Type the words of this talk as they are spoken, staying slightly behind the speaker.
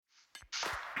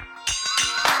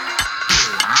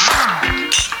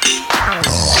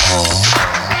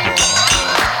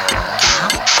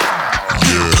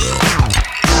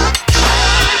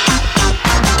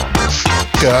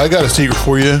I got a secret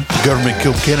for you. The government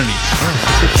killed Kennedy.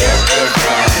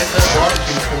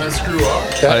 Can I screw up?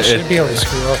 That should be able to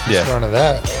screw up in front of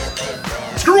that.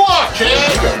 Screw off, Chad!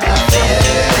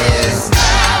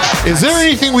 Is there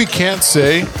anything we can't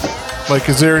say? Like,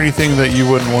 is there anything that you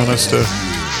wouldn't want us to...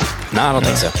 No, I don't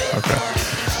think so. Okay.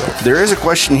 There is a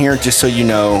question here, just so you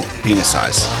know, penis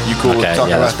size. You cool with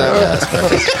talking about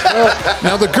that?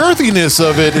 Now, the girthiness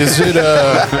of it, is it...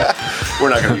 We're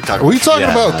not going to be talking Are we talking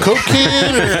about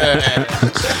cocaine?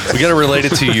 We got to relate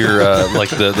it to your, like,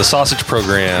 the sausage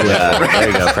program. Yeah, there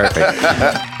you go. Perfect.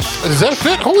 Does that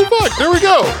fit? Holy fuck, there we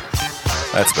go.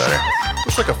 That's better.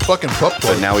 Looks like a fucking pup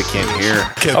plug. But now we can't hear.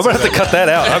 I'm going to have to cut that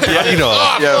out. You know.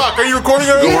 Fuck, are you recording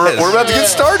already? We're about to get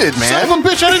started, man. Son of a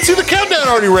bitch, I didn't see the countdown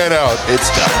already ran out.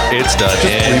 It's done. It's done.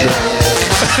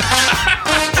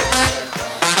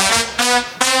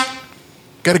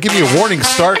 Gotta give me a warning,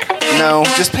 Stark. No,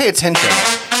 just pay attention.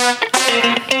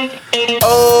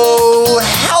 Oh,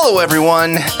 hello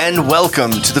everyone, and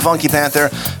welcome to the Funky Panther,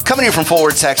 coming here from Fort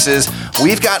Worth, Texas.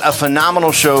 We've got a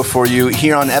phenomenal show for you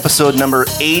here on episode number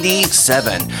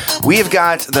 87. We've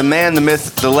got the man, the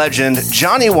myth, the legend,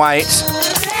 Jonny White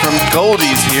from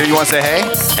Goldee's here. You want to say hey?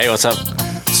 Hey, what's up?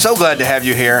 So glad to have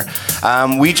you here.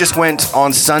 We just went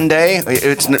on Sunday.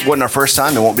 It wasn't our first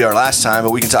time. It won't be our last time,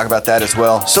 but we can talk about that as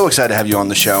well. So excited to have you on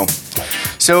the show.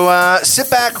 So sit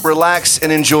back, relax,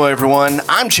 and enjoy, everyone.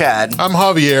 I'm Chad. I'm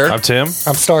Javier. I'm Tim.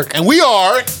 I'm Stark. And we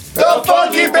are... The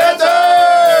Funky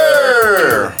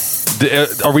Panther!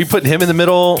 Are we putting him in the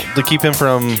middle to keep him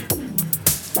from...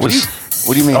 What do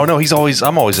you mean? Oh, no,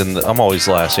 I'm always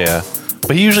last, yeah.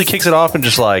 But he usually kicks it off and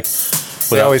just like...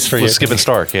 always forget with skipping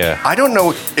Stark, yeah. I don't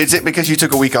know. Is it because you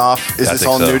took a week off? Is this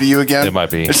all new to you again? It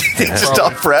might be. It's just all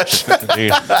fresh.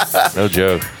 Dude, no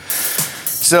joke.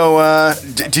 So,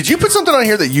 did you put something on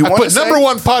here that you want to say? Number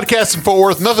one podcast in Fort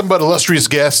Worth, nothing but illustrious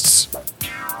guests.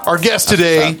 Our guest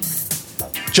today,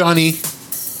 Jonny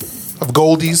of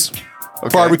Goldee's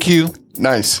Barbecue.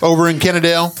 Nice. Over in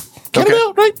Kennedale.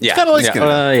 Kennedale, right? Yeah. Kind of like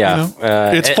yeah.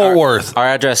 It's Fort Worth. Our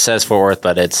address says Fort Worth,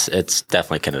 but it's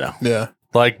definitely Kennedale. Yeah.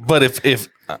 Like, but if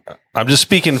I'm just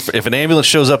speaking, if an ambulance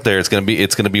shows up there, it's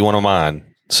gonna be one of mine.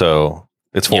 So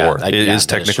it's Fort Worth. It is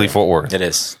technically Fort Worth. It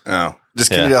is. Oh, does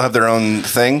Kennedale have their own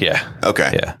thing? Yeah.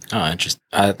 Okay. Yeah. Oh, interesting.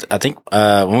 I think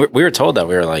when we were told that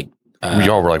we were like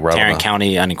y'all were like right Tarrant on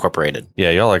County unincorporated.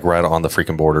 Yeah, y'all like right on the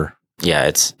freaking border. Yeah,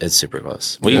 it's super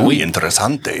close. Muy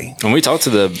interesante. When we talked to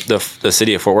the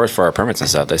city of Fort Worth for our permits and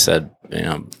stuff, they said,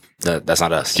 that's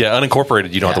not us. Yeah,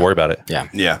 unincorporated, you don't have to worry about it. Yeah.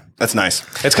 Yeah, that's nice.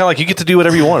 It's kind of like you get to do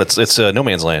whatever you want. It's no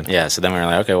man's land. Yeah, so then we were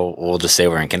like, okay, well, we'll just say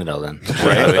we're in Kennedale then.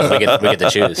 we get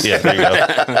to choose. Yeah, there you go.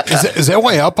 Is that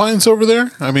why Alpine's over there?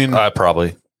 I mean,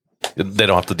 probably. They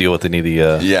don't have to deal with any of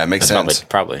the... Yeah, it makes sense.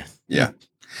 Probably. Yeah.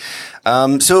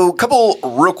 So a couple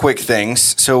real quick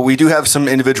things. So we do have some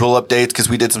individual updates because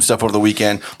we did some stuff over the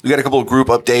weekend. We got a couple of group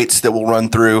updates that we'll run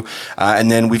through. And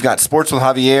then we've got sports with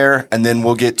Javier, and then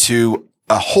we'll get to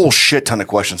a whole shit ton of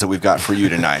questions that we've got for you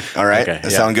tonight. All right. Okay.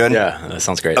 That sound good? Yeah, that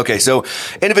sounds great. Okay. So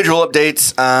individual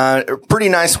updates, pretty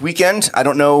nice weekend. I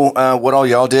don't know, what all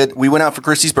y'all did. We went out for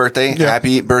Christy's birthday. Yeah.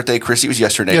 Happy birthday, Christy. It was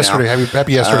yesterday.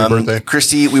 Happy yesterday birthday.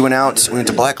 Christy, we went out, we went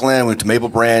to Blackland, we went to Maple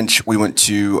Branch, we went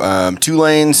to, Two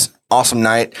Lanes. Awesome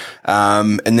night.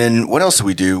 And then what else did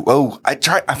we do? Oh, I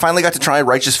finally got to try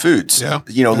Righteous Foods.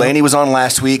 Yeah. Lanny was on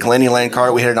last week. Lanny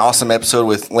Landcart. We had an awesome episode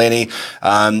with Lanny,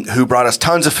 who brought us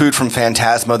tons of food from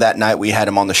Phantasmo that night. We had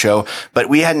him on the show, but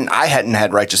I hadn't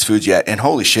had Righteous Foods yet. And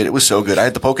holy shit, it was so good. I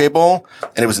had the poke bowl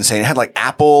and it was insane. It had like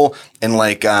apple and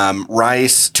like,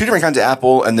 rice, two different kinds of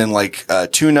apple, and then like,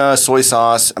 tuna, soy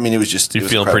sauce. I mean, it was just, you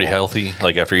feeling pretty healthy,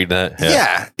 like after eating that?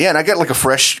 Yeah. And I got like a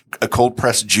cold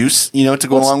pressed juice, to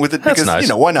go along with it. Because,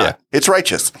 nice. Why not? Yeah. It's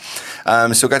righteous.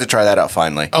 So got to try that out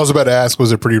finally. I was about to ask,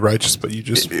 was it pretty righteous? But you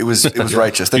just... It was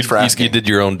righteous. Thanks for asking. You did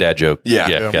your own dad joke.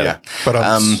 Yeah. Got it. But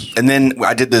and then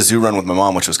I did the zoo run with my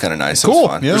mom, which was kind of nice. Cool. It was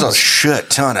fun. Yeah. There's a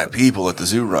shit ton of people at the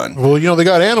zoo run. Well, they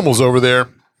got animals over there.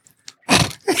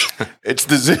 It's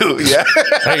the zoo, yeah.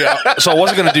 Hey, so I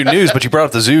wasn't going to do news, but you brought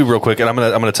up the zoo real quick, and I'm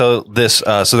gonna tell this.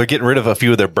 So they're getting rid of a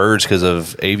few of their birds because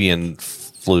of avian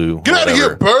flu. Get out of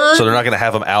here, bird! So they're not going to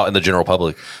have them out in the general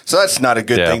public. So that's not a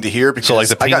good thing to hear because like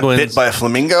the penguins, I got bit by a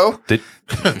flamingo.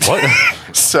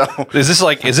 What? So is this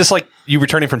like you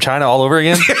returning from China all over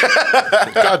again?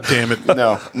 God damn it!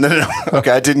 No.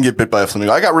 Okay, I didn't get bit by a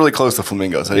flamingo. I got really close to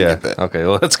flamingos. I didn't get bit. Okay,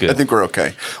 well that's good. I think we're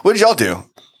okay. What did y'all do?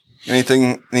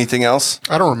 Anything else?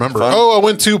 I don't remember. Fun? Oh, I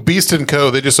went to Beast &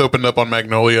 Co. They just opened up on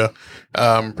Magnolia.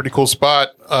 Pretty cool spot.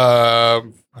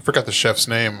 I forgot the chef's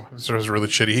name. It was really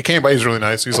shitty. He came by. He's really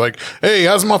nice. He's like, "Hey,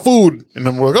 how's my food?" And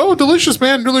I'm like, "Oh, delicious,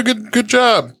 man. Really good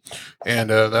job." And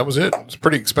that was it. It's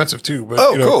pretty expensive too.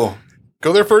 But cool.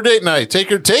 Go there for a date night. Take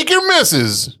your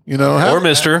missus. Or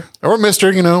Mister. Or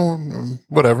Mister.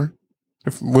 Whatever.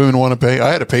 If women want to pay,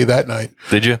 I had to pay that night.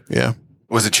 Did you? Yeah.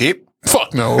 Was it cheap?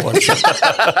 Fuck no.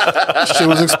 Shit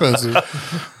was expensive.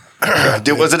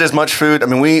 Was it as much food? I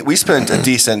mean, we spent a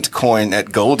decent coin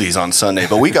at Goldee's on Sunday,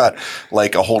 but we got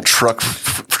like a whole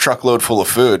truckload full of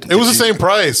food. It was the same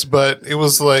price, but it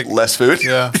was like less food.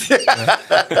 Yeah.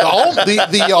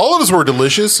 The olives were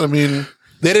delicious. I mean,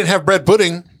 they didn't have bread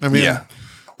pudding. I mean,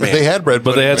 but they had bread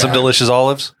pudding. But they had some delicious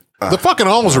olives. The fucking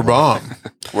almonds were bomb.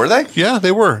 Were they? Yeah,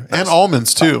 they were, and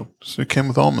almonds too. So it came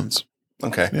with almonds.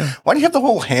 Okay. Yeah. Why do you have the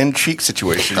whole hand cheek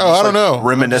situation? Oh, I don't know.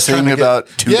 Reminiscing about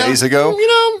 2 days ago.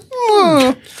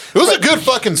 It was a good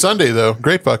fucking Sunday though.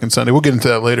 Great fucking Sunday. We'll get into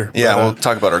that later. Yeah, we'll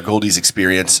talk about our Goldee's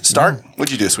experience. Stark,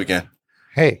 what'd you do this weekend?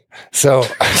 Hey, so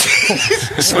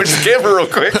switch the camera real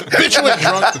quick. Bitch, you went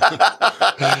drunk.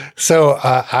 So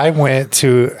I went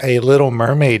to a Little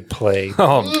Mermaid play.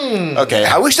 Okay,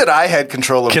 I wish that I had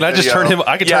control of. Can I just turn him?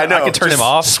 I can turn him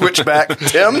off. Switch back,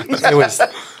 Tim.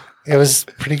 It was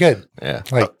pretty good. Yeah,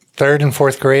 like third and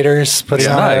fourth graders put it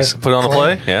on. Put on a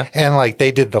play. Yeah, and like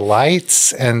they did the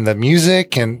lights and the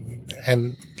music and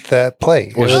the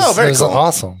play. It was cool.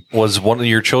 Awesome. Was one of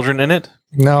your children in it?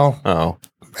 No. Oh.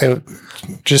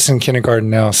 Just in kindergarten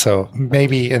now, so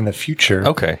maybe in the future.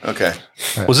 Okay. Okay.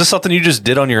 Was this something you just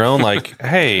did on your own? Like,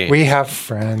 hey, we have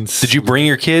friends. Did you bring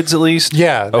your kids at least?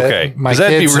 Yeah. Okay. Because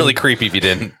that'd be really creepy if you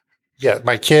didn't. Yeah,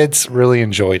 my kids really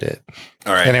enjoyed it.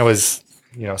 All right. And it was,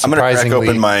 I'm going to crack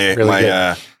open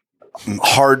my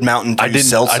hard Mountain Dew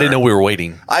seltzer. I didn't know we were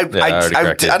waiting. I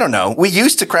don't know. We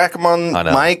used to crack them on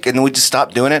mic, and we just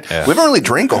stopped doing it. Yeah. We haven't really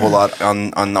drank a whole lot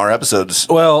on our episodes.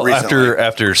 Well,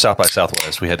 after South by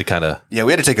Southwest, we had to kind of we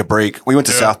had to take a break. We went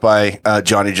to South by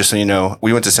Jonny. Just so you know,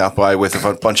 we went to South by with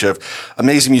a bunch of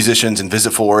amazing musicians and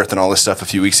Visit Fort Worth and all this stuff a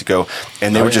few weeks ago,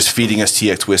 and they were just feeding us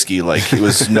TX whiskey like it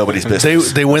was nobody's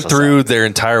business. They went through their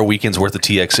entire weekend's worth of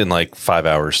TX in like 5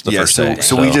 hours the first day.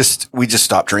 So we just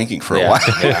stopped drinking for a while.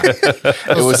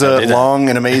 It was a long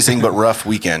and amazing but rough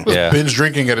weekend. It was binge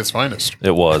drinking at its finest.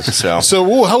 It was. So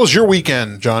how was your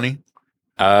weekend, Jonny?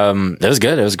 It was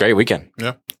good. It was a great weekend.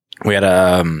 Yeah. We had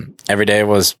every day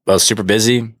was super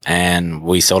busy, and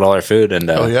we sold all our food. And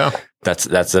that's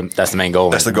the main goal.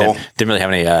 That's the goal. Didn't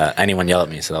really have anyone yell at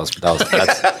me, so that's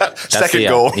second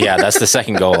goal. Yeah, that's the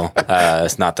second goal.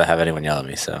 It's not to have anyone yell at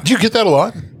me. So do you get that a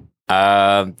lot?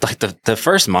 Like the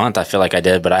first month, I feel like I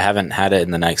did, but I haven't had it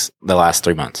in the last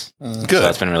 3 months. Good. So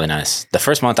that's been really nice. The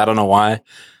first month, I don't know why.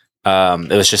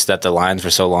 It was just that the lines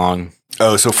were so long.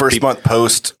 Oh, so first month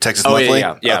post Texas Monthly?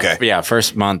 Yeah. Okay. Yeah,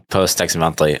 first month post Texas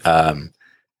Monthly. When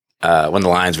the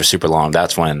lines were super long,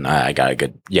 that's when I got a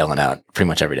good yelling out pretty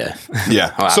much every day.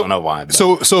 Yeah. Well, I don't know why. But.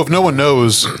 So if no one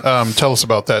knows, tell us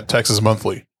about that Texas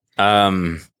Monthly.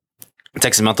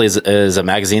 Texas Monthly is a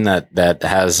magazine that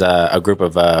has a group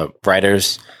of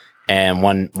writers and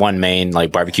one main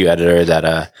like barbecue editor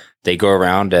that they go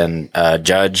around and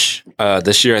judge.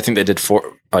 This year, I think they did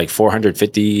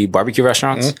 450 barbecue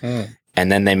restaurants, and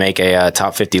then they make a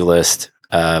top 50 list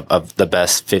of the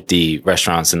best 50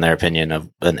 restaurants in their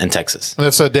opinion in Texas. And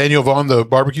that's Daniel Vaughn, the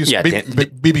barbecue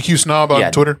BBQ snob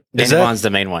on Twitter. Daniel Vaughn's the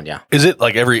main one. Yeah. Is it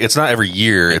like it's not every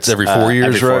year? It's every 4 years.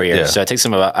 Every 4 years. Yeah. So it takes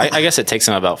them about. I guess it takes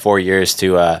them about 4 years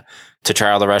to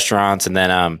try all the restaurants, and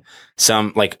then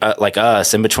some like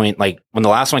us in between. Like when the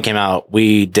last one came out,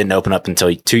 we didn't open up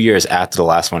until 2 years after the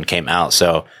last one came out.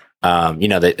 So.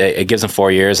 It gives them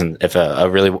 4 years, and if a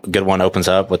really good one opens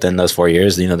up within those 4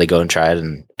 years, they go and try it,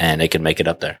 and they can make it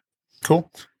up there.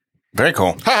 Cool. Very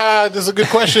cool. This is a good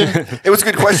question. It was a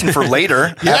good question for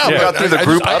later. Yeah, we got through the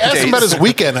group updates. I asked him about his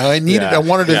weekend. I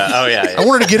wanted to. I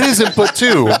wanted to get his input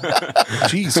too.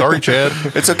 Gee, sorry, Chad.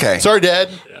 It's okay. Sorry, Dad.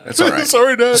 It's all right.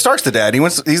 Sorry, Dad. Stark's the dad.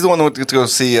 He's the one that went to go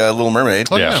see Little Mermaid.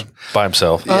 Oh, yeah, by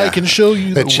himself. I can show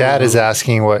you. The Chad is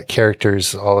asking what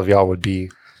characters all of y'all would be.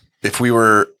 If we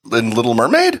were in Little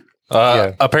Mermaid?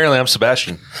 Apparently I'm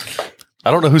Sebastian. I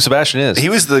don't know who Sebastian is. He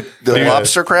was the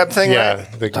lobster crab thing, right?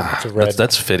 The red.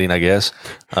 That's fitting, I guess.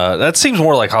 That seems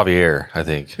more like Javier, I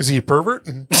think. Is he a pervert?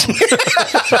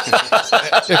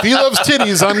 If he loves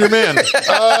titties, I'm your man.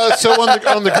 So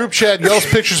on the group chat, y'all's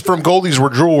pictures from Goldee's were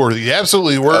drool-worthy. They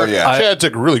absolutely were. Oh, yeah. Chad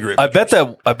took a really great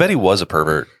picture. I bet he was a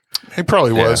pervert. He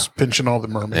probably was pinching all the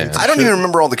mermaids. I don't even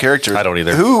remember all the characters. I don't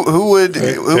either. Who would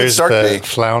Stark be?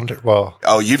 Flounder. Well,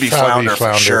 you'd be Flounder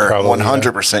for sure.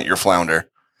 100% you're Flounder.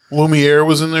 Lumiere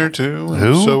was in there too.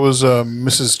 Who? So was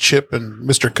Mrs. Chip and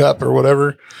Mr. Cup or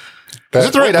whatever. Is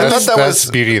it the right? I thought that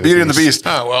was Beauty and the Beast.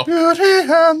 Oh, well. Beauty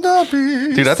and the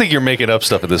Beast. Dude, I think you're making up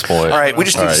stuff at this point. All right, we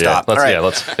just need to stop. All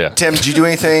right. Tim, did you do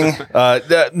anything?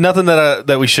 Nothing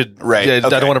that we should. Right. Yeah,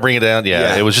 Okay. I don't want to bring it down.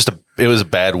 Yeah. Yeah. It was a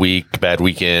bad week, bad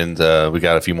weekend. We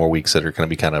got a few more weeks that are going to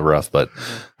be kind of rough, but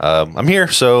I'm here.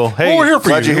 So hey, Well, we're here for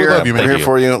Glad you. you're here. We love you, man. We're here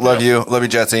for you. Love you,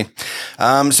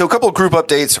 Jetsy. So a couple of group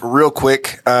updates, real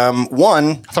quick.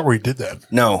 One, I thought we did that.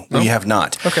 no, we have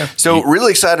not. Okay. So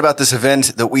really excited about this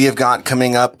event that we have got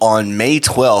coming up on May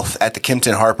 12th at the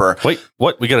Kimpton Harper. Wait,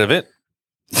 what? We got an event?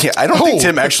 Yeah, I don't think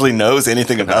Tim actually knows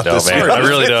anything about No, this. man, I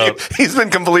really don't. He's been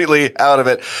completely out of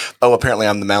it. Oh, apparently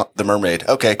I'm the mermaid.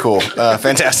 Okay, cool.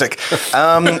 Fantastic.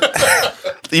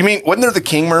 You mean, wasn't there the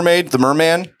king mermaid, the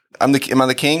merman? Am I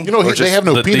the king? You know, they have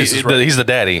no penises, right? He's the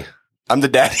daddy. I'm the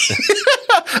daddy.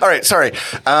 All right, sorry.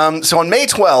 So on May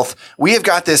 12th, we have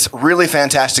got this really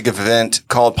fantastic event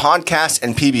called Podcast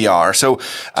and PBR. So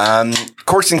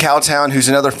Corks in Cowtown, who's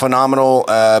another phenomenal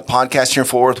podcast here in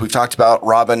Fort Worth. We've talked about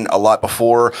Robin a lot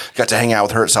before. Got to hang out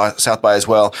with her at South by as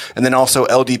well. And then also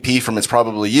LDP from It's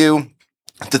Probably You.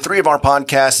 The three of our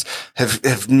podcasts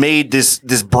have made this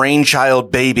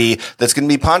brainchild baby that's going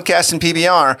to be Podcast and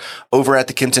PBR over at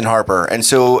the Kimpton Harper. And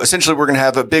so essentially we're going to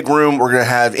have a big room. We're going to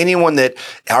have anyone that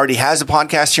already has a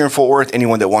podcast here in Fort Worth,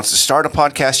 anyone that wants to start a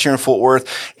podcast here in Fort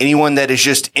Worth, anyone that is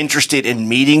just interested in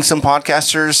meeting some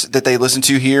podcasters that they listen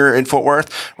to here in Fort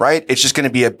Worth, right? It's just going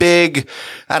to be a big,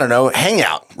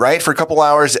 hangout, right? For a couple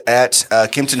hours at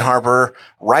Kimpton Harper,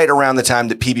 right around the time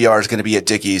that PBR is going to be at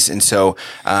Dickey's. And so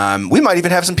we might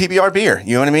even have some PBR beer.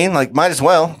 You know what I mean? Like, might as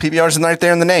well. PBR's right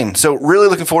there in the name. So really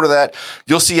looking forward to that.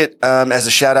 You'll see it as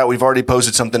a shout out. We've already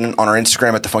posted something on our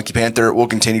Instagram at the Funky Panther. We'll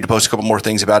continue to post a couple more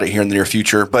things about it here in the near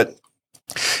future. But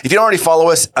if you don't already follow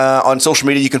us on social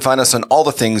media, you can find us on all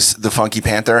the things The Funky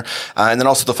Panther, and then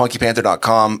also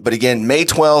thefunkypanther.com. But again, May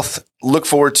 12th, look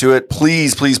forward to it.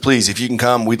 Please, please, please, if you can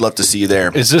come, we'd love to see you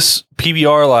there. Is this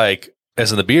PBR like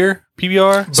as in the beer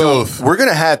PBR? Both. We're going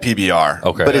to have PBR,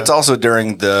 okay, but it's also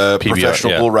during the PBR,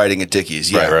 professional bull riding at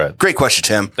Dickey's. Yeah, right. Great question,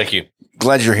 Tim. Thank you.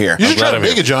 Glad you're here. You should try to I'm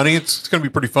make here. it, Johnny. It's going to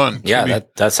be pretty fun. Yeah,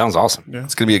 that sounds awesome. Yeah.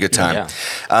 It's going to be a good time.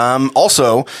 Yeah.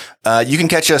 Also, you can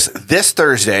catch us this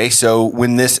Thursday. So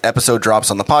when this episode drops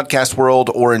on the podcast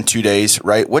world or in 2 days,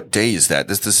 right? What day is that?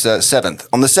 This is the 7th.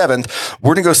 On the 7th,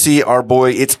 we're going to go see our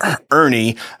boy. It's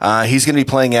Ernie. He's going to be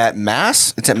playing at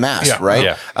Mass. It's at Mass, Yeah.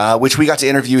 right? Yeah. Which we got to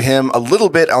interview him a little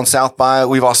bit on South by.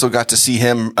 We've also got to see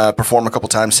him perform a couple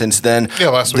times since then. Yeah,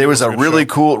 last week there was was a a good really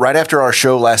show. cool, right after our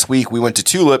show last week, we went to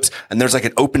Tulips and there's like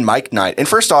an open mic night. And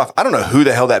first off, I don't know who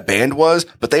the hell that band was,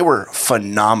 but they were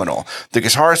phenomenal. The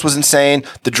guitarist was insane.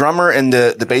 The drummer and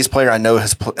the bass player I know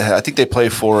I think they play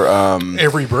for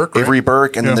Avery Burke. Right? Avery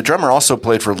Burke, and then the drummer also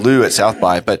played for Lou at South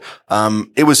by. But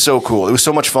it was so cool. It was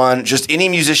so much fun. Just any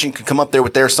musician could come up there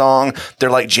with their song. They're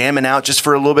like jamming out just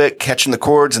for a little bit, catching the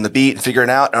chords and the beat and figuring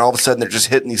out. And all of a sudden they're just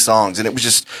hitting these songs. And it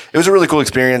was a really cool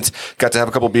experience. Got to have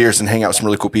a couple beers and hang out with some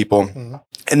really cool people. Mm-hmm.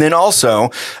 And then also,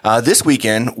 this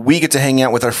weekend, we get to hang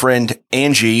out with our friend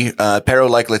Angie, Pero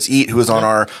Like Let's Eat, who was on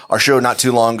our show not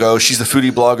too long ago. She's the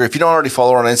foodie blogger. If you don't already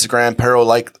follow her on Instagram, Pero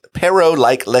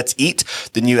Like Let's Eat,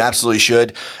 then you absolutely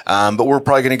should. But we're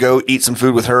probably going to go eat some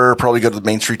food with her, probably go to the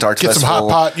Main Street Arts Get Festival. some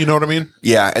hot pot, you know what I mean?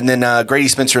 Yeah. And then Grady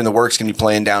Spencer and the Works going to be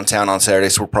playing downtown on Saturday,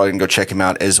 so we're probably going to go check him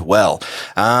out as well.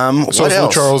 So what is Lou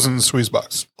else? Charles and the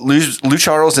Squeezebox. Lou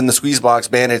Charles and the Squeezebox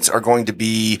Bandits are going to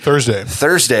be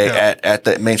Thursday at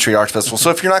the Main Street Arts Festival. So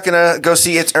if you're not going to go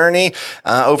see It's Ernie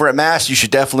over at Mass, you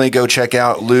should definitely go check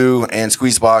out Lou and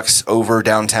Squeezebox over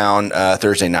downtown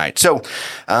Thursday night. So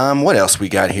what else we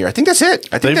got here? I think that's it.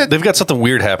 I think They've got something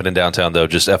weird happening downtown though.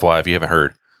 Just FYI, if you haven't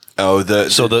heard. Oh,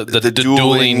 the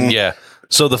dueling. Yeah.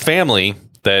 So the family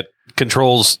that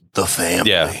controls the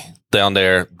family. Yeah. Down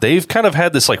there, they've kind of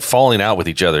had this like falling out with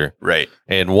each other. Right.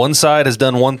 And one side has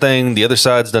done one thing, the other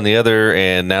side's done the other,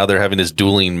 and now they're having this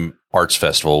dueling arts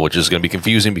festival, which is going to be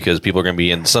confusing because people are going to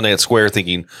be in Sunday at Square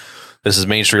thinking this is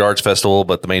Main Street Arts Festival,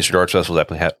 but the Main Street Arts Festival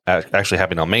is actually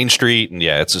happening on Main Street. And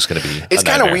yeah, it's just going to be It's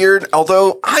kind of weird,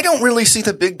 although I don't really see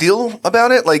the big deal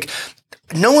about it. Like,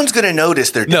 no one's going to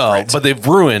notice they're different. No, but they've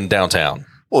ruined downtown.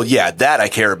 Well, yeah, that I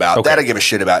care about. Okay. That I give a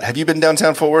shit about. Have you been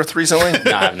downtown Fort Worth recently?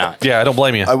 No, I'm not. Yeah, I don't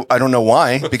blame you. I don't know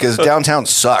why, because downtown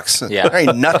sucks. Yeah. There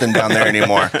ain't nothing down there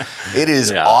anymore. It is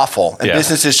awful. And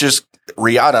business is just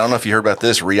Riata. I don't know if you heard about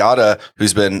this. Riata,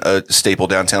 who's been a staple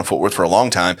downtown Fort Worth for a long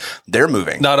time, they're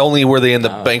moving. Not only were they in the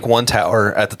Bank One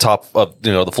Tower at the top of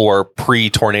the floor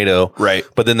pre-tornado, right?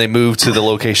 But then they moved to the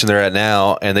location they're at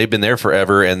now, and they've been there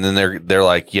forever. And then they're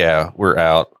like, yeah, we're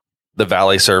out. The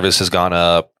valet service has gone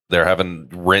up. They're having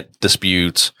rent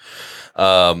disputes.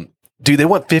 Dude, they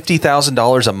want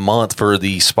 $50,000 a month for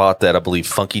the spot that I believe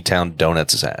Funky Town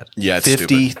Donuts is at. Yeah, it's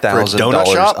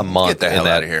 $50,000 a month. Get the hell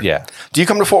out of here. Yeah. Do you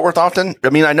come to Fort Worth often? I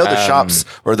mean, I know the shops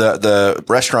or the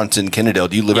restaurants in Kennedale.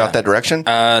 Do you live out that direction?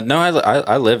 No,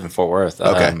 I live in Fort Worth.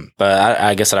 Okay. But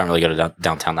I guess I don't really go to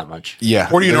downtown that much. Yeah.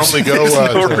 Where do you normally go?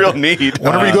 No real need.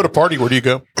 Whenever you go to party, where do you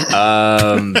go?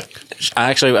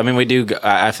 Actually, I mean, we do.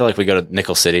 I feel like we go to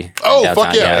Nickel City. Oh, downtown.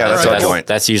 fuck yeah. that's our joint.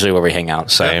 That's usually where we hang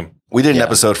out. Same. We did an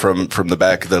episode from the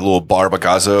back, the little bar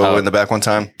Bagazo in the back one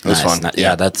time. It was fun.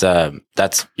 Yeah,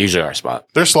 that's usually our spot.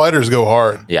 Their sliders go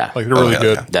hard. Yeah. Like they're really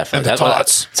good. Definitely. And the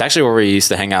tots. It's actually where we used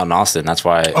to hang out in Austin. That's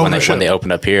why when they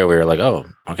opened up here, we were like, oh,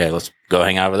 okay, let's go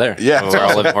hang out over there. Yeah.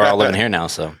 We're all living here now.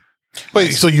 So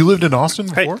Wait, so you lived in Austin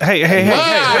before? Hey.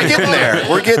 We're getting there.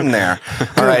 We're getting there.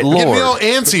 All right. Get me all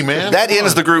antsy, man. That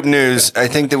ends the group news. I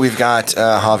think that we've got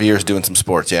Javier's doing some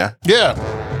sports, yeah? Yeah.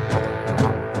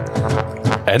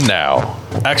 And now,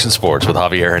 Action Sports with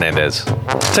Javier Hernandez.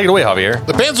 Take it away, Javier.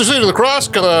 The Panzer City Lacrosse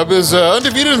Club is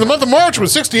undefeated in the month of March with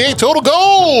 68 total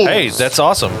goals. Hey, that's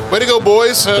awesome. Way to go,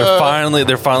 boys. They're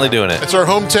finally doing it. It's our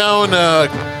hometown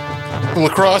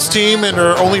lacrosse team and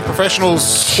our only professional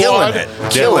squad.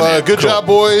 Killing it. Good job,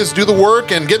 boys. Do the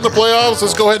work and get in the playoffs.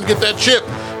 Let's go ahead and get that chip.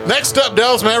 Next up,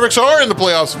 Dallas Mavericks are in the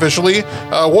playoffs officially.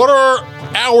 What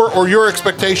are your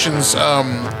expectations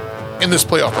in this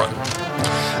playoff run?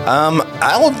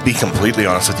 I will be completely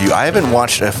honest with you. I haven't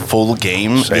watched a full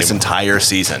game this entire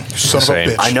season. Son of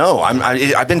a bitch. I know.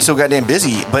 I've been so goddamn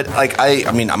busy, but like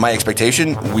I mean, my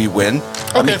expectation, we win.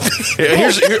 Okay. I mean,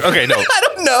 No. I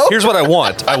don't know. Here's what I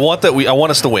want. I want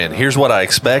us to win. Here's what I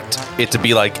expect it to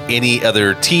be like any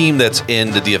other team that's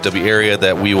in the DFW area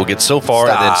that we will get so far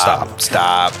and then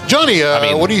stop. Johnny,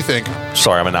 what do you think?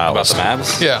 Sorry, I'm a about nihilist. the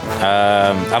Mavs?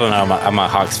 Yeah. I don't know. I'm a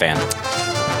Hawks fan.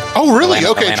 Oh, really?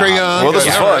 Okay, Atlanta Trae Hawks. Young. Well, this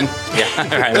is fun.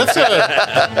 Yeah. Right.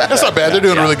 That's not bad. They're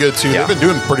doing really good, too. Yeah. They've been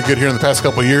doing pretty good here in the past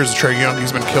couple of years. Trae Young,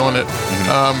 he's been killing it.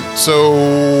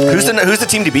 So Who's the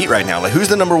team to beat right now? Like, who's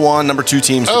the number 1, number 2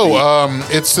 teams to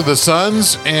beat? It's the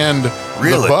Suns and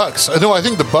Really? the Bucks. No, I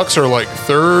think the Bucks are like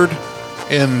third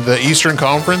in the Eastern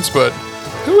Conference, but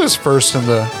who is first in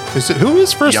the? Who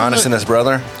is first? Giannis and his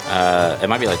brother. It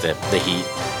might be like the Heat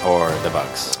or the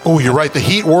Bucks. Oh, you're right. The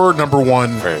Heat were number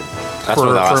 1. That's For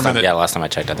what the a last time. minute. Yeah, last time I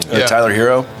checked, I think. Yeah. Tyler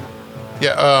Hero.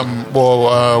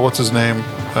 Yeah. What's his name?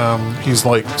 He's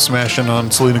like smashing on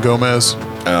Selena Gomez.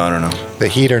 I don't know. The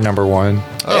Heat are number 1.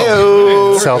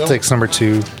 Oh, Celtics number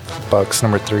 2. Bucks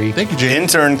number 3. Thank you, James.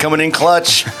 Intern coming in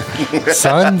clutch.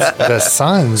 Suns. The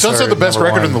Suns. Suns are have the best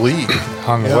number record in the 1 league.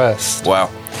 on the West.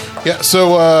 Wow. Yeah,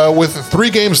 so with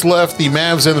 3 games left, the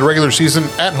Mavs end the regular season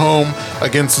at home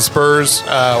against the Spurs.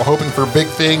 Hoping for big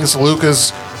things.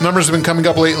 Luka's numbers have been coming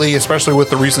up lately, especially with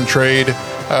the recent trade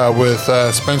with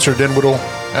Spencer Dinwiddie.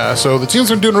 So the team's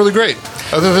been doing really great.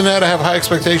 Other than that, I have high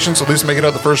expectations, at least make it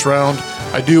out the first round.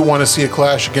 I do want to see a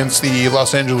clash against the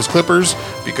Los Angeles Clippers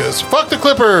because fuck the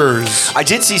Clippers. I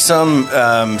did see some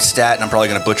stat, and I'm probably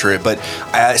going to butcher it, but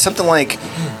something like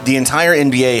the entire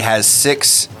NBA has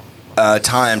 6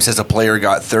 times has a player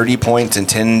got 30 points and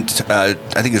 10, I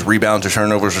think it's rebounds or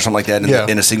turnovers or something like that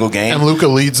in a single game. And Luka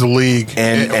leads the league.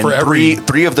 And for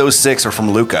three of those 6 are from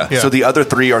Luka. Yeah. So the other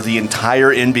 3 are the entire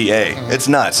NBA. It's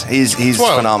nuts. He's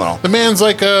phenomenal. The man's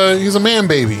like he's a man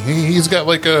baby. He's got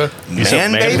like a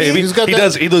Man baby? He's got He that,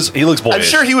 does. He looks boyish. I'm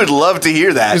sure he would love to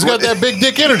hear that. He's got that big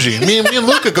dick energy. Me and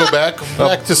Luka go back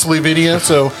to Slovenia.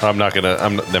 So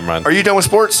Never mind. Are you done with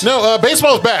sports? no,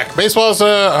 baseball's back. Baseball's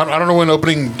I don't know when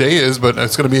opening day is, but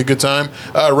it's going to be a good time.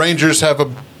 Rangers have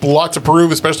a lot to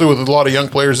prove, especially with a lot of young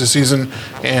players this season.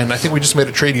 And I think we just made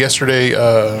a trade yesterday.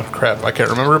 I can't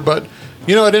remember, but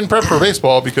I didn't prep for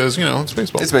baseball because it's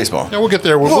baseball. It's baseball. Yeah, we'll get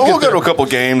there. We'll We'll get go to there. a couple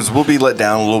games. We'll be let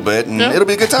down a little bit, and it'll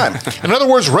be a good time. In other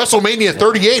words, WrestleMania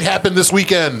 38 happened this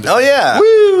weekend. Oh, yeah.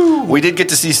 Woo! We did get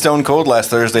to see Stone Cold last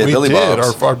Thursday at We Billy did.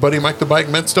 Bob's. Our buddy Mike the Bike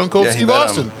met Stone Cold Yeah, he Steve met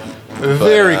Austin. him.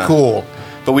 Very cool.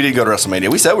 But we did go to WrestleMania.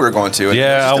 We said we were going to. and it was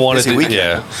Yeah, just I a wanted busy to. weekend.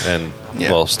 Yeah, and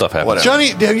Yeah. stuff happens. Whatever.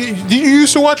 Johnny, did you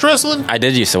used to watch wrestling? I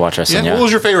did used to watch wrestling. Yeah. What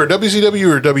was your favorite,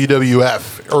 WCW or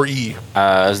WWF or E? It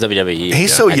was WWE.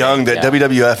 He's so I young think, that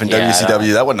WWF and Yeah, I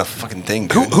WCW, that wasn't a fucking thing.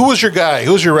 Dude. Who was your guy?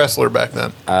 Who was your wrestler back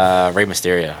then? Rey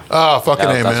Mysterio. Oh, fucking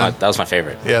A, man. That was my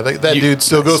favorite. Yeah, that dude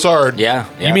still goes hard. Yeah.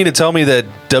 You mean to tell me that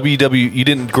you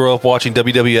didn't grow up watching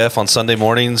WWF on Sunday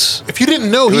mornings? If you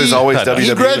didn't know, It was always he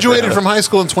WWE. graduated from high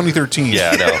school in 2013.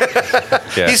 Yeah, know.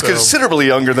 Yeah. He's considerably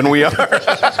younger than we are.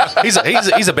 He's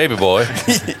a baby boy.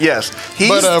 Yes,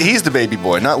 he's the baby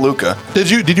boy, not Luca. Did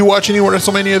you watch any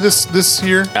WrestleMania this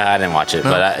year? I didn't watch it,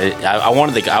 but I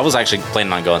wanted to. I was actually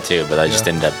planning on going too, but I just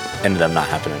ended up not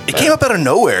happening. It came up out of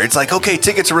nowhere. It's like, okay,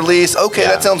 tickets released. Okay,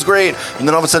 that sounds great. And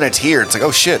then all of a sudden it's here. It's like,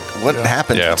 oh shit, what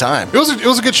happened at the time? It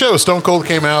was a good show. Stone Cold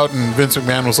came out and Vince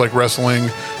McMahon was like wrestling,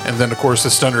 and then of course the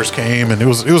Stunners came, and it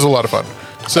was a lot of fun.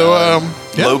 So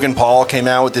Logan Paul came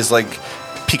out with his like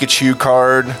Pikachu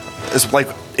card. It's like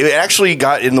it actually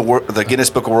got in the Guinness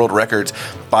Book of World Records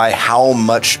by how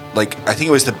much, like, I think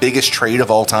it was the biggest trade of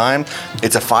all time.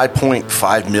 It's a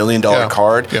 $5.5 million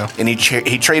card. Yeah. And he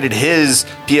traded his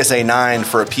PSA 9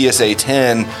 for a PSA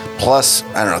 10 plus,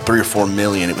 I don't know, 3 or 4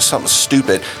 million. It was something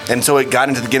stupid. And so it got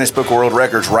into the Guinness Book of World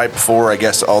Records right before, I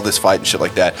guess, all this fight and shit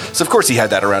like that. So, of course, he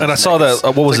had that around. And I saw that,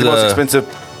 what was like it? The most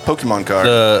expensive Pokemon card.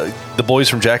 The boys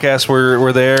from Jackass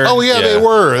were there. Oh yeah, they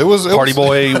were. It was Party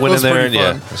Boy went in there, pretty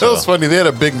and fun. It was funny. They had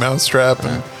a big mousetrap,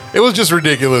 and it was just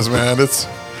ridiculous, man.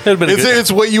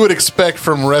 It's what you would expect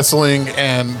from wrestling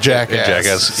and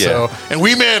Jackass. Yeah. So, and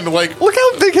Wee Man, like, look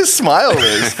how big his smile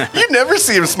is. You never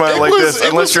see him smile like this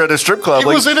unless you're at a strip club. It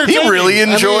was entertaining. He really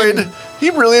enjoyed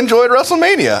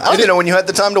WrestleMania. I didn't know when you had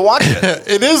the time to watch it.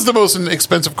 It is the most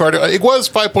expensive card. It was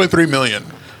 $5.3 million.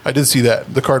 I did see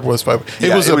that. The card was $5.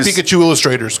 It was a Pikachu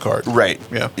Illustrator's card. Right.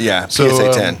 Yeah. Yeah. So,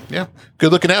 PSA 10. Yeah.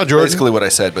 Good looking out, Jordan. Basically what I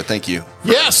said, but thank you.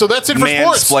 Yeah, so that's it for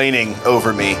sports. Mansplaining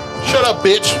over me. Shut up,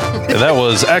 bitch. And that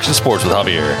was Action Sports with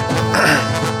Javier.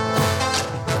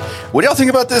 What do y'all think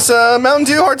about this Mountain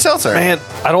Dew hard seltzer? Man,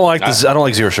 I don't like this. I don't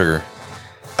like zero sugar.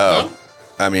 Oh.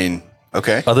 I mean,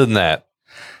 okay. Other than that.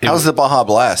 How's the Baja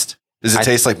Blast? Does it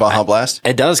taste like Baja Blast?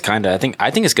 It does, kind of. I think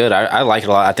it's good. I like it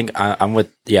a lot. I think I'm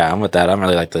with that. I don't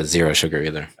really like the zero sugar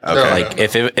either. Okay. Like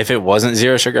if it wasn't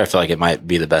zero sugar, I feel like it might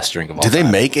be the best drink of all. Do they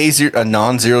time. make a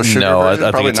non-zero sugar? No, I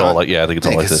version? think it's all like I think it's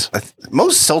all like this.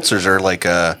 Most seltzers are like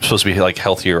supposed to be like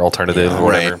healthier alternative or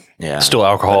whatever. Right. Yeah. Still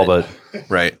alcohol, but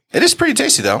right. It is pretty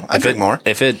tasty though. I drink more.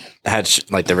 If it had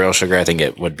like the real sugar, I think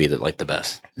it would be the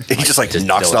best. He just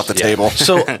knocks it off the table.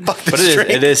 So, but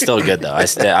it is still good though.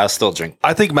 I'll still drink.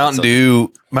 I think Mountain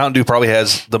Dew probably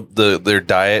has their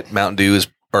diet. Mountain Dew is,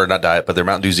 or not diet, but their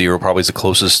Mountain Dew Zero probably is the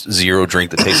closest zero drink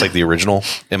that tastes like the original,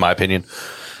 in my opinion.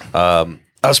 I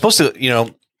was supposed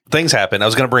to, things happen. I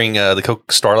was going to bring the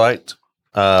Coke Starlight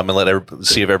and let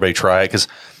see if everybody try it, because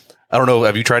I don't know.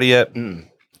 Have you tried it yet?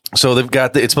 So they've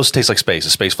got it's supposed to taste like space.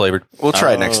 It's space flavored. We'll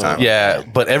try it next time. Yeah,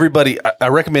 but everybody, I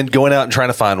recommend going out and trying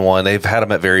to find one. They've had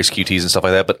them at various QTs and stuff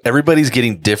like that, but everybody's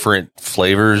getting different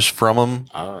flavors from them,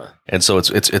 and so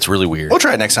it's really weird. We'll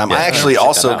try it next time. I actually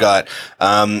also got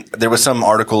there was some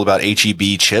article about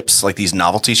HEB chips, like these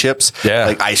novelty chips,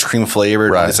 like ice cream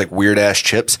flavored, right. It's like weird ass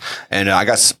chips, and I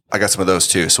got some of those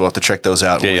too. So we'll have to check those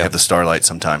out when we have the Starlight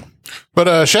sometime.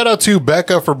 But shout out to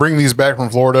Becca for bringing these back from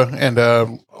Florida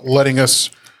and letting us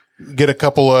get a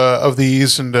couple of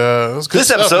these. And this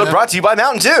episode brought to you by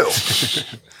Mountain Dew.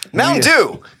 Mountain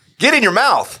Dew, get in your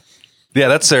mouth. Yeah,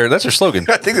 that's their slogan.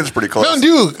 I think that's pretty close. Mountain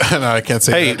Dew. No, I can't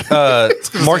say that.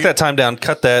 Hey, mark that time down.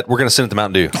 Cut that. We're going to send it to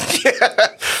Mountain Dew.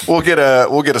 Yeah, we'll get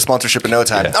a sponsorship in no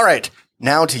time. Yeah. All right.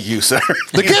 Now to you, sir.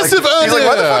 The guest of honor. He's like,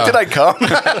 why the fuck did I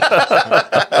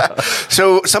come?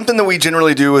 So something that we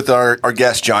generally do with our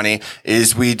guest, Jonny,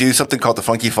 is we do something called the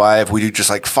Funky Five. We do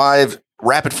just like 5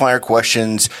 rapid fire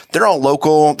questions. They're all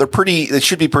local. They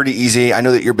should be pretty easy. I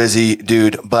know that you're busy,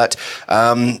 dude, but,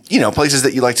 places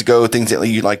that you like to go, things that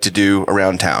you like to do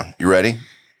around town. You ready?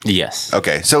 Yes.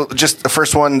 Okay. So just the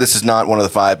first one, this is not one of the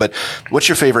 5, but what's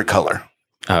your favorite color?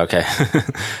 Okay.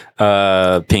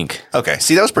 Pink. Okay.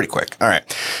 See, that was pretty quick. All right.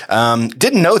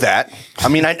 Didn't know that. I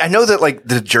mean, I know that like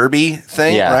the Jirby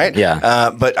thing, right? Yeah.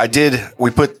 But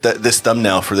we put this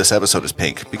thumbnail for this episode is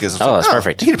pink because that's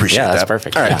perfect. You can appreciate that. That's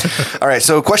perfect. All right. Yeah. All right.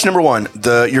 So question number 1,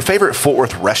 your favorite Fort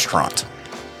Worth restaurant?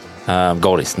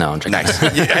 Goldee's. No, I'm drinking. Nice.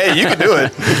 Hey, you can do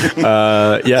it.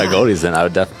 Yeah, Goldee's. Then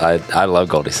I love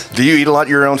Goldee's. Do you eat a lot of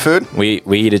your own food? We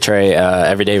eat a tray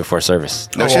every day before service.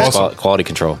 No shit. Awesome. Quality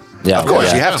control. Yeah, of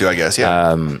course you have to. I guess.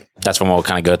 Yeah. That's when we'll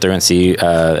kind of go through and see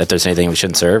if there's anything we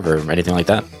shouldn't serve or anything like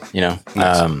that.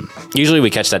 Nice. Usually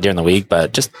we catch that during the week,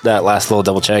 but just that last little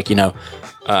double check.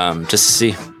 Just to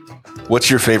see. What's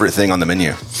your favorite thing on the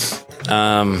menu?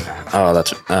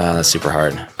 That's super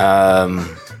hard.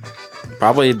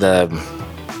 Probably the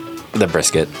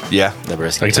brisket. Yeah, the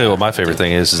brisket. I can tell you what my favorite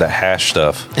thing is that hash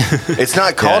stuff. It's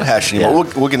not called hash anymore.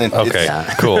 We'll get into. Okay,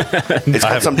 cool. It's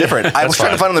called something different. I was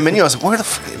trying to find on the menu. I was like, where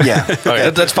the? Yeah. Okay.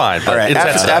 That's fine. All right.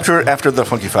 After the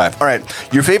Funky Five. All right.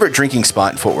 Your favorite drinking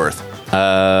spot in Fort Worth?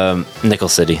 Nickel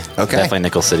City. Okay. Definitely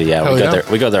Nickel City. Yeah, Hell yeah.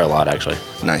 We go there a lot actually.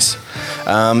 Nice.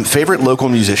 Favorite local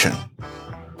musician?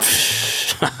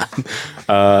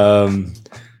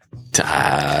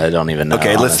 I don't even know.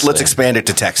 Okay, let's honestly. expand it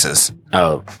to Texas.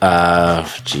 Oh,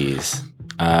 jeez.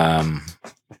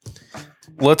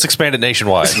 Let's expand it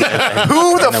nationwide. Who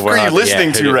the fuck are you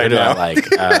listening to right now?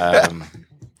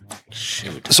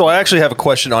 Shoot. So I actually have a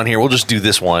question on here. We'll just do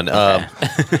this one. What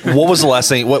was the last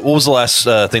thing? What was the last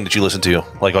thing that you listened to?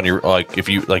 Like on your if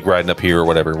you like riding up here or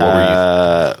whatever. What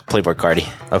were you? Playboy Cardi.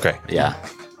 Okay. Yeah.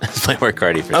 Playboy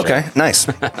Cardi for sure. Okay, nice.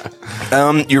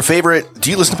 Your favorite? Do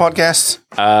you listen to podcasts?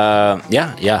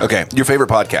 Yeah. Okay, your favorite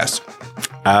podcast?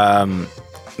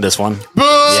 This one.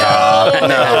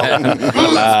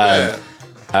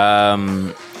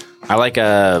 I like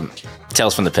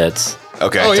Tales from the Pits.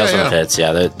 Okay. Oh, Tales yeah. from the Pits.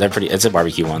 Yeah, they're pretty. It's a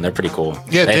barbecue one. They're pretty cool.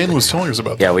 Yeah, Dan was telling us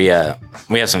about that. Yeah,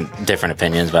 we have some different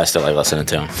opinions, but I still like listening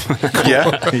to them.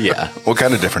 Yeah. Yeah. What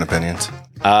kind of different opinions?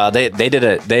 They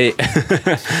did they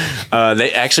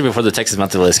actually before the Texas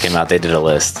Monthly list came out, they did a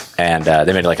list and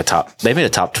they made a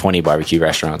top 20 barbecue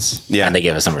restaurants. Yeah. And they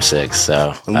gave us number 6.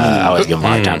 So I always give them a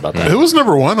hard time about that. Who was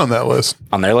number 1 on that list?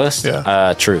 On their list?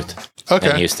 Yeah. Truth.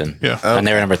 Okay. In Houston. Yeah. And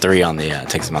they were number 3 on the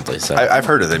Texas Monthly. So I've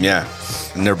heard of them, yeah.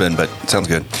 I've never been, but it sounds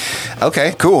good.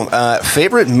 Okay, cool.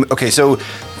 Okay, so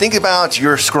think about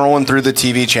you're scrolling through the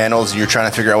TV channels and you're trying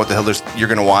to figure out what the hell you're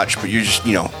going to watch, but you just,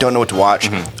 don't know what to watch.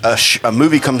 A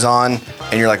movie comes on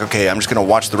and you're like, okay, I'm just going to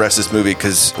watch the rest of this movie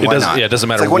because why not? Yeah, it doesn't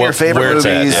matter It's like one of your favorite where it's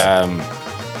at. movies.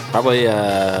 probably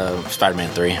Spider-Man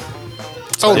 3.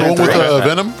 Oh, the one with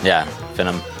Venom? Yeah,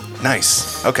 Venom.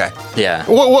 Nice. Okay. Yeah.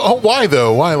 Why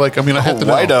though? Why? I have to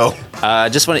know. Why though?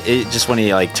 Just when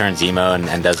he like turns emo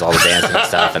and does all the dancing and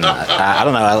stuff, and I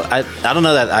don't know. I don't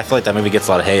know that I feel like that movie gets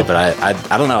a lot of hate, but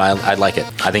I don't know. I like it.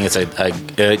 I think it's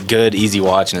a good, easy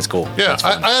watch, and it's cool. Yeah,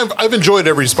 I've enjoyed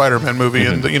every Spider-Man movie,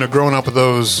 and growing up with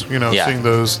those, seeing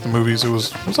the movies, it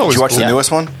was always. Did you watch cool. the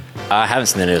newest one? I haven't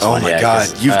seen the newest Oh one my yet.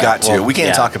 god, you've got to. We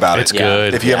can't talk about it. It's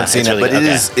good. If you haven't seen it's it, really but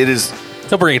good. it is.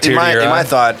 They'll bring a tear to your In my eye.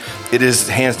 thought, it is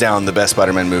hands down the best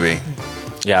Spider-Man movie.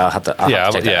 Yeah, I'll have to. I'll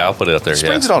check that out. I'll put it up there. Just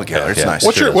brings it all together. It's nice.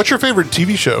 What's your favorite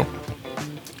TV show?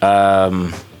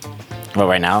 Well,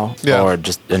 right now, Yeah. or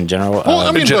just in general. Well,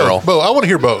 I mean, general. both. I want to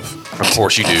hear both. Of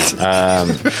course you do.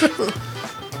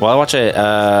 Well, I watch it.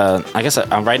 I guess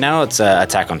right now it's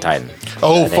Attack on Titan.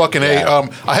 Oh, I think, fucking A. yeah.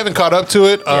 I haven't caught up to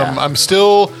it. Yeah.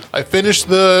 I finished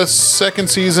the second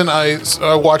season. I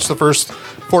watched the first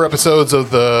 4 episodes of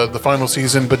the final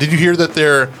season. But did you hear that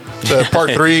they're the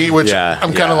part 3, which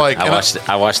I'm kind of like. I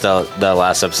watched the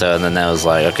last episode, and then I was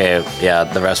like, okay, yeah,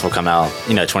 the rest will come out,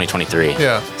 2023.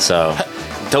 Yeah. So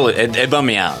totally, it bummed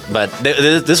me out. But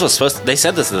this was supposed to, they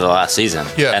said this is the last season.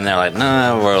 Yeah. And they're like,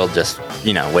 no, we'll just,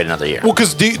 wait another year. Well,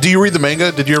 because do you read the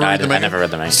manga? Did you ever read the manga? I never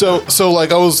read the manga. So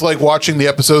like I was like watching the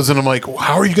episodes, and I'm like,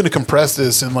 how are you going to compress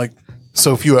this in like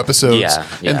so few episodes? Yeah.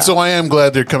 And so I am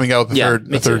glad they're coming out with yeah,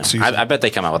 the third season. I bet they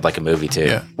come out with like a movie too.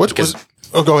 Yeah.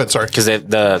 Oh, go ahead. Sorry. Because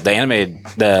the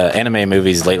anime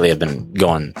movies lately have been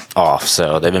going off,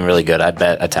 so they've been really good. I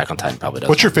bet Attack on Titan probably does.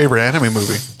 What's your favorite anime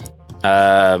movie?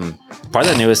 Probably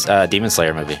the newest Demon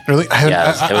Slayer movie. Really?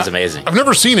 It was amazing. I've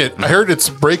never seen it. I heard it's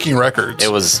breaking records.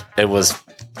 It was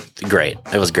great.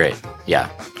 It was great. Yeah.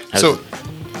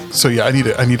 So yeah, I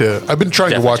need to. I've been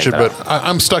trying to watch it, Definitely check but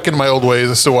I'm stuck in my old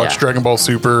ways. I still watch Yeah. Dragon Ball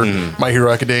Super, My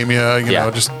Hero Academia.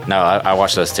 I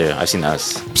watched those too. I've seen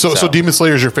those. So Demon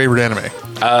Slayer is your favorite anime?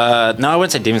 No, I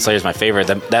wouldn't say Demon Slayer is my favorite.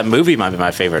 That movie might be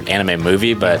my favorite anime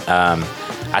movie, but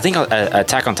I think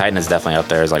Attack on Titan is definitely up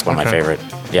there as like one of my favorite.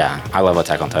 Yeah, I love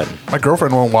Attack on Titan. My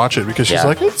girlfriend won't watch it because she's Yeah.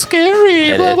 like, it's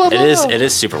scary. Blah, blah, blah. It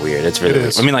is super weird. It's really It weird.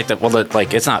 is. I mean,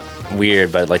 it's not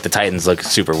weird, but like the Titans look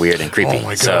super weird and creepy. Oh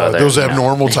my So god, they're, those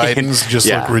abnormal Titans just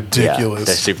Yeah, look ridiculous. Yeah,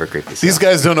 they're super creepy. So. These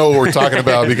guys don't know what we're talking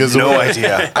about because No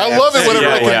idea. I love it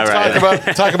whenever Yeah, I can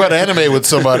right. talk about anime with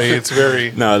somebody. It's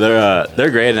very No,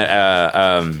 they're great.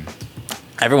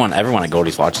 Everyone at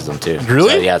Goldee's watches them too. Really?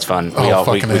 So, yeah, it's fun. Oh,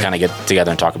 we fucking A. kind of get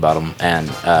together and talk about them, and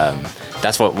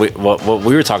that's what we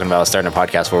were talking about. Starting a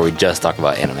podcast where we just talk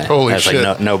about anime. Holy It's shit.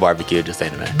 Like no barbecue, just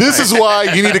anime. This is why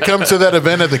you need to come to that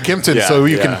event at the Kimpton Yeah, so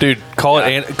you yeah. can. Dude, call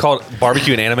it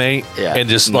barbecue and anime, Yeah. and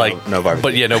just No- like no barbecue.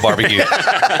 But yeah, no barbecue.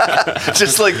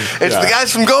 Just like it's the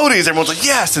guys from Goldee's. Everyone's like,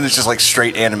 yes, and it's just like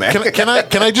straight anime. Can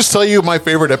I just tell you my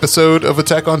favorite episode of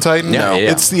Attack on Titan? Yeah,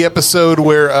 yeah. It's the episode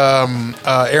where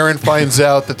Eren finds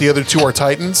out that the other 2 are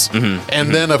Titans,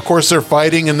 and then of course they're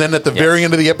fighting, and then at the very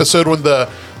end of the episode when the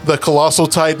colossal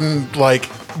Titan like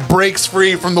breaks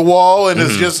free from the wall and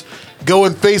is just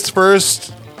going face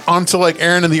first onto like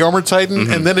Eren and the armored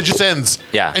Titan, and then it just ends.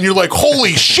 Yeah. and you're like,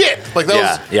 holy shit! Like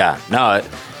that was. Yeah. No,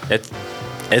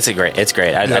 It's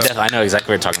great. I know exactly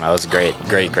what you're talking about. It was a great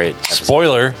episode.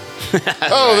 Spoiler.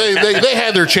 They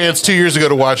had their chance 2 years ago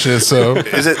to watch this. So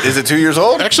Is it 2 years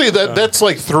old? actually, that's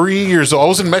like 3 years old. I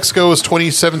was in Mexico. It was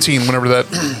 2017 whenever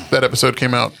that episode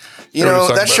came out. You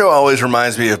know, that show always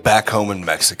reminds me of Back Home in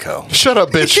Mexico. Shut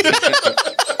up, bitch.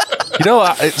 You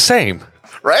know, same.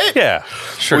 Right? Yeah.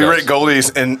 Sure. We does. were at Goldie's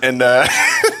and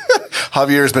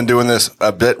Javier's been doing this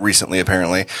a bit recently,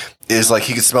 apparently. Is like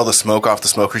he could smell the smoke off the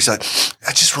smoker. He's like,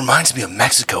 that just reminds me of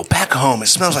Mexico. Back home, it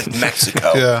smells like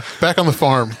Mexico. Yeah, back on the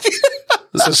farm.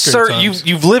 Sir,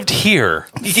 you've lived here.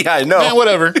 Yeah, I know. Yeah,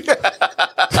 whatever.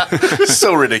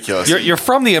 So ridiculous. You're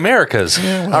from the Americas.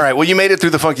 All right. Well, you made it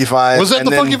through the Funky Five. Was that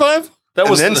the Funky Five? That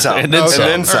was and then some. And then And some.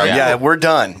 then some. Right. Yeah, we're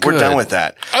done. We're Good. done with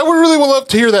that. I would really love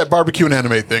to hear that barbecue and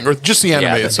anime thing, or just the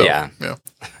anime itself. yeah.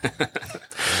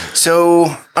 So,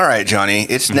 all right, Johnny,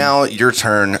 it's now your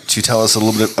turn to tell us a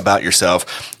little bit about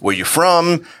yourself. Where you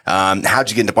from? How'd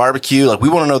you get into barbecue? Like, we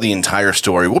want to know the entire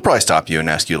story. We'll probably stop you and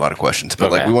ask you a lot of questions,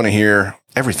 but like, Okay. we want to hear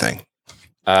everything.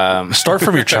 Start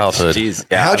from your childhood. Jeez.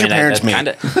 Yeah, How'd your parents meet?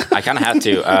 I kind of had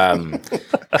to.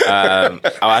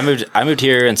 I moved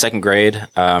here in second grade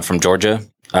from Georgia.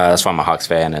 That's why I'm a Hawks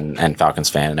fan and Falcons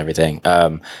fan and everything.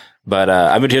 But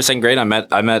I moved here second grade. I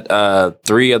met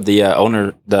three of the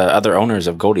other owners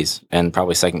of Goldee's in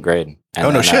probably second grade. And Oh,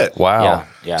 no then, shit. Wow.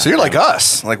 Yeah. So you're like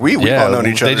us. Like we've all known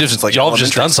each other. They just since, like, y'all have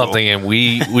just elementary done school. something,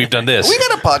 and we've done this. We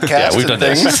got a podcast. Yeah, we've and done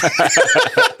this. things.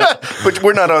 But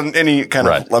we're not on any kind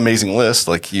Right. of amazing list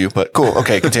like you. But cool.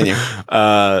 Okay, continue.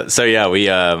 So yeah, we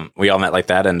all met like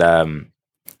that, and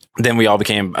then we all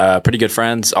became pretty good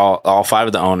friends. All five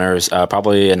of the owners,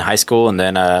 probably in high school, and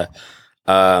then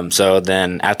so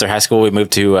then after high school, we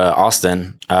moved to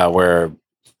Austin, where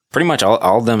pretty much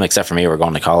all of them except for me were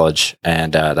going to college,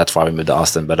 and that's why we moved to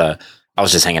Austin. But I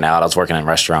was just hanging out. I was working in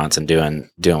restaurants and doing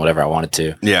whatever I wanted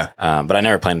to. Yeah. But I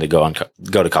never planned to go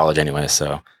to college anyway.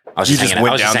 So I was You just just hanging out.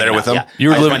 went I was down just there hanging with out. them?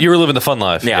 Yeah. You were living the fun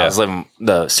life. Yeah, I was living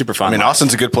the super fun. I mean, life.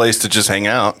 Austin's a good place to just hang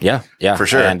out. Yeah, For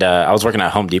sure. And I was working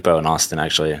at Home Depot in Austin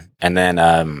actually, and then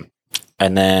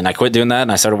I quit doing that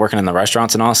and I started working in the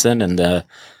restaurants in Austin, and then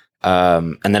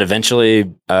eventually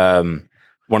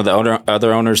one of the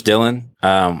other owners,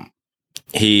 Dylan,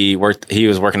 he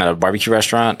was working at a barbecue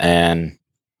restaurant, and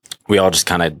we all just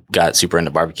kind of got super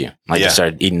into barbecue. Just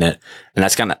started eating it, and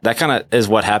that kind of is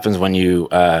what happens when you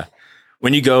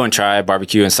go and try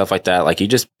barbecue and stuff like that. Like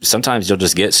sometimes you'll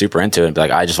just get super into it and be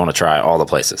like, I just want to try all the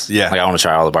places. Yeah. Like I want to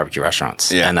try all the barbecue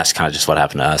restaurants. Yeah. And that's kind of just what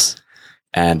happened to us.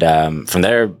 And from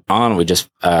there on, we just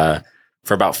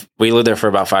we lived there for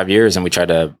about 5 years, and we tried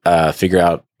to figure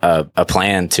out a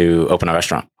plan to open a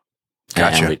restaurant.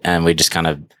 Gotcha. And we just kind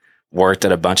of worked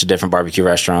at a bunch of different barbecue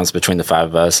restaurants between the five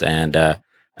of us, and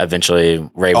eventually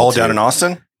were able All to, down in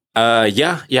Austin?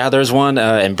 yeah. There's one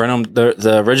in Brenham.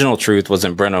 The original Truth was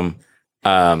in Brenham,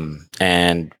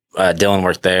 and Dylan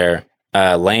worked there.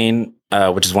 Lane,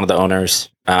 which is one of the owners,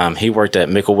 he worked at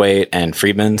Micklethwait and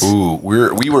Friedman's. Ooh, we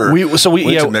went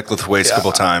yeah, to Micklethwait's a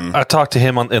couple times. I talked to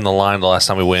him in the line the last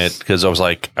time we went, because I was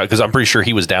like, because I'm pretty sure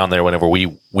he was down there whenever we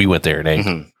went there. Nate.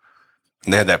 Mm-hmm.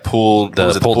 They had that pulled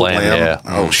lamb, yeah.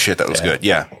 Oh shit, that was good.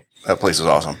 Yeah, that place was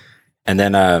awesome. And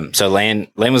then, so Lane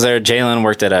was there. Jalen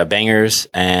worked at Bangers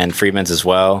and Friedman's as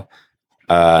well.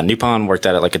 Nupon worked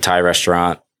at like a Thai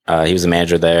restaurant. He was a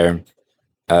manager there.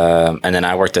 And then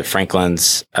I worked at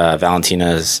Franklin's,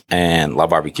 Valentina's, and La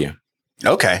Barbecue.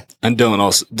 Okay, And Dylan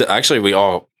also. Actually, we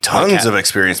all tons of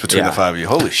experience between Yeah. the five of you.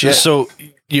 Holy shit! So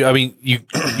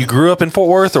you grew up in Fort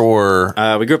Worth or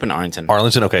we grew up in Arlington.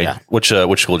 Arlington? Okay. Yeah. Which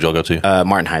school did y'all go to?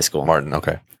 Martin High School. Martin.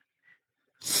 Okay.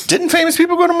 Didn't famous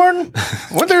people go to Martin?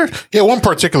 Weren't there? Yeah, one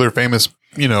particular famous,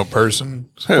 person,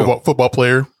 football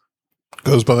player,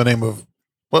 goes by the name of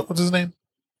what's his name?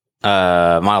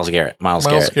 Miles Garrett. Miles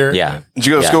Garrett. Yeah. Did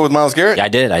you go to Yeah. school with Miles Garrett? Yeah,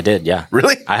 I did. Yeah.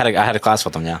 Really? I had a class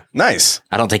with him. Yeah. Nice.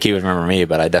 I don't think he would remember me,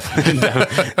 but I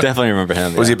definitely remember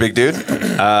him. Was he a big dude?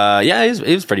 Yeah,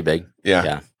 he was pretty big. Yeah.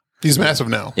 Yeah. He's massive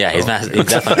now. Yeah, he's massive. He's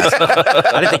definitely massive.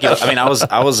 I didn't think he was. I mean, I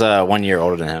was 1 year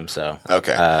older than him, so.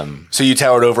 Okay. So you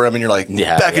towered over him, and you're like,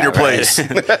 Yeah, back in your right. place. No,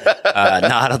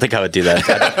 I don't think I would do that.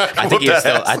 I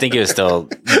think he was still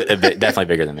definitely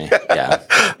bigger than me. Yeah,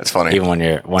 That's funny. even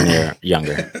 1 year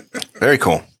younger. Very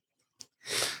cool.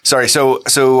 Sorry. So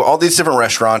all these different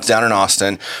restaurants down in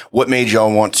Austin, what made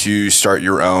y'all want to start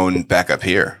your own back up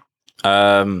here?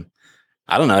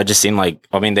 I don't know. It just seemed like,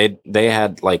 I mean, they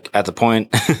had like at the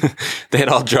point they had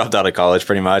all dropped out of college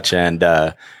pretty much, and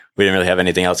we didn't really have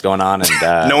anything else going on.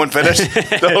 And No one finished?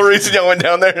 The whole reason y'all went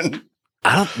down there?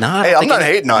 I don't know. Hey, I'm not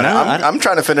hating on it. I'm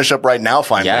trying to finish up right now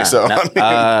finally. Yeah, So no,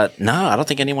 I mean, no, I don't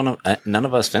think none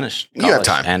of us finished. you have college.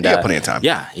 time. And, You got plenty of time.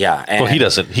 Yeah. And, Well, he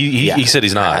doesn't. He said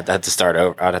he's not. I'd have to start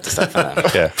over. I'd have to start from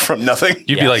that. Yeah. From nothing.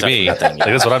 You'd Yeah, be like except me. for nothing, yeah.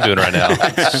 Like, that's what I'm doing right now.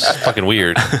 It's fucking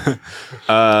weird.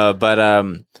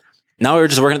 No, we were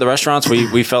just working at the restaurants.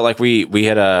 We felt like we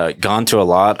had gone to a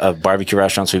lot of barbecue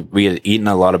restaurants. We had eaten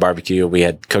a lot of barbecue. We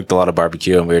had cooked a lot of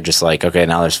barbecue, and we were just like, okay,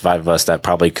 now there's 5 of us that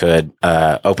probably could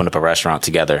open up a restaurant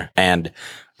together. And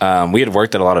we had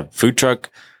worked at a lot of food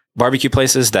truck barbecue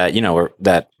places that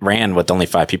that ran with only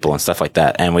 5 people and stuff like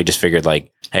that. And we just figured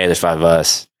like, hey, there's 5 of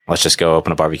us. Let's just go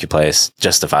open a barbecue place,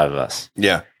 just the 5 of us.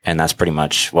 Yeah. And that's pretty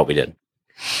much what we did.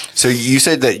 So you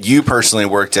said that you personally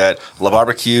worked at La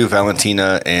Barbecue,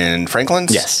 Valentina, and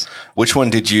Franklin's? Yes. Which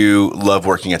one did you love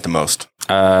working at the most?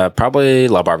 Probably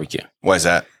La Barbecue. Why is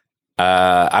that?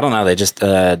 I don't know. They just,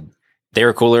 they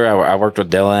were cooler. I worked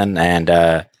with Dylan, and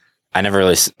I never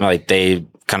really, they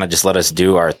kind of just let us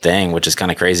do our thing, which is kind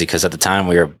of crazy because at the time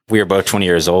we were both 20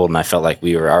 years old, and I felt like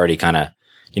we were already kind of,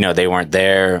 they weren't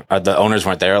there. The owners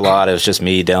weren't there a lot. It was just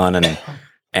me, Dylan,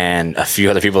 and a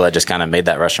few other people that just kind of made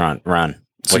that restaurant run.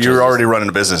 So you were already running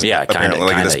a business, yeah,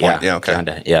 apparently, at this point. Yeah, okay.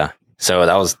 Kinda, yeah. So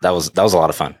that was a lot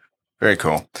of fun. Very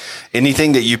cool.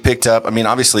 Anything that you picked up? I mean,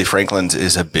 obviously Franklin's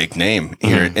is a big name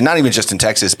here, and not even just in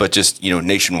Texas, but just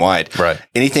nationwide. Right.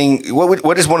 Anything?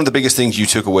 What is one of the biggest things you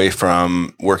took away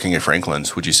from working at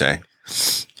Franklin's? Would you say?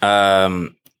 Not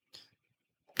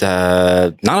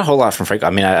a whole lot from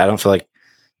Franklin. I mean, I don't feel like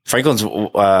Franklin's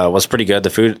was pretty good. The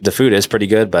food is pretty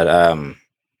good, but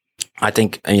I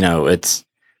think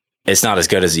it's not as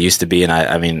good as it used to be. And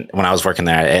I mean, when I was working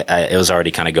there, it was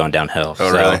already kind of going downhill.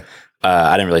 Oh, really?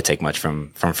 I didn't really take much from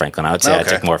Franklin. I would say I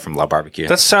took more from La Barbecue.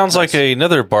 That sounds like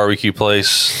another barbecue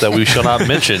place that we shall not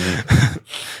mention.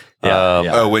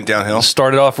 Went downhill.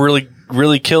 Started off really,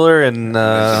 really killer, and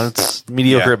it's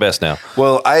mediocre at best now.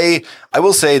 Well, I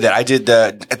will say that I did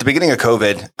at the beginning of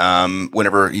COVID,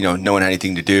 whenever no one had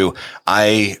anything to do,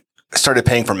 I started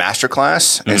paying for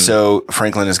masterclass. And so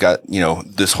Franklin has got,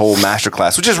 this whole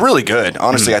masterclass, which is really good.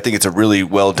 Honestly, I think it's a really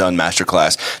well done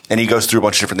masterclass. And he goes through a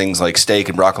bunch of different things like steak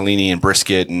and broccolini and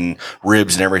brisket and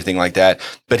ribs and everything like that.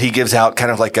 But he gives out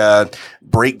kind of like a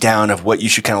breakdown of what you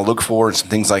should kind of look for and some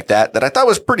things like that I thought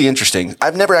was pretty interesting.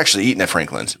 I've never actually eaten at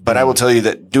Franklin's, but I will tell you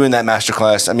that doing that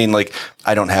masterclass, I mean, like,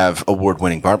 I don't have award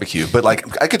winning barbecue, but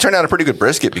like I could turn out a pretty good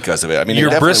brisket because of it. I mean,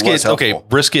 Your it brisket,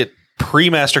 brisket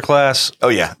pre-masterclass. Oh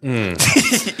yeah.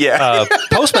 Yeah.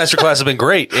 Post-masterclass have been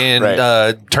great, and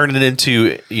turning it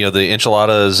into the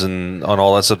enchiladas and on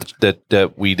all that stuff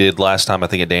that we did last time, I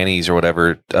think at Danny's or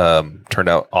whatever, turned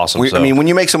out awesome. I mean, when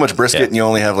you make so much brisket and you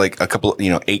only have like a couple,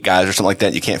 8 guys or something like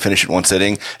that, you can't finish it in one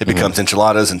sitting. It becomes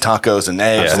enchiladas and tacos and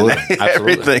eggs and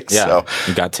everything. Yeah, so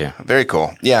you got to. Very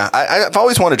cool. Yeah, I've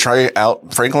always wanted to try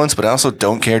out Franklin's, but I also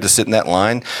don't care to sit in that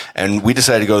line. And we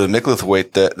decided to go to the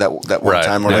Micklethwaite that one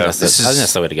time. We're like, I think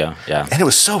that's the way to go. Yeah, and it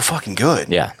was so fucking good.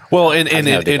 Yeah. Well, and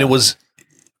it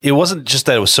wasn't just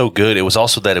that it was so good. It was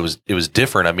also that it was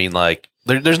different. I mean, like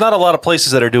there's not a lot of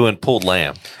places that are doing pulled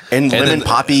lamb and lemon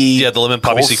poppy. Yeah, the lemon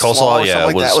poppy coleslaw. Yeah,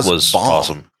 like was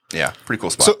awesome. Yeah, pretty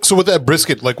cool spot. So with that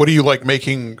brisket, like, what do you like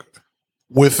making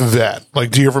with that?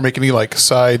 Like, do you ever make any like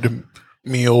side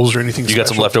meals or anything? You got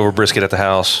some leftover brisket at the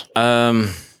house?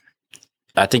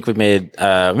 I think we made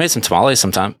some tamales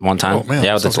one time. Oh, man,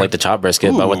 yeah, with the chopped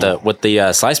brisket, but with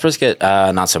the sliced brisket,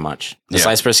 not so much. The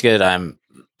sliced brisket, I'm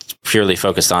purely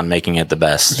focused on making it the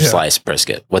best sliced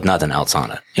brisket with nothing else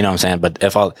on it. You know what I'm saying? But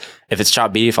if it's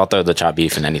chopped beef, I'll throw the chopped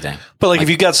beef in anything. But like if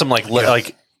you got some like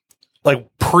let's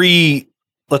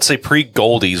say pre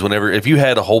Goldee's, if you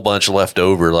had a whole bunch left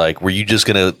over, like were you just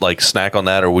gonna like snack on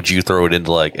that, or would you throw it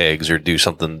into like eggs or do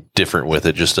something different with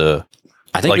it just to?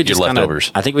 I think we just leftovers.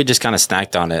 I think we just kind of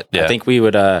snacked on it. Yeah. I think we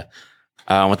would,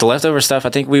 with the leftover stuff, I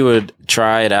think we would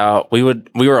try it out. We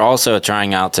were also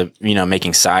trying out to,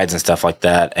 making sides and stuff like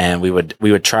that. And we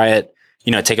would try it,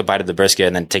 take a bite of the brisket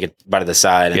and then take a bite of the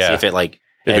side and see if it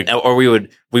or we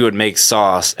would make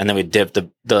sauce and then we dip the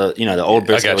old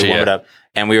brisket, we warm it up.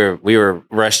 And we were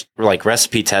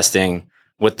recipe testing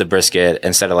with the brisket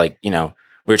instead of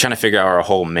we were trying to figure out our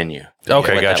whole menu.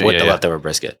 Okay, gotcha. With the leftover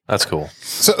brisket. That's cool.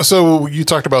 So you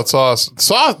talked about sauce.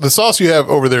 The sauce you have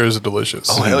over there is delicious.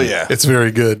 Oh, hell yeah. It's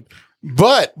very good.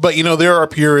 But there are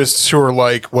purists who are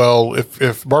like, well,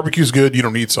 if barbecue's good, you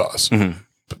don't need sauce. Mm-hmm.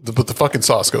 But the fucking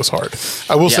sauce goes hard.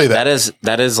 I will say that.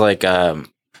 That is like,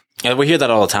 we hear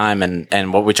that all the time.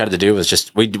 And what we tried to do was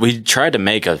just, we tried to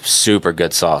make a super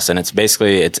good sauce. And it's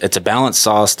basically, it's a balanced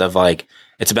sauce of like,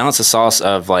 it's a balance of sauce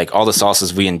of like all the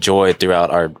sauces we enjoy throughout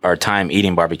our time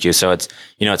eating barbecue. So it's,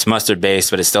 it's mustard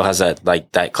based, but it still has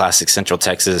that classic Central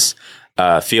Texas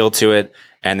feel to it.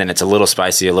 And then it's a little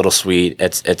spicy, a little sweet.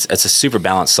 It's a super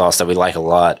balanced sauce that we like a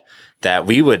lot, that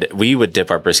we would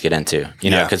dip our brisket into,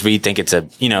 because we think it's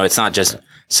it's not just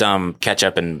some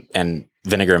ketchup and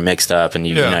vinegar mixed up, and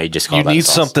you just call it that need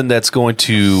sauce. something that's going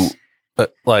to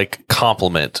like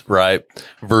complement, right?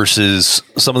 Versus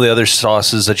some of the other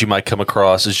sauces that you might come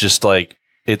across is just like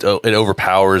it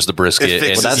overpowers the brisket. It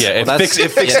fixes-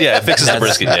 it fixes the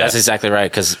brisket. Yeah, That's exactly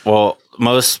right. Because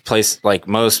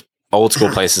most old school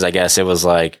places, I guess it was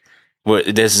like,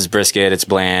 this is brisket, it's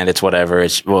bland, it's whatever.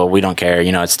 We don't care.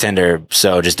 It's tender,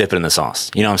 so just dip it in the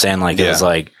sauce. You know what I'm saying? Like, it was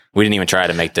like, we didn't even try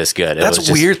to make this good.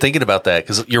 That's weird thinking about that,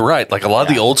 because you're right. Like a lot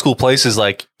of the old school places,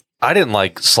 like I didn't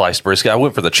like sliced brisket. I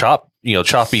went for the chopped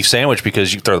beef sandwich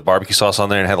because you throw the barbecue sauce on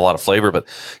there and it had a lot of flavor. But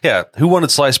yeah, who wanted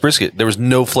sliced brisket? There was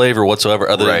no flavor whatsoever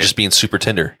other than just being super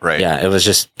tender. Right. Yeah, it was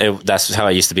just, that's how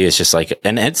it used to be. It's just like,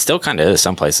 and it still kind of is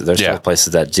some places. There's still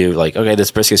places that do like, okay,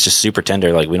 this brisket's just super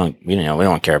tender. Like we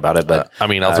don't care about it. But I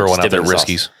mean, I'll throw one out there,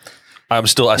 Riskies. I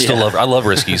love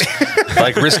Riskies.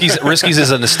 Like Riskies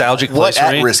is a nostalgic place for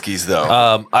me. What at Riskies though?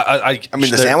 I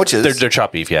mean the sandwiches. They're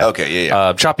chopped beef. Yeah. Okay.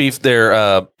 Yeah. Chopped beef.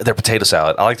 Their potato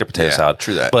salad. I like their potato salad.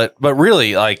 True that. But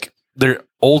really, like they're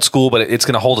old school, but it's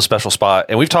going to hold a special spot.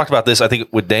 And we've talked about this, I think,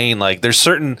 with Dane. Like there's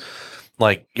certain,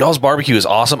 like y'all's barbecue is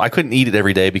awesome. I couldn't eat it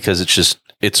every day because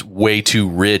it's way too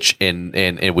rich and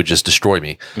it would just destroy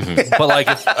me. Mm-hmm. But like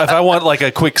if I want like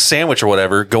a quick sandwich or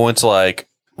whatever, go into like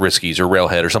Riskies or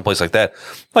Railhead or someplace like that.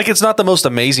 Like it's not the most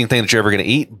amazing thing that you're ever going to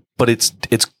eat, but it's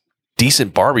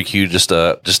decent barbecue just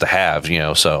to have,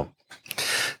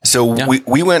 So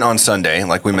we went on Sunday,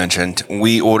 like we mentioned.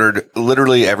 We ordered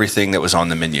literally everything that was on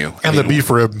the menu, and the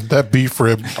beef rib. That beef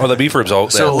rib. Oh, the beef ribs.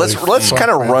 So let's kind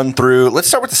of run through. Let's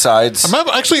start with the sides.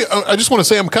 I just want to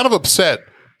say I'm kind of upset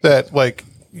that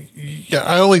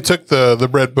I only took the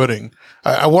bread pudding.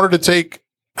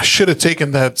 I should have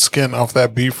taken that skin off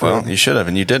that beef rib. Well, you should have,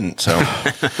 and you didn't. So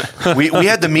we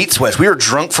had the meat sweats. We were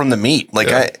drunk from the meat.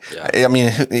 I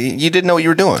mean, you didn't know what you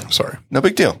were doing. Sorry. No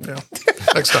big deal. Yeah.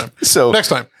 Next time. Next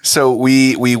time. So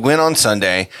we went on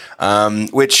Sunday,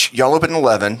 which y'all open at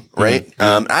 11, right?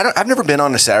 Mm-hmm. I've never been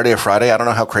on a Saturday or Friday. I don't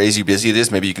know how crazy busy it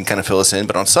is. Maybe you can kind of fill us in.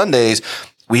 But on Sundays,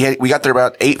 we got there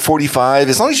about 8:45.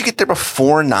 As long as you get there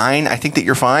before 9, I think that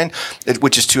you're fine,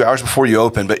 which is 2 hours before you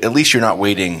open. But at least you're not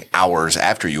waiting hours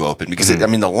after you open because,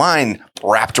 the line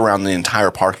wrapped around the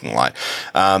entire parking lot.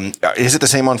 Is it the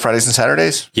same on Fridays and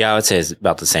Saturdays? Yeah, I would say it's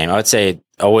about the same. I would say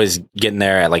always getting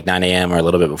there at like 9 a.m. or a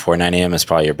little bit before 9 a.m. is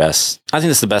probably your best. I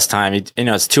think it's the best time.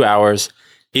 It's 2 hours.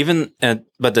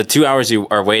 But the 2 hours you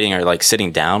are waiting are like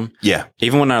sitting down. Yeah.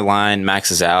 Even when our line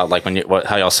maxes out, like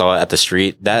how y'all saw it at the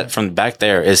street, that from back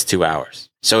there is 2 hours.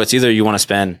 So it's either you want to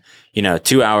spend,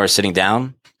 2 hours sitting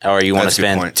down, or you want to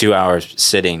spend 2 hours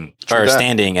sitting or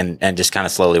standing and just kind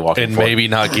of slowly walking and forward. maybe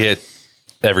not get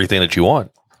everything that you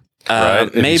want.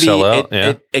 Right? Maybe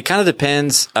it kind of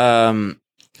depends.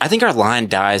 I think our line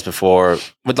dies before,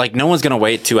 but no one's going to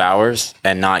wait 2 hours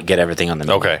and not get everything on the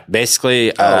menu. Okay.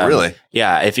 Basically. Really?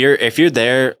 Yeah. If you're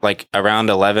there like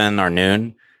around 11 or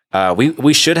noon,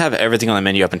 we should have everything on the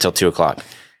menu up until 2 o'clock.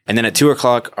 And then at 2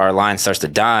 o'clock, our line starts to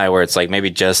die where it's like maybe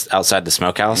just outside the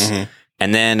smokehouse. Mm-hmm.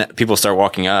 And then people start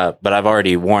walking up, but I've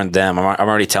already warned them. I'm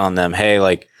already telling them, hey,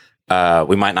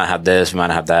 we might not have this, we might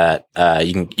not have that.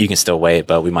 You can still wait,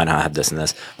 but we might not have this and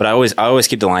this. But I always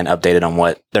keep the line updated on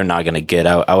what they're not going to get.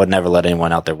 I would never let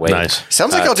anyone out there wait. Nice.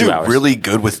 Sounds like y'all do really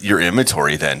good with your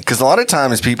inventory then, because a lot of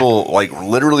times people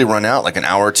literally run out like an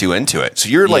hour or two into it. So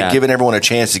you're giving everyone a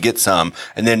chance to get some,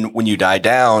 and then when you die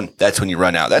down, that's when you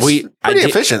run out. That's pretty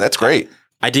efficient. That's great.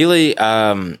 Ideally,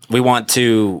 we want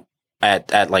to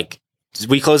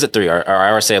we close at 3. Our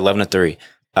hours say 11 to 3.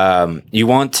 You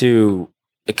want to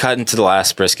cut into the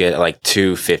last brisket at like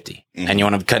 250, and you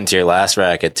want to cut into your last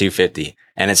rack at 250.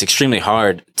 And it's extremely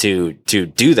hard to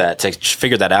do that, to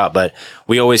figure that out. But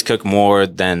we always cook more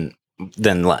than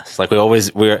less. Like we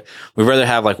rather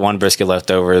have like one brisket left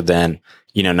over than,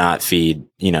 not feed,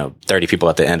 30 people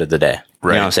at the end of the day.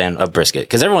 Right. You know what I'm saying? Of brisket.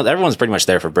 Cause everyone's pretty much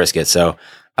there for brisket. So,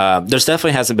 there's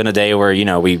definitely hasn't been a day where,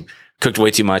 we cooked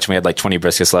way too much and we had like 20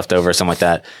 briskets left over or something like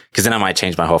that. Cause then I might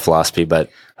change my whole philosophy. But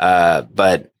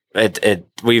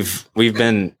we've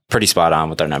been pretty spot on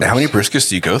with our numbers. How many briskets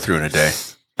do you go through in a day?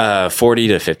 40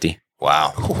 to 50.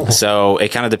 Wow. So it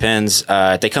kind of depends.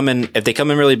 If they come in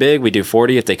really big, we do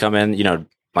 40. If they come in,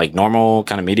 like normal,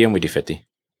 kind of medium, we do 50.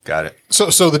 Got it.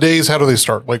 So the days, how do they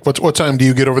start? Like what time do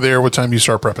you get over there? What time do you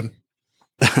start prepping?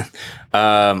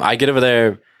 I get over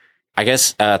there I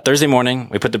guess Thursday morning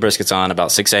we put the briskets on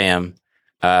about 6 a.m.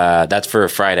 That's for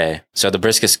Friday. So the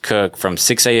briskets cook from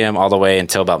 6 a.m. all the way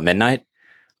until about midnight.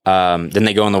 Then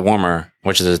they go in the warmer,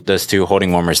 which is those two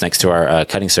holding warmers next to our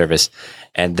cutting service.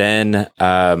 And then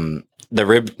the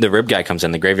rib guy comes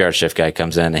in, the graveyard shift guy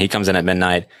comes in, and he comes in at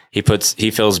midnight. He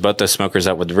fills both those smokers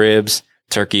up with ribs,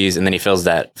 turkeys, and then he fills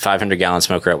that 500-gallon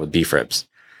smoker up with beef ribs.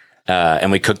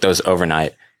 And we cook those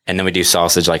overnight. And then we do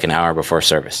sausage like an hour before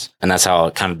service. And that's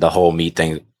how kind of the whole meat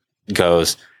thing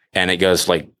goes. And it goes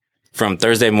like from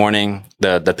Thursday morning,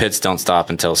 the pits don't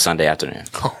stop until Sunday afternoon.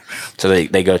 Oh, so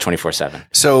they go 24/7.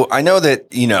 So I know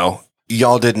that,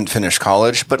 y'all didn't finish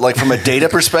college, but like from a data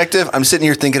perspective, I'm sitting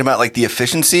here thinking about like the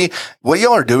efficiency. What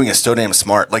y'all are doing is so damn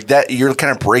smart. Like that, you're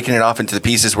kind of breaking it off into the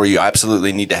pieces where you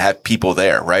absolutely need to have people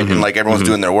there, right? And like everyone's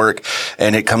doing their work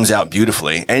and it comes out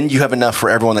beautifully and you have enough for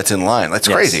everyone that's in line. That's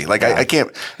crazy. Like I can't,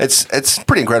 it's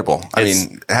pretty incredible. I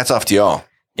mean, hats off to y'all.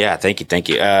 Yeah. Thank you.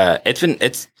 It's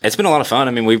been a lot of fun.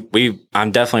 I mean,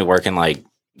 I'm definitely working like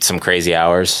some crazy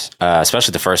hours,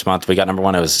 especially the first month we got number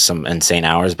one. It was some insane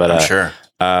hours, but I'm sure.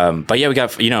 But yeah, we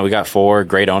got 4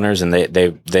 great owners and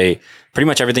they pretty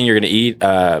much everything you're going to eat.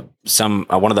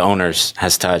 One of the owners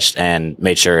has touched and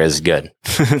made sure is good.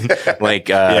 Like,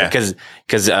 cause,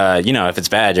 if it's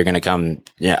bad, you're going to come,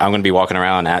 I'm going to be walking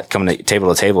around coming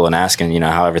table to table and asking,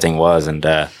 how everything was. And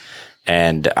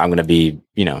I'm going to be,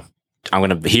 I'm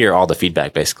going to hear all the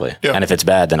feedback basically. Yeah. And if it's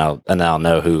bad, then I'll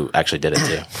know who actually did it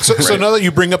too. So now that you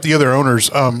bring up the other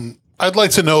owners, I'd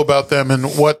like to know about them and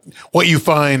what you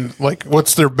find, like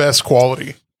what's their best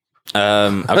quality.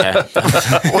 Okay.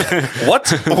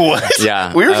 What?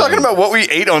 Yeah. We were talking about what we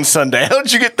ate on Sunday. How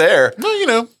did you get there?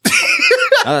 No,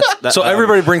 So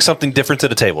everybody brings something different to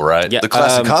the table, right? Yeah. The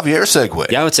classic Javier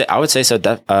segue. Yeah, I would say so.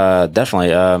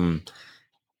 Definitely.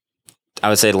 I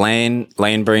would say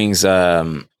Lane brings,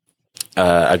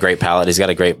 a great palate. He's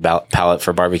got a great palate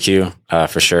for barbecue,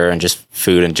 for sure. And just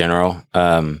food in general.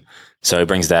 So he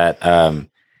brings that.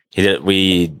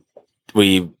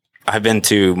 I've been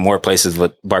to more places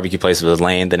with barbecue places with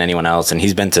Lane than anyone else, and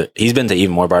he's been to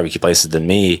even more barbecue places than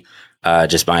me,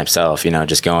 just by himself.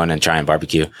 Just going and trying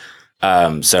barbecue.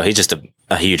 So he's just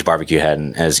a huge barbecue head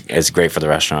and is great for the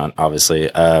restaurant. Obviously,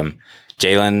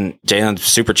 Jalen's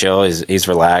super chill. He's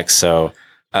relaxed. So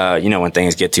when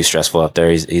things get too stressful up there,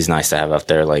 he's nice to have up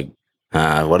there. Like.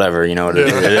 Whatever, it is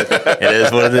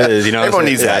what it is, Everyone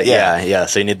needs that. Yeah.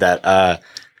 So you need that.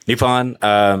 Nippon,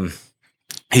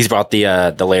 he's brought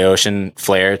the Laotian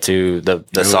flair to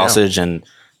the sausage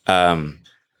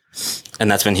and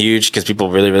that's been huge because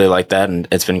people really, really like that. And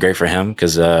it's been great for him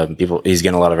because, he's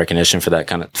getting a lot of recognition for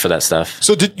that stuff.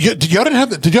 So did y'all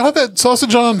have that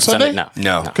sausage on Sunday?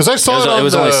 No. Cause I saw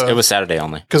it was Saturday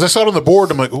only. Cause I saw it on the board.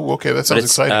 I'm like, oh, okay. That sounds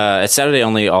exciting. It's Saturday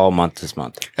only all month this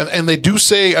month. And they do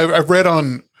say, I've read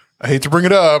on, I hate to bring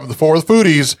it up, the For the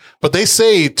Foodies, but they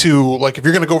say to like, if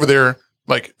you're going to go over there,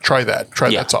 like try that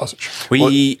sausage.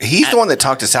 He's the one that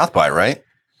talked to South by, right?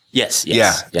 Yes.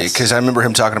 Yeah. Because I remember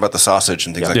him talking about the sausage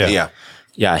and things like that. Yeah.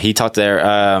 Yeah, he talked there.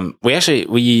 We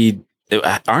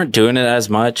aren't doing it as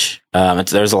much.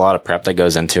 There's a lot of prep that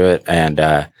goes into it,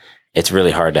 and it's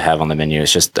really hard to have on the menu.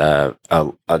 It's just a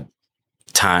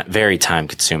very time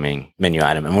consuming menu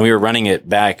item. And when we were running it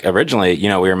back originally,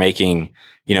 we were making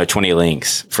 20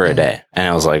 links for a day, and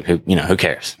I was like, who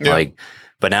cares? Yeah. Like,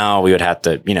 but now we would have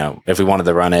to, if we wanted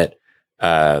to run it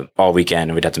all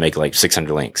weekend, we'd have to make like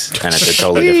 600 links, and it's a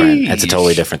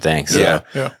totally different thing. So,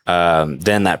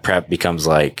 then that prep becomes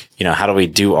like, how do we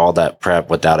do all that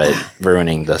prep without it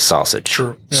ruining the sausage?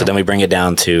 Sure. Yeah. So then we bring it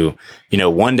down to,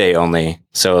 one day only.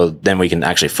 So then we can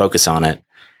actually focus on it.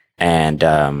 And,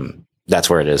 that's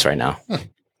where it is right now.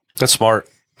 That's smart.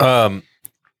 Let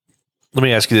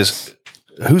me ask you this.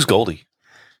 Who's Goldee?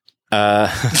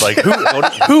 Like who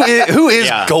is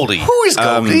Goldee? Who is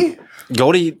Goldee?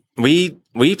 Goldee,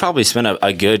 we probably spent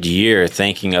a good year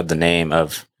thinking of the name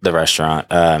of the restaurant.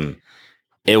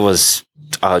 It was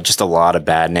just a lot of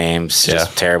bad names,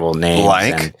 just terrible names.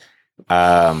 Like,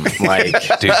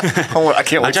 dude, I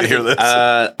can't wait to hear this.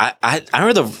 I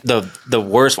remember the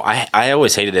worst one. I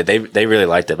always hated it. They really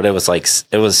liked it, but it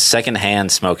was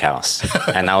Secondhand Smokehouse,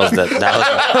 and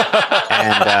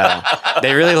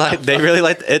they really liked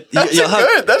it.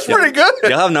 That's pretty good.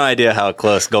 You'll have no idea how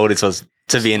close Goldee's was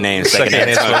to be named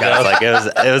Secondhand Smokehouse. Like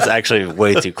it was actually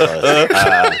way too close.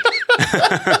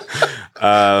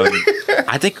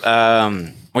 I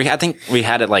think we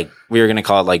had it like we were gonna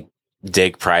call it like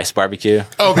Dig Price Barbecue.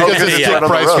 Oh, because it's Dig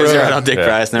Price. Because you're on Dig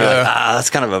Price, and they're like,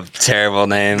 that's kind of a terrible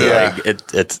name. Yeah. Like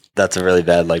that's a really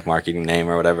bad like marketing name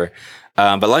or whatever.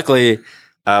 But luckily,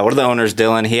 one of the owners,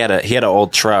 Dylan, he had an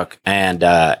old truck, and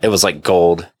it was like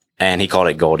gold. and he called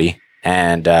it Goldee.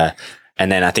 And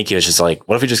then I think he was just like,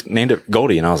 what if we just named it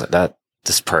Goldee? And I was like,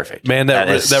 that's perfect. Man,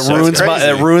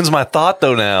 that ruins my thought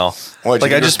though now. What,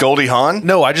 like I just Goldie Hawn?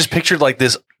 No, I just pictured like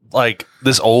this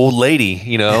old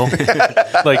lady,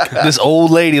 like this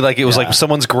old lady, like it was like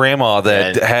someone's grandma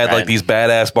that had like these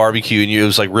badass barbecue, and it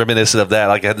was like reminiscent of that.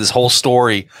 Like I had this whole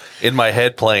story in my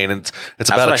head playing, and it's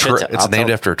about a truck. It's named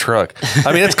after a truck.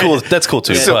 I mean, that's cool. That's cool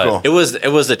too. So cool. It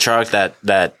was the truck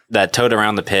that towed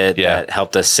around the pit that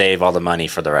helped us save all the money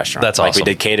for the restaurant. That's awesome. We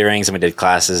did caterings and we did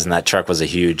classes, and that truck was a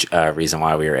huge reason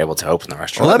why we were able to open the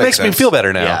restaurant. Well, that makes me feel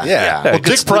better now. Yeah. Well,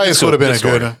 Dick Price would have been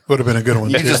a good one.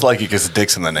 You just like it because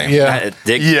Dick's in the name. Yeah.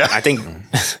 Dick, I think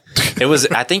it was.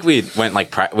 I think we went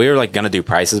we were like gonna do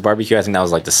Price's barbecue. I think that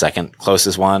was like the second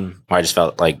closest one. Where I just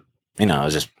felt like it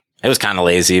was kind of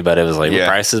lazy, but it was like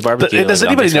Price's barbecue. Does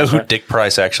anybody know who Dick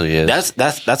Price actually is?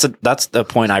 That's the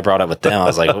point I brought up with them. I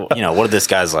was like, what if this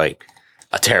guy's like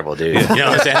a terrible dude? You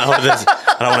know what I'm saying?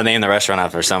 I don't want to name the restaurant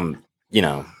after some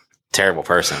terrible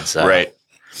person. So. Right.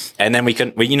 And then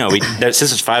since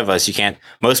there's 5 of us, you can't.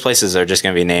 Most places are just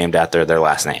going to be named after their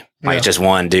last name. Like just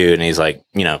one dude, and he's like,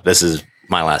 this is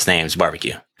my last name. It's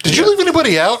barbecue. Did you leave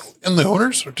anybody out in the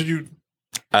owners, or did you?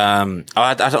 I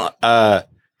don't.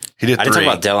 He did 3. I didn't talk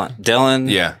about Dylan.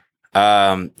 Yeah.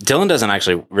 Dylan doesn't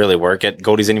actually really work at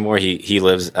Goldee's anymore. He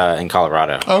lives in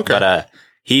Colorado. Okay. But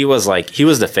he was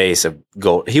the face of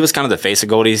Gold. He was kind of the face of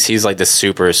Goldee's. He's like this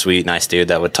super sweet, nice dude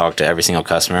that would talk to every single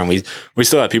customer. And we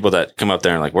still have people that come up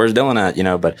there and like, where's Dylan at?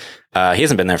 But he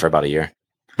hasn't been there for about a year.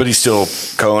 But he's still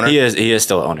co-owner? He is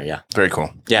still owner, yeah. Very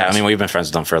cool. Yeah, I mean, we've been friends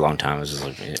with him for a long time. It was just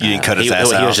like... You didn't cut his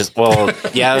ass out? He was just... Well,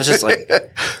 yeah, it was just like...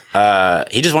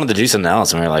 he just wanted to do something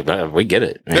else, and we were like, we get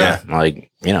it. Yeah. Like,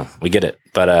 we get it.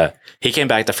 But he came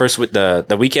back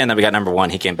the weekend that we got number 1,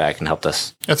 he came back and helped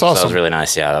us. That's awesome. So that was really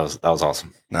nice. Yeah, that was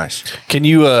awesome. Nice. Can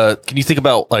you think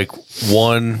about like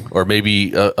one or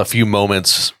maybe a few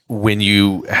moments when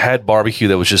you had barbecue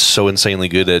that was just so insanely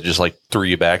good that it just like threw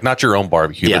you back? Not your own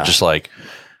barbecue, but just like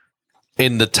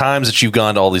in the times that you've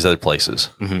gone to all these other places.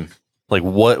 Mm-hmm. Like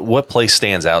what place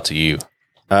stands out to you?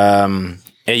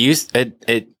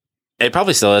 It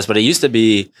probably still is, but it used to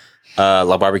be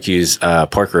La Barbecue's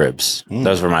pork ribs.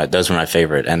 Those were my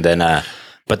favorite. And then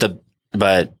but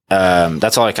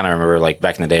that's all I kind of remember. Like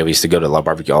back in the day, we used to go to La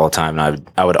Barbecue all the time, and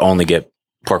I would only get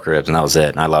pork ribs, and that was it.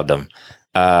 And I loved them.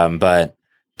 But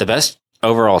the best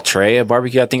overall tray of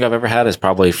barbecue I think I've ever had is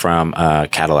probably from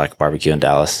Cadillac Barbecue in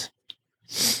Dallas.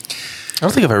 I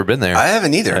don't think I've ever been there. I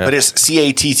haven't either, but it's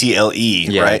Cattle,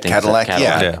 right? Cadillac. So.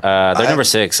 Yeah. They're number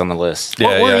 6 on the list.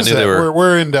 Where is that?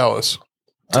 We're in Dallas.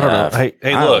 I don't know. Hey,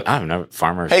 look. I don't know.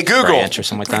 Farmers. Hey, Google. Ranch or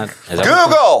something like that.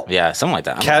 Google. Yeah, something like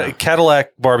that.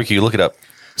 Cadillac Barbecue. Look it up.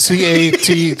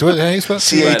 CAT. What are you supposed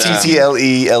to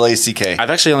CATTLELACK. I've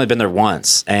actually only been there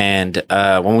once, and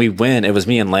when we went, it was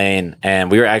me and Lane,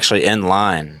 and we were actually in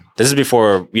line. This is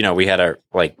before we had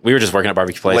we were just working at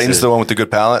barbecue places. Lane's the one with the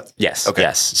good palate. Yes. Okay.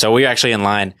 Yes. So we were actually in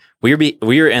line. We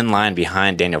were in line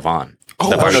behind Daniel Vaughn.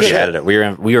 The barbecue editor.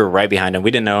 We were right behind him. We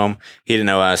didn't know him. He didn't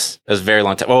know us. It was a very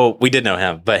long time. Well, we did know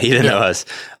him, but he didn't know us.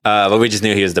 But we just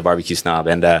knew he was the barbecue snob.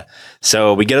 And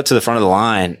so we get up to the front of the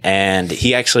line, and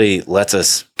he actually lets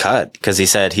us cut because he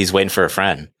said he's waiting for a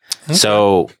friend. Okay.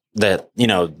 So that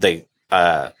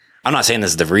I'm not saying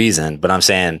this is the reason, but I'm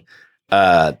saying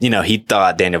he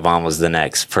thought Daniel Vaughn was the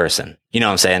next person. You know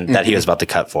what I'm saying? Mm-hmm. That he was about to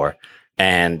cut for.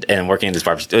 And working in this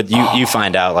barbecue, you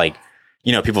find out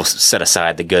people set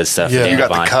aside the good stuff. Yeah, you got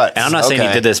the cuts. And I'm not saying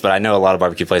he did this, but I know a lot of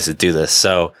barbecue places do this.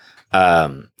 So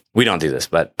we don't do this,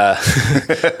 but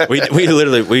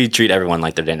we treat everyone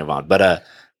like they're Daniel Vaughn. But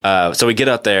so we get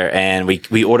up there and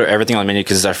we order everything on the menu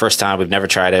because it's our first time. We've never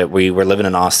tried it. We were living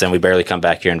in Austin. We barely come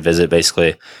back here and visit,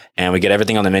 basically. And we get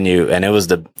everything on the menu, and it was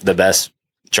the best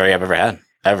tray I've ever had,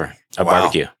 ever. A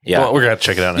barbecue. Yeah. Well, we're going to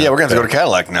check it out now. Yeah, we're going to have to go to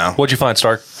Cadillac now. What'd you find,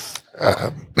 Stark?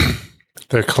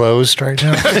 They're closed right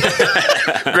now.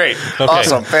 Great. Okay.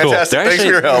 Awesome. Fantastic. Cool. Thanks for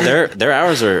your help. Their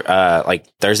hours are like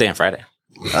Thursday and Friday.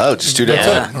 Oh, just 2 days.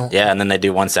 Yeah, and then they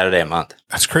do one Saturday a month.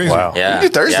 That's crazy. Wow. Yeah. You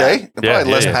do Thursday. Yeah.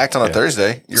 Probably less packed on a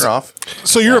Thursday. You're off.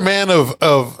 So you're a man of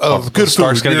good food.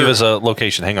 Stark's going to give us a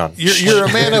location. Hang on. You're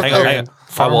a man of... hang on.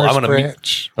 I'm going to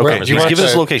meet... Okay, just give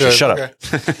us a location. Shut up.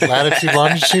 Latitude,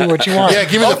 longitude, what you want? Yeah,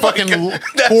 give me the fucking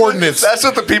coordinates. That's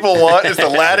what the people want is the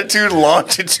latitude,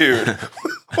 longitude.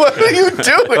 What are you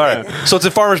doing? All right. So it's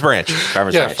a Farmer's Branch.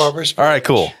 Farmer's Branch. Farmer's All right,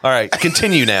 cool. All right.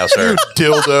 Continue now, sir. You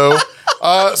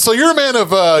dildo. So you're a man of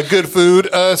good food.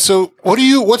 So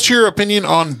what's your opinion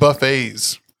on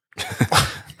buffets?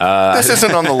 This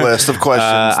isn't on the list of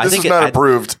questions. This is not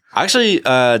approved. I actually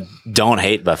don't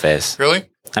hate buffets. Really?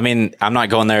 I mean, I'm not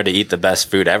going there to eat the best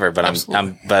food ever, but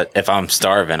but if I'm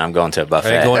starving, I'm going to a buffet.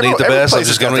 I ain't going to eat the best. I'm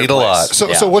just going to eat a lot.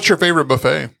 So what's your favorite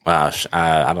buffet?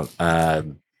 I don't.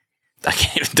 I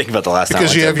can't even think about the last time.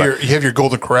 Because you have your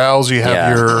Golden Corrals, you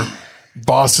have your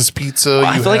Boss's Pizza. Well,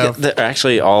 I feel like they're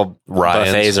actually all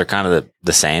buffets are kind of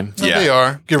the same. Yeah, they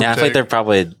are. I feel like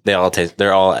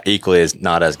they're all equally as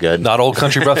not as good. Not Old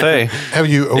Country Buffet. Have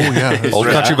you? Oh yeah, Old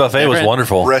Country Buffet was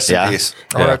wonderful. Rest in peace.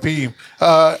 R.I.P.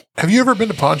 Have you ever been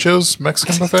to Poncho's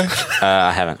Mexican Buffet?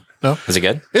 I haven't. No, is it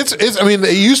good? It's. I mean,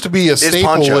 it used to be a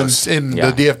staple in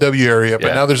the DFW area,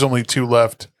 but now there's only 2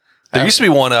 left. There used to be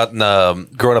one out in,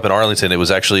 growing up in Arlington. It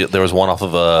was actually, there was one off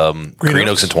of Green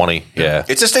Oaks and 20. Yeah.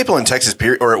 It's a staple in Texas,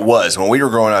 or it was. When we were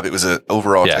growing up, it was an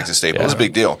overall Texas staple. It was a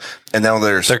big deal. And now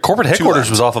their corporate headquarters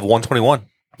was off of 121.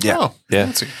 Yeah. Oh, yeah.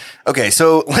 Fancy. Okay,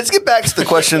 so let's get back to the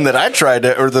question that I tried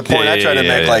to, or the point I tried to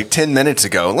make like 10 minutes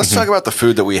ago. Let's talk about the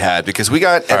food that we had, because we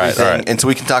got everything. All right. And so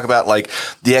we can talk about like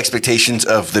the expectations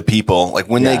of the people. Like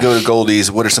when they go to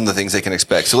Goldee's, what are some of the things they can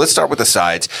expect? So let's start with the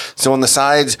sides. So on the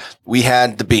sides, we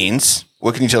had the beans.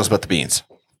 What can you tell us about the beans?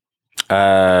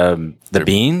 The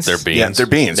beans? They're beans. Yeah, they're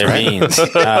beans. They're beans.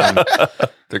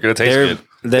 They're going to taste good.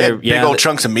 They're big old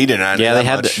chunks of meat in it. Yeah,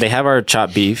 they have our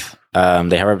chopped beef. They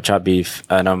have our chopped beef,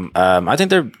 and I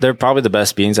think they're probably the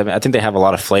best beans. I mean, I think they have a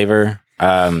lot of flavor.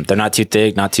 They're not too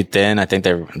thick, not too thin. I think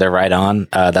they're right on.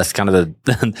 That's kind of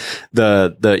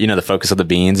the focus of the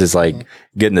beans is like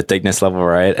getting the thickness level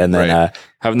right, and then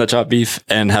having the chopped beef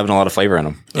and having a lot of flavor in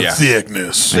them. Yeah,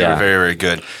 thickness. They're very, very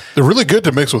good. They're really good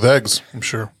to mix with eggs, I'm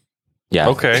sure. Yeah.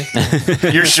 Okay.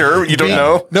 You're sure? You don't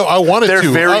know? No, I wanted to.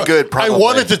 They're very good. Probably. I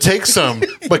wanted to take some,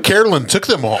 but Carolyn took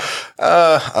them all.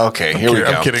 Okay. Here we go.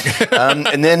 I'm kidding.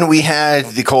 And then we had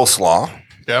the coleslaw.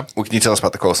 Yeah. What can you tell us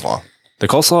about the coleslaw? The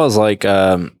coleslaw is like,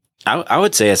 I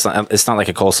would say it's not like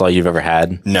a coleslaw you've ever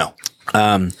had. No.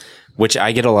 Which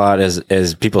I get a lot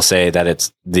is people say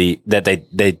that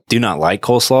they do not like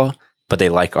coleslaw, but they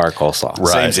like our coleslaw.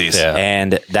 Right. Yeah.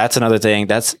 And that's another thing.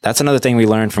 That's another thing we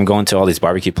learned from going to all these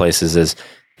barbecue places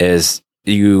is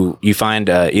you find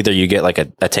either you get like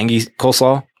a tangy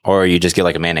coleslaw or you just get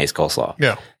like a mayonnaise coleslaw.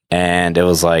 Yeah. And it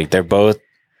was like that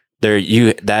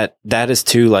is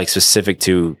too like specific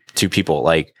to people.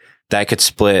 Like that could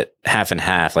split half and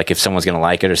half. Like if someone's going to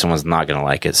like it or someone's not going to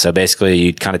like it. So basically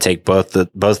you kind of take both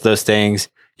those things,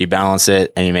 you balance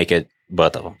it and you make it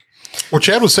both of them. What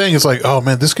Chad was saying is like, oh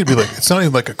man, this could be like, it's not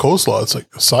even like a coleslaw. It's like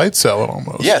a side salad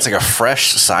almost. Yeah. It's like a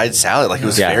fresh side salad. Like it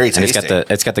was very tasty. And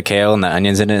it's got the kale and the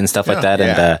onions in it and stuff like that.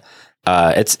 Yeah.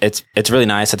 And, it's really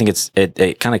nice. I think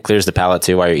it kind of clears the palate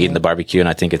too while you're eating the barbecue. And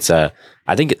I think it's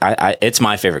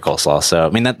my favorite coleslaw. So, I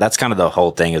mean, that's kind of the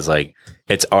whole thing is like,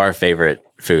 it's our favorite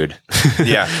food.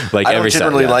 Yeah. Like I don't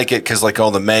generally like it because like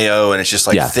all the mayo and it's just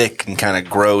like thick and kind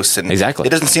of gross. And exactly.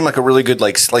 It doesn't seem like a really good,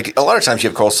 like a lot of times you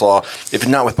have coleslaw, if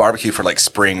not with barbecue for like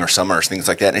spring or summer or things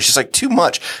like that. And it's just like too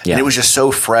much. Yeah. And it was just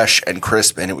so fresh and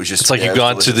crisp. And it was just, it's like you've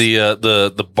gone to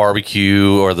the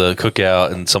barbecue or the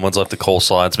cookout and someone's left the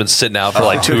coleslaw. It's been sitting out for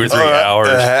like 2 or 3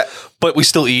 hours. But we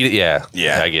still eat it. Yeah.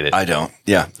 Yeah. I get it. I don't.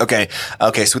 Yeah. Okay.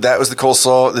 So that was the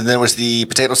coleslaw. And then there was the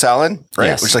potato salad, right?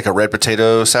 Yes. Which is like a red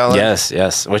potato salad.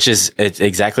 Yes. Which is, it's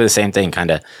exactly the same thing,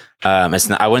 kind of. It's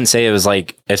not, I wouldn't say it was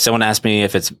like, if someone asked me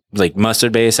if it's like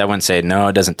mustard based, I wouldn't say, no,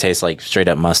 it doesn't taste like straight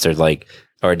up mustard, like,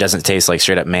 or it doesn't taste like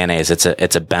straight up mayonnaise. It's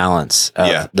a balance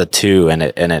of the two. And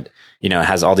it, it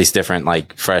has all these different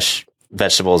like fresh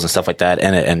vegetables and stuff like that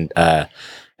in it.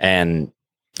 And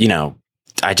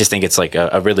I just think it's like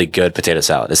a really good potato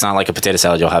salad. It's not like a potato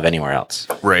salad you'll have anywhere else.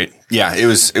 Right. Yeah. It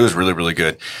was really, really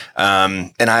good.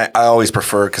 And I always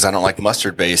prefer, cause I don't like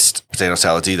mustard based potato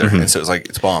salads either. And so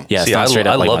it's bomb. Yeah. See, I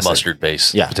love mustard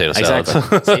based potato salads.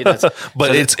 Exactly.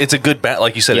 But it's a good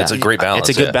like you said, it's a great balance.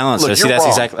 It's a good balance. Look, so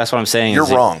that's what I'm saying. You're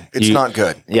wrong. It's not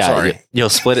good. Yeah. Sorry. You'll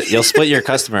split it. You'll split your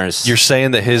customers. You're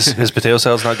saying that his potato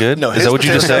salad's not good? No, is that what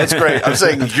you just said? It's great. I'm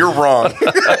saying you're wrong.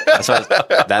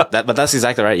 But that's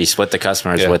exactly right. You split the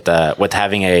customers with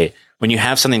having when you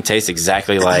have something taste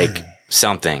exactly like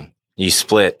something, you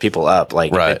split people up.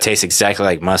 Like if it tastes exactly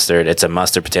like mustard, it's a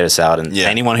mustard potato salad. And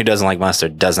anyone who doesn't like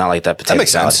mustard does not like that potato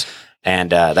salad. Sense.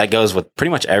 And that goes with pretty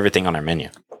much everything on our menu.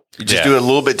 You just do it a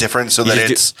little bit different so that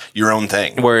it's your own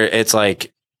thing. Where it's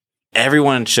like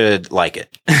everyone should like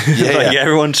it.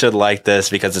 Everyone should like this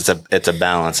because it's a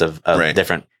balance of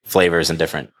different flavors and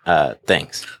different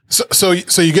things. So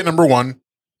you get number one.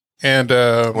 And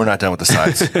we're not done with the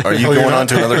sides. Are you going on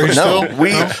to another? No,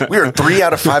 we are 3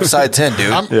 out of 5 sides in,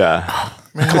 dude.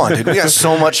 Come on, dude. We got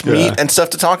so much meat and stuff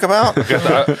to talk about.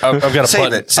 I've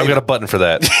got a button for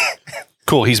that.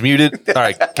 Cool. He's muted. All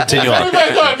right, continue on. All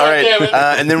right,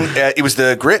 and then it was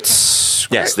the grits.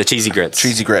 Yes, the cheesy grits.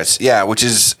 Cheesy grits, yeah, which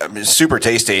is super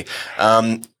tasty.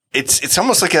 It's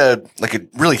almost like a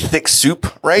really thick soup,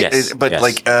 right? Yes, But yes.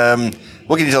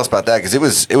 what can you tell us about that? Because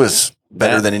it was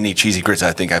better than any cheesy grits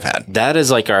I think I've had. That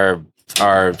is like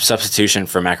our substitution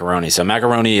for macaroni. So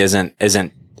macaroni isn't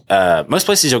most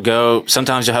places you'll go,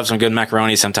 sometimes you'll have some good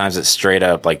macaroni, sometimes it's straight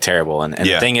up like terrible. And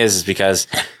the thing is because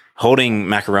holding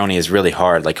macaroni is really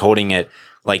hard. Like holding it,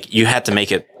 like you have to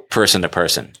make it person to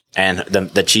person. And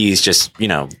the cheese just,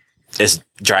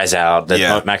 dries out.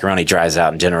 The macaroni dries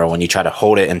out in general when you try to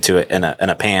hold it into it in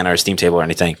a pan or a steam table or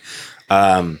anything.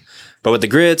 But with the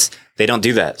grits, they don't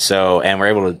do that. So, and we're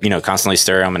able to, constantly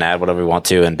stir them and add whatever we want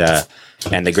to. And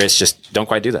the grits just don't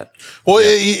quite do that. Well,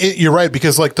 you're right,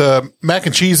 because like the mac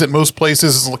and cheese at most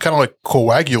places is kind of like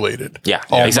coagulated. Yeah,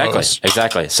 almost.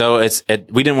 exactly. So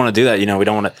we didn't want to do that. We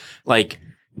don't want to like,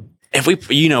 if we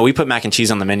put mac and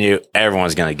cheese on the menu,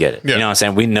 everyone's going to get it. Yeah. You know what I'm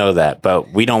saying? We know that,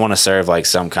 but we don't want to serve like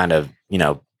some kind of,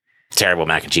 terrible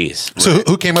mac and cheese. So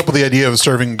who came up with the idea of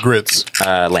serving grits?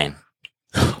 Lane.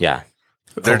 Yeah.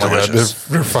 They're delicious.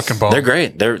 They're fucking bomb. They're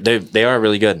great. They are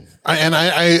really good.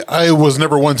 I was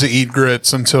never one to eat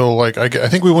grits until like I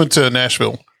think we went to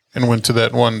Nashville and went to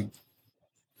that one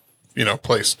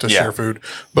place to share food.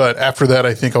 But after that,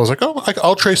 I think I was like,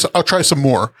 I'll try some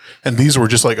more. And these were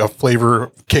just like a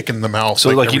flavor kick in the mouth. So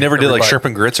you never did like shrimp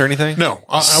and grits or anything? No,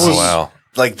 I was. Wow.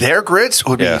 Like their grits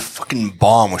would be fucking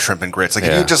bomb with shrimp and grits. Like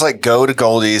if you just like go to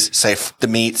Goldee's, say the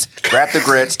meats, grab the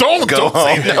grits, Don't go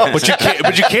home. say that.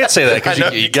 But you can't say that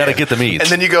because you got to get the meats.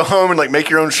 And then you go home and like make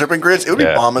your own shrimp and grits. It would be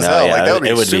bomb as hell. Like that would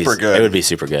be super good. It would be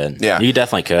super good. Yeah. You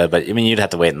definitely could, but I mean, you'd have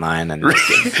to wait in line and You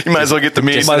might as well get the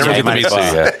meats. might as well get the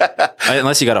meats too,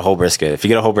 Unless you got a whole brisket. If you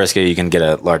get a whole brisket, you can get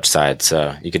a large side,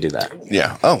 so you could do that.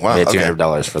 Yeah. Oh wow. Pay Okay.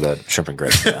 $200 for the shrimp and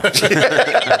grits. Yeah.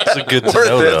 That's a good to Worth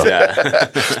know, it. though.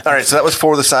 Yeah. All right. So that was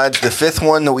 4 of the sides. The 5th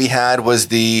one that we had was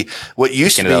what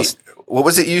used to be. Kennedale's. What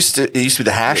was it used to? It used to be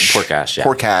the hash. Pork hash, yeah.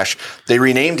 Pork hash. They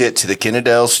renamed it to the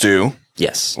Kennedale stew,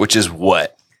 Yes. which is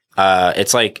what?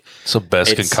 It's like It's the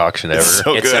best concoction ever.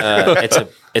 so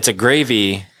it's a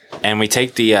gravy, and we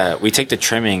take the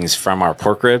trimmings from our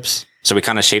pork ribs. So we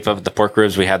kind of shape up the pork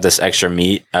ribs. We have this extra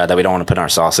meat that we don't want to put in our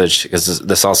sausage because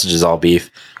the sausage is all beef,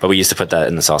 but we used to put that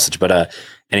in the sausage. But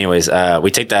anyways,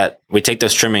 we take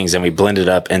those trimmings and we blend it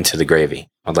up into the gravy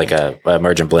with like a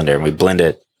immersion blender, and we blend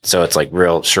it so it's like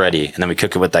real shreddy, and then we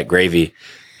cook it with that gravy,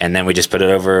 and then we just put it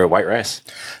over white rice.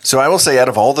 So I will say, out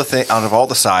of all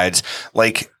the sides,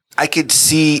 like I could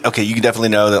see, okay, you can definitely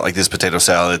know that like this potato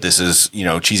salad, this is,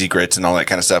 cheesy grits and all that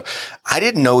kind of stuff. I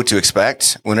didn't know what to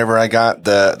expect whenever I got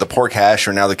the pork hash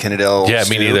or now the Kennedale. Yeah,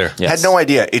 stew. me neither. Yes. Had no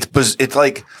idea. It's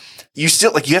like you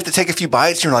still like you have to take a few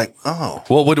bites. And you're like, oh,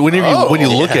 Well, when you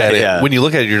look at it, yeah. when you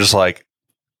look at it, you're just like,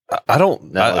 I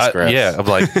don't. That was gross. Yeah, I'm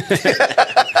like,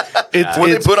 what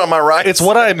they put on my rice. it's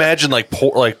what I imagine like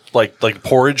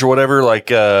porridge or whatever. Like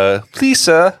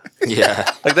Lisa,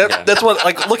 Yeah. like that. Yeah. That's what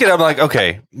like. Look at it, I'm like,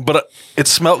 okay, but it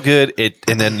smelled good.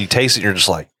 And then you taste it, and you're just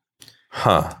like,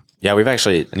 huh. Yeah, we've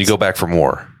actually And you go back for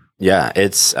more. Yeah,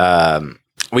 it's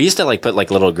we used to like put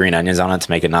like little green onions on it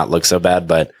to make it not look so bad,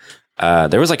 but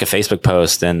there was like a Facebook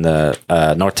post in the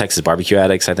North Texas Barbecue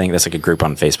Addicts, I think that's like a group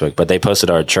on Facebook, but they posted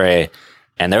our tray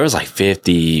and there was like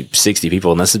 50, 60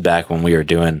 people, and this is back when we were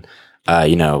doing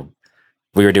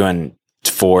we were doing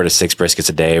 4 to 6 briskets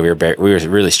a day. We were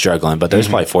really struggling, but there's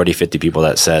probably 40, 50 people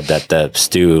that said that the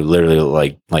stew literally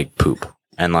looked like poop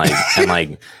and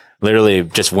literally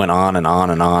just went on and on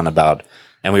and on about.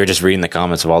 And we were just reading the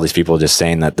comments of all these people just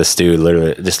saying that the stew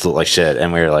literally just looked like shit.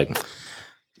 And we were like,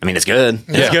 I mean, it's good.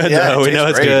 It's good Yeah, though. it We know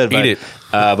tastes it's great. good. Eat it.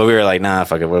 But we were like, nah,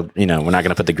 fuck it. We're not going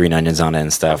to put the green onions on it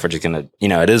and stuff. We're just going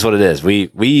to, it is what it is.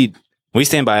 We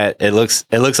stand by it. It looks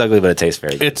ugly, but it tastes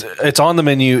very good. It's on the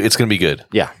menu. It's going to be good.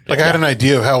 Yeah. Like I had an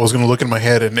idea of how it was going to look in my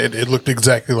head, and it looked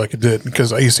exactly like it did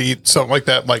because I used to eat something like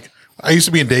that. Like I used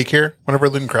to be in daycare whenever I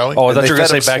lived in Crowley. Oh, I thought they you were going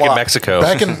to fed say him back in slop.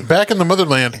 Mexico. back in the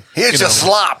motherland. It's just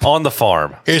slop. On the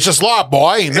farm. It's just slop,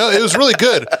 boy. No, it was really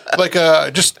good. Like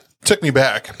just took me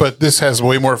back, but this has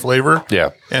way more flavor.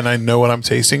 Yeah. And I know what I'm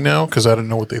tasting now because I didn't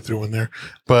know what they threw in there.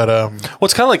 But Well,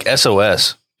 it's kind of like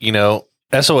SOS.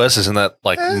 SOS isn't that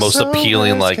like most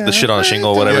appealing, like the shit on a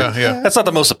shingle or whatever. Yeah. That's not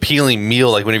the most appealing meal,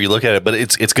 like whenever you look at it, but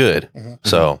it's good.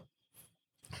 So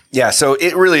Yeah, so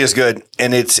it really is good,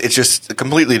 and it's just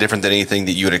completely different than anything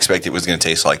that you would expect it was going to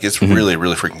taste like. It's really,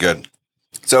 really freaking good.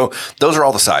 So those are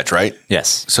all the sides, right?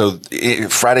 Yes. So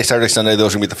Friday, Saturday, Sunday,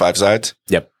 those are going to be the 5 sides?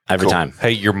 Yep. every time.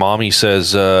 Hey, your mommy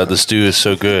says the stew is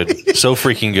so good, so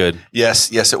freaking good.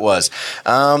 Yes, it was.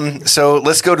 So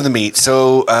let's go to the meat.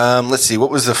 So let's see,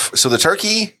 what was the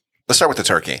turkey? Let's start with the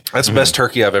turkey. That's the best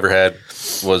turkey I've ever had.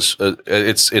 Was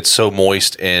it's so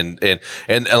moist and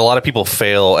a lot of people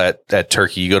fail at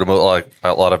turkey. You go to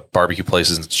a lot of barbecue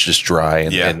places and it's just dry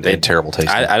and terrible tasting.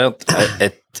 I don't.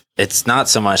 It's not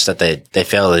so much that they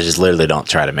fail; they just literally don't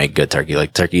try to make good turkey.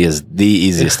 Like turkey is the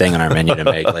easiest thing on our menu to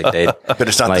make. Like but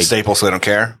it's not the staple, so they don't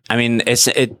care. I mean,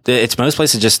 it's most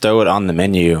places just throw it on the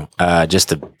menu just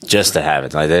to have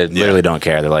it. Like they literally don't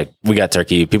care. They're like, we got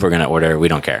turkey. People are going to order. We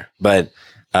don't care. But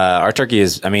our turkey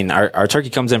is. I mean, our turkey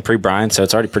comes in pre-brined, so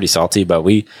it's already pretty salty. But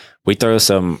we throw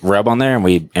some rub on there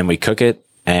and we cook it,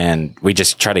 and we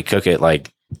just try to cook it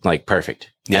like perfect.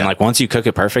 Yeah. And like once you cook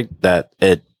it perfect,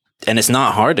 and it's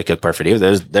not hard to cook perfect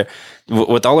either.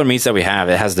 With all our meats that we have,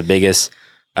 it has the biggest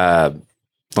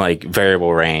like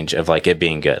variable range of like it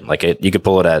being good. Like you could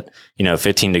pull it at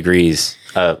 15 degrees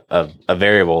of a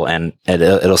variable, and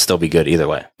it'll still be good either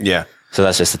way. Yeah. So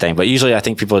that's just the thing. But usually, I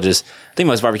think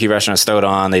most barbecue restaurants throw it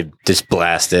on, they just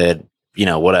blast it,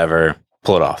 whatever,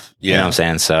 pull it off. Yeah. You know what I'm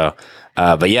saying? So.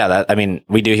 But yeah,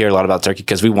 we do hear a lot about turkey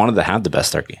because we wanted to have the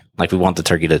best turkey. Like we want the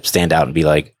turkey to stand out and be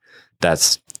like,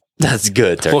 that's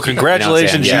good turkey. Well,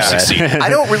 congratulations, you succeeded. I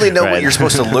don't really know what you're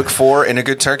supposed to look for in a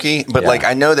good turkey, but like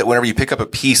I know that whenever you pick up a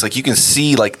piece, like you can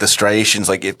see like the striations,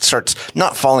 like it starts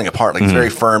not falling apart, like it's very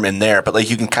firm in there, but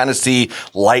like you can kind of see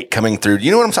light coming through. Do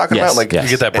you know what I'm talking about? Like you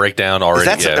get that breakdown already.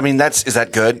 Is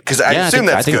that good? Because I assume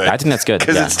that's good. I think that's good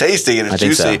because it's tasty and it's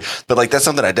juicy. So. But like that's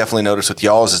something I definitely noticed with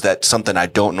y'all's. Is that something I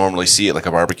don't normally see at like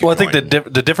a barbecue? Well, I think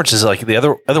the difference is like the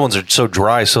other ones are so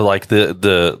dry, so like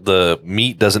the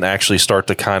meat doesn't actually start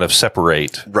to kind of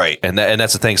separate. Right. And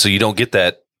that's the thing. So you don't get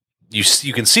that.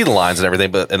 You can see the lines and everything,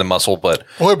 but in the muscle, but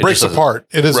it breaks apart.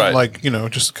 It isn't like,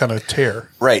 just kind of tear.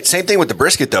 Right. Same thing with the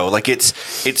brisket though. Like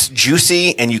it's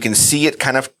juicy and you can see it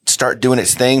kind of start doing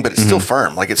its thing, but it's still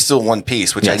firm. Like it's still one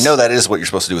piece, which I know that is what you're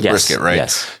supposed to do with brisket, right?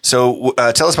 Yes. So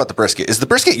tell us about the brisket. Is the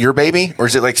brisket your baby, or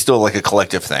is it like still like a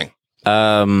collective thing?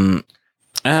 I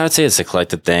would say it's a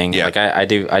collective thing. Yeah. Like I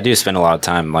do spend a lot of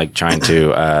time like trying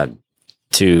to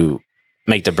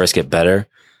make the brisket better.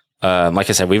 Like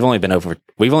I said, we've only been over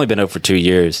for 2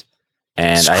 years,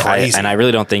 and I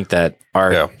really don't think that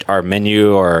our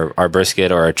menu or our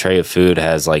brisket or our tray of food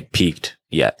has like peaked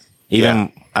yet.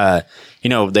 Even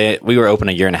we were open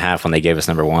a year and a half when they gave us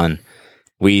number one.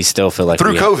 We still feel like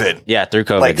through COVID. Through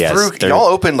COVID. Like yes, y'all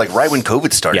opened like right when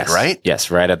COVID started, right?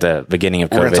 Yes, right at the beginning of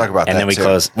COVID. We're gonna talk about and that. Then we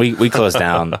closed. We closed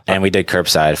down and we did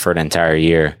curbside for an entire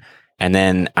year. And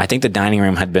then I think the dining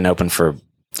room had been open for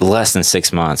less than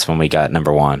 6 months when we got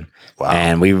number one. Wow.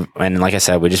 And like I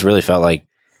said, we just really felt like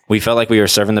we were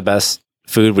serving the best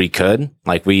food we could,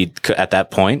 like we could at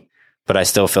that point. But I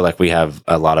still feel like we have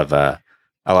a lot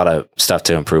of stuff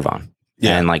to improve on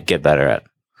and like get better at.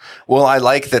 Well, I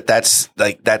like that's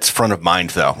front of mind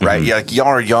though, right? Yeah, like y'all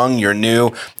are young, you're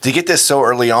new. To get this so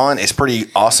early on is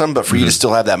pretty awesome, but for you to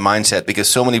still have that mindset, because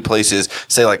so many places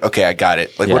say like, okay, I got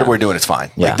it. Like whatever we're doing, it's fine.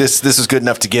 Like this is good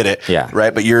enough to get it. Yeah.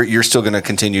 Right. But you're still going to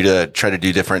continue to try to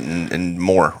do different and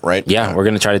more, right? Yeah. We're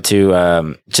going to try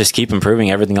to just keep improving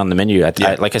everything on the menu.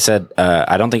 Like I said,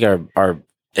 I don't think our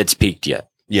it's peaked yet.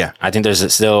 Yeah. I think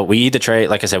there's still, we eat the tray.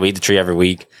 Like I said, we eat the tray every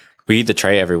week. We eat the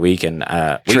tray every week, and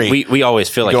we always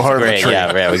feel like it's great.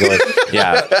 Yeah, we go.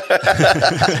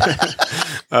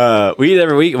 We eat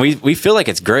every week, and we feel like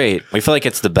it's great. We feel like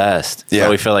it's the best. Yeah,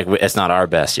 but we feel like it's not our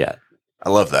best yet. I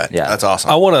love that. Yeah, that's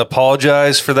awesome. I want to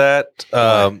apologize for that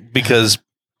because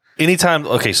anytime.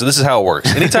 Okay, so this is how it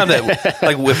works. Anytime that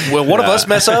like when one of us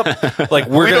mess up, like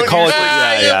we're gonna call it.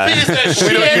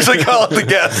 We don't usually call it the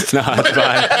guest. No, it's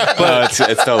fine. But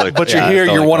it's totally. But you're here.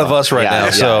 You're one of us right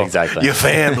now. So exactly. Your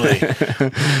family.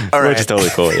 All right, which is totally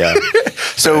cool. Yeah.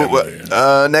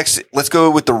 So next, let's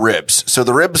go with the ribs. So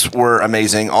the ribs were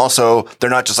amazing. Also, they're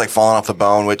not just like falling off the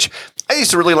bone, which I used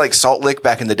to really like Salt Lick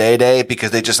back in the day because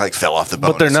they just like fell off the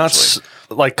bone. But they're not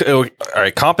like all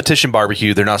right, competition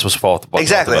barbecue. They're not supposed to fall off the bone.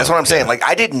 Exactly. That's what I'm saying. Like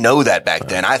I didn't know that back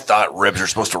then. I thought ribs are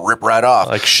supposed to rip right off.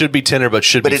 Like should be tender, but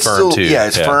should be it's firm still, too. Yeah,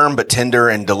 it's firm but tender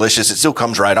and delicious. It still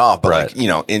comes right off, but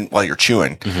like while you're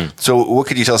chewing. Mm-hmm. So what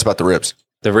could you tell us about the ribs?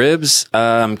 The ribs,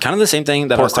 kind of the same thing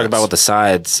that I was talking about with the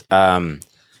sides.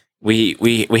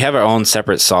 We have our own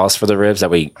separate sauce for the ribs that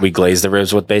we glaze the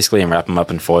ribs with basically and wrap them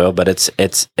up in foil. But it's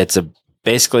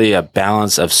basically a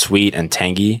balance of sweet and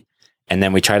tangy, And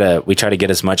then we try to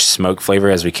get as much smoke flavor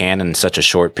as we can in such a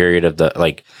short period of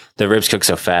the ribs cook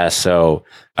so fast. So,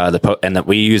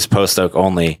 we use post oak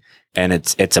only, and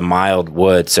it's a mild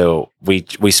wood. So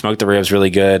we smoke the ribs really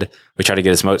good. We try to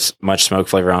get as much smoke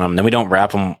flavor on them. Then we don't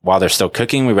wrap them while they're still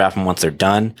cooking. We wrap them once they're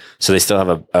done. So they still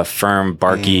have a firm,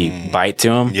 barky bite to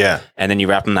them. Yeah. And then you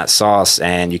wrap them in that sauce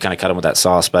and you kind of cut them with that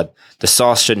sauce. But the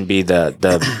sauce shouldn't be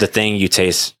the thing you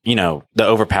taste, the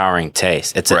overpowering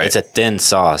taste. It's a thin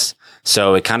sauce.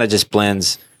 So it kind of just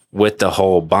blends with the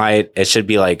whole bite. It should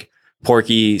be like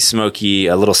porky, smoky,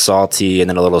 a little salty, and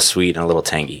then a little sweet and a little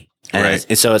tangy. And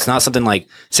so it's not something like,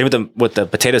 same with the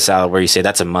potato salad where you say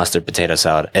that's a mustard potato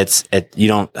salad. You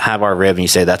don't have our rib and you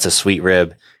say that's a sweet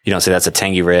rib. You don't say that's a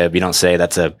tangy rib. You don't say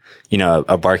that's a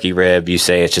barky rib. You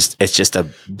say it's just a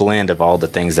blend of all the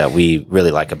things that we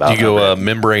really like about it. Do you go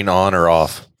membrane on or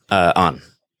off? On.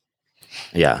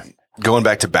 Yeah. Going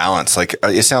back to balance, like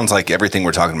it sounds like everything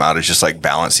we're talking about is just like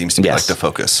balance seems to be like the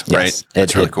focus, right?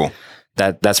 It's really cool.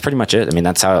 That's pretty much it. I mean,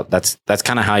 that's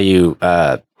kind of how you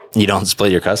don't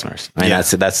split your customers. I mean,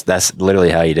 that's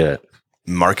literally how you do it.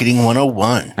 Marketing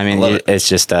 101. I mean, it's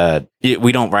just,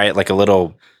 we don't write like a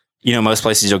little, most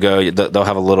places you'll go, they'll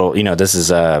have a little, this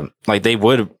is, like they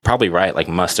would probably write like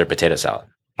mustard potato salad.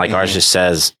 Like ours just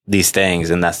says these things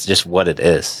and that's just what it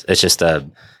is. It's just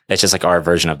like our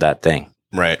version of that thing.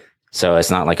 Right. So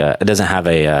it's not like it doesn't have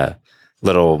a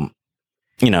little,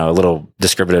 a little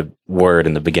descriptive word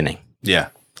in the beginning. Yeah.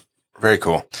 Very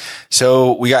cool.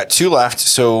 So we got 2 left.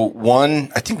 So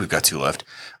one, I think we've got 2 left.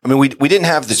 I mean, we didn't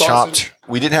have the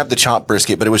chopped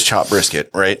brisket, but it was chopped brisket,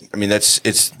 right? I mean, it's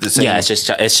the same. Yeah,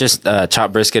 it's just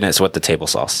chopped brisket and it's with the table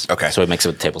sauce. Okay. So we mix it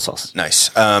with the table sauce.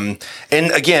 Nice. And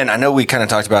again, I know we kind of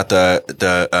talked about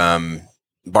the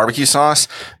barbecue sauce,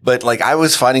 but like I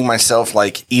was finding myself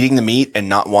like eating the meat and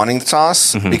not wanting the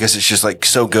sauce because it's just like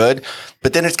so good.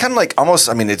 But then it's kind of like almost,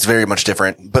 I mean, it's very much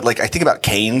different, but like I think about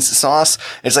Cane's sauce.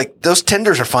 It's like those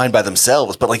tenders are fine by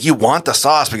themselves, but like you want the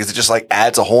sauce because it just like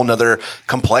adds a whole nother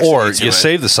complexity. Or to you it.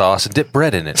 save the sauce and dip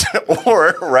bread in it.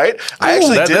 Or, right? I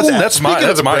actually did that. That's my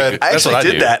I actually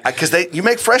did that because you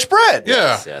make fresh bread.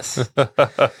 Yeah. Yes.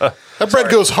 That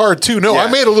bread goes hard too. No, I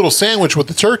made a little sandwich with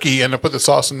the turkey and I put the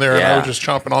sauce in there and I was just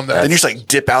chomping on that. Then you just like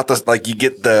dip out you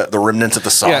get the remnants of the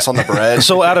sauce on the bread.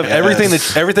 So out of everything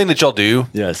that y'all do,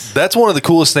 Yes. that's one of the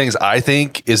coolest things I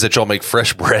think is that y'all make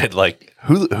fresh bread. Like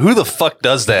who the fuck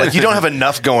does that? Like you don't have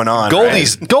enough going on.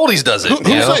 Goldee's does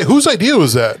it. Whose idea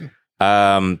was that?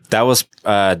 That was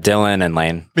Dylan and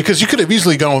Lane. Because you could have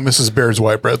easily gone with Mrs. Bear's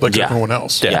white bread like everyone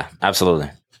else. Yeah,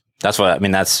 absolutely. That's what I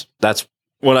mean. That's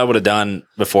what I would have done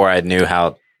before I knew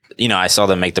how. I saw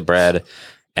them make the bread,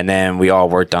 and then we all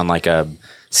worked on like a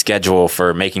schedule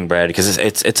for making bread because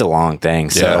it's a long thing.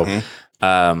 So,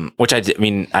 which I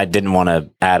didn't want to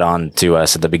add on to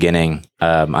us at the beginning.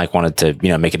 I wanted to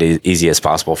make it easy as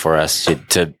possible for us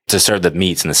to serve the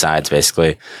meats and the sides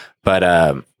basically.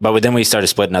 But then we started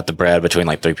splitting up the bread between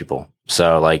like 3 people.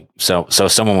 So so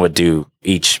someone would do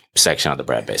each section of the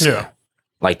bread basically. Yeah.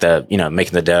 Like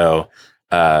making the dough,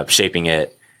 shaping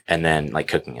it, and then like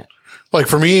cooking it. Like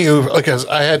for me, like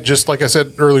I had just like I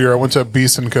said earlier, I went to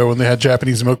Beast & Co. and they had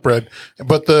Japanese milk bread,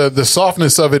 but the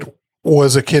softness of it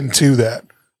was akin to that,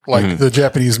 like the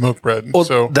Japanese milk bread. Well,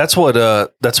 so that's what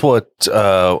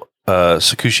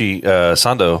Sakushi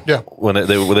Sando. Yeah. When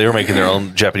they were making their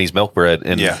own Japanese milk bread,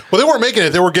 and well, they weren't making it;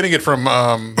 they were getting it from.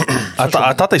 I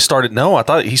thought they started. No, I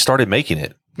thought he started making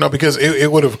it. No, because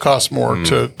it would have cost more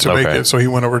to make it, so he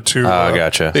went over to.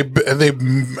 Gotcha. They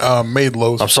made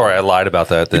loaves. I'm sorry, I lied about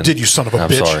that. Then. You did, you son of a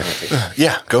bitch. Sorry.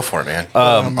 Yeah, go for it, man.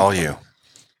 All you.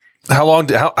 How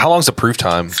long's the proof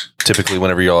time typically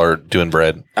whenever y'all are doing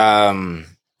bread?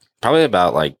 Probably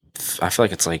about like I feel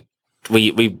like it's like we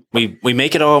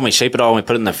make it all and we shape it all and we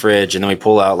put it in the fridge and then we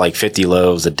pull out like 50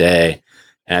 loaves a day,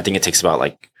 and I think it takes about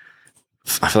like.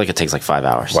 I feel like it takes like 5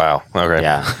 hours. Wow. Okay.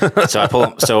 Yeah.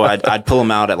 So I'd pull them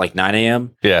out at like 9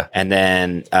 a.m. Yeah. And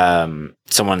then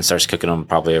someone starts cooking them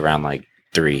probably around like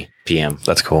 3 p.m.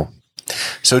 That's cool.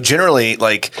 So generally,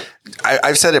 like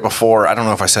I've said it before, I don't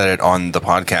know if I said it on the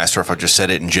podcast or if I just said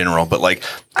it in general, but like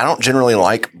I don't generally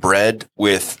like bread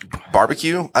with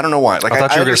barbecue. I don't know why. Like I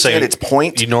thought you were going to say its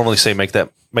point. You normally say make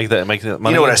that money.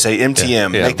 You know what I say?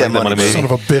 MTM. Yeah. Make that money. Son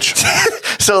of a bitch.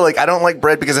 So like I don't like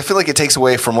bread because I feel like it takes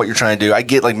away from what you're trying to do. I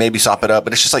get like maybe sop it up,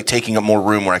 but it's just like taking up more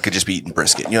room where I could just be eating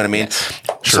brisket. You know what I mean?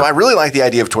 Sure. So I really like the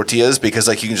idea of tortillas because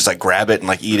like you can just like grab it and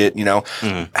like eat it,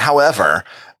 However,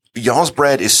 y'all's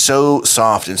bread is so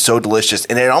soft and so delicious,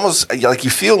 and it almost like you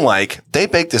feel like they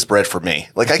baked this bread for me.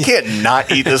 Like I can't not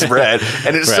eat this bread,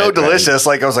 and it's so delicious.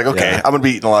 Like I was like, okay, I'm gonna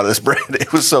be eating a lot of this bread.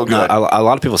 It was so good. A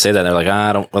lot of people say that they're like,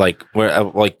 I don't like.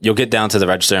 Like you'll get down to the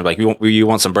register and be like, you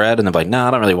want some bread, and they're like, no,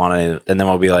 I don't really want it. And then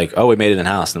we'll be like, oh, we made it in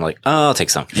house, and they're like, oh, I'll take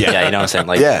some. Yeah, you know what I'm saying?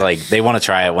 Like, like they want to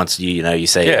try it once you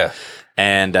say it.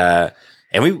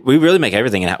 And we really make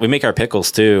everything. We make our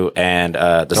pickles too, and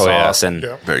the sauce. And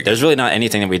there's really not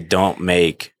anything that we don't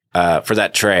make for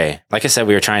that tray. Like I said,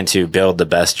 we were trying to build the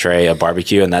best tray of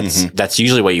barbecue, and that's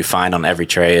usually what you find on every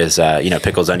tray is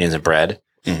pickles, onions, and bread.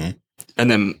 And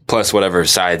then plus whatever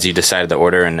sides you decided to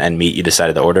order and meat you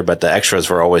decided to order. But the extras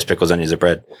were always pickles, onions, and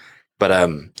bread. But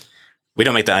we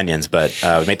don't make the onions, but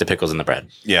we make the pickles and the bread.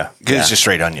 Yeah, because it's just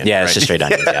straight onion. Yeah, it's just straight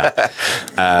onions.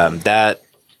 Yeah,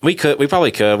 we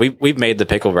probably could. We've made the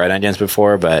pickled red onions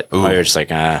before, but we were just like,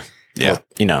 well,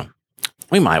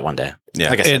 we might one day. Yeah,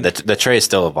 like I said, the tray is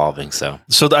still evolving. So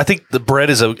I think the bread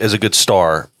is a good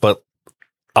star, but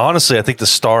honestly, I think the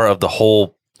star of the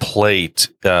whole plate,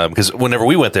 because whenever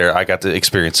we went there, I got to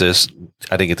experience this.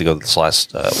 I didn't get to go this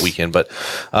last weekend, but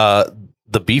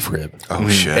the beef rib. Oh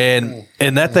shit!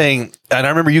 And that thing, and I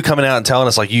remember you coming out and telling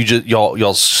us like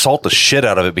y'all salt the shit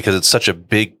out of it because it's such a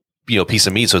big piece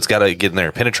of meat, so it's got to get in there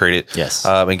and penetrate it. Yes.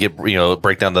 And get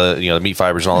break down the the meat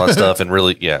fibers and all that stuff, and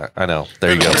really, I know.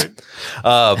 There you go.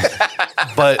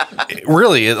 But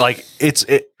really,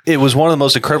 it was one of the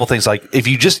most incredible things. Like if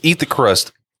you just eat the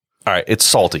crust, all right, it's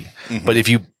salty, but if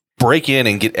you break in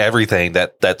and get everything,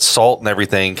 that salt and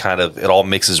everything it all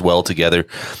mixes well together,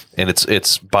 and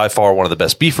it's by far one of the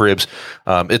best beef ribs.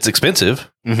 It's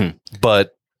expensive,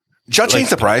 but y'all change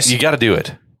the price. You got to do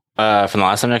it. From the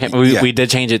last time I came, we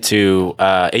did change it to.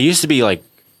 It used to be like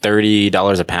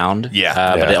 $30 a pound.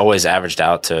 But it always averaged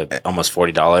out to almost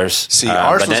 $40. See,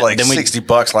 ours was like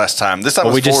 $60 last time. This time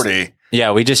it was 40.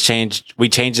 Yeah, we changed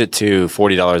it to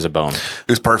 $40 a bone. It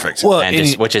was perfect. Well,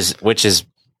 which is.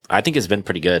 I think it's been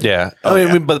pretty good. Yeah.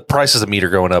 But prices of meat are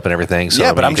going up and everything.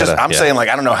 So but I'm saying like,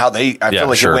 I don't know how I feel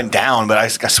like it went down, but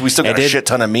we still got a shit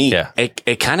ton of meat. Yeah.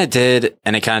 It kind of did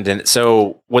and it kind of didn't.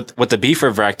 So with the beef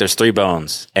rib rack, there's 3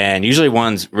 bones and usually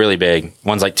one's really big.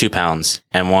 One's like 2 pounds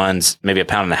and one's maybe 1.5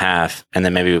 pounds and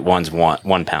then maybe one's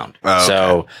 1 pound. Oh, okay.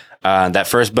 So, that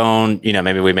first bone,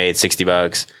 maybe we made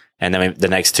 $60 and then the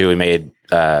next 2 we made,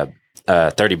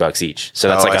 $30 each. So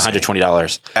that's like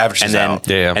 $120. Averages out.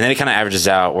 And then it kind of averages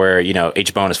out where,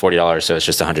 each bone is $40. So it's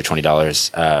just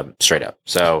 $120 straight up.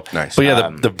 So nice.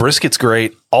 But the brisket's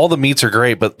great. All the meats are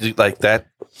great, but like that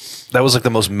was like the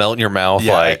most melt in your mouth.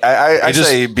 Yeah, like I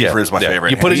say beef rib's my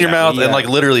favorite. You put it in your mouth and like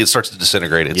literally it starts to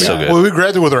disintegrate. It's so good. Well, we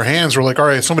grabbed it with our hands. We're like, all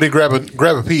right, somebody grab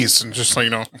a piece and just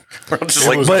but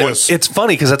it's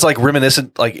funny because that's like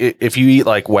reminiscent. Like if you eat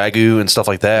like Wagyu and stuff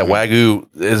like that, Wagyu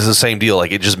is the same deal.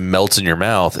 Like it just melts in your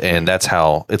mouth, and that's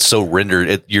how it's so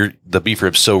rendered. The beef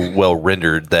rib's so well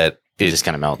rendered that it just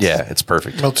kind of melts. Yeah, it's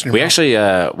perfect. We actually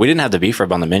we didn't have the beef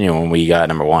rib on the menu when we got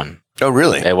number 1. Oh,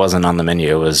 really? It wasn't on the menu.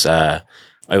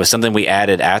 It was something we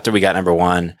added after we got number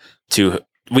 1 to.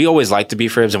 We always liked the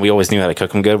beef ribs and we always knew how to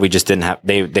cook them good. We just didn't have,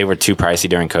 they were too pricey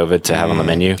during COVID to have on the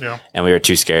menu. Yeah. And we were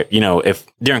too scared. If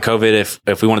during COVID,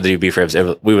 if we wanted to do beef ribs,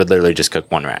 we would literally just cook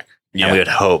 1 rack. Yeah. And we would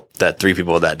hope that 3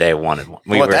 people that day wanted one.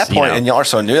 At that point, and y'all are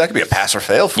so new, that could be a pass or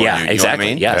fail for you. Yeah, exactly. You know what I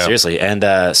mean? Yeah, seriously.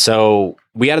 And so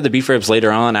we added the beef ribs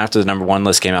later on after the number 1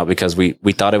 list came out because we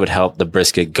thought it would help the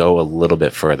brisket go a little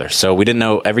bit further. So we didn't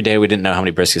know every day. We didn't know how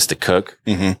many briskets to cook.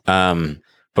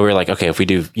 But we were like, okay, if we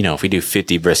do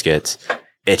 50 briskets,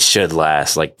 it should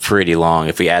last like pretty long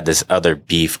if we add this other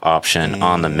beef option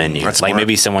on the menu. Like smart.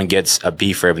 Maybe someone gets a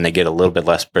beef rib and they get a little bit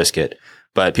less brisket,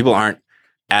 but people aren't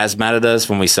as mad at us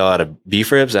when we sell out of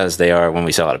beef ribs as they are when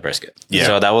we sell out of brisket. Yeah.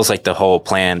 So that was like the whole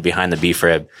plan behind the beef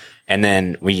rib. And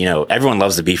then we, everyone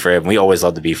loves the beef rib. We always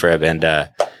love the beef rib, and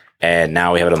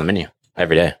now we have it on the menu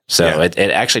every day. So it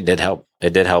actually did help.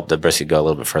 It did help the brisket go a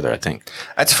little bit further, I think.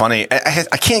 That's funny.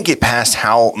 I can't get past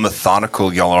how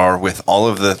methodical y'all are with all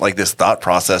of the, like, this thought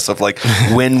process of like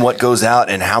when what goes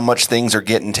out and how much things are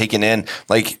getting taken in.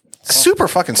 Like, super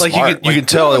fucking smart. Like you can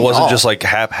tell it wasn't just like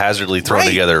haphazardly thrown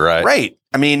together, right? Right.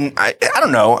 I mean, I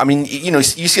don't know. I mean, you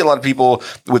see a lot of people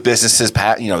with businesses,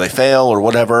 they fail or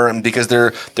whatever, and because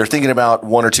they're thinking about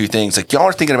 1 or 2 things. Like, y'all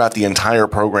are thinking about the entire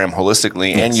program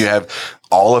holistically, and you have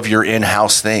all of your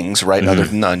in-house things, right? Other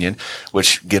than the onion,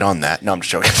 which get on that. No, I'm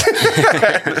just joking.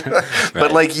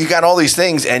 But like, you got all these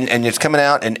things, and it's coming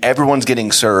out, and everyone's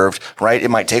getting served, right? It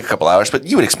might take a couple hours, but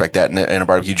you would expect that in a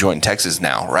barbecue joint in Texas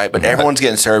now, right? But everyone's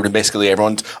getting served, and basically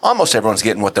almost everyone's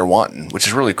getting what they're wanting, which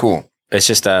is really cool. It's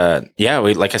just, like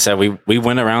I said, we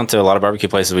went around to a lot of barbecue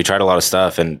places. We tried a lot of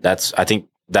stuff, and I think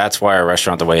that's why our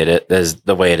restaurant the way it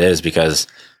is because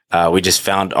we just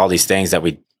found all these things that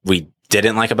we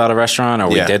didn't like about a restaurant or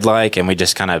we did like, and we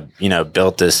just kind of,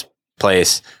 built this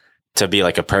place to be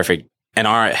like a perfect, in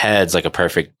our heads, like a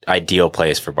perfect ideal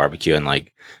place for barbecue, and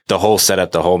like the whole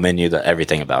setup, the whole menu,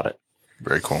 everything about it.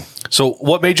 Very cool. So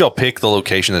what made y'all pick the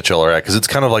location that y'all are at? Because it's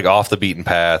kind of like off the beaten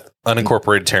path,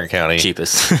 unincorporated Tarrant County.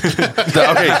 Cheapest.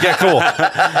 Okay, yeah, cool.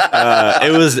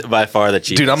 It was by far the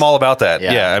cheapest. Dude, I'm all about that.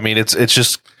 Yeah. Yeah, I mean, it's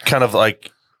just kind of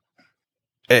like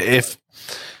if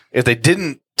they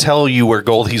didn't tell you where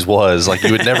Goldee's was, like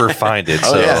you would never find it.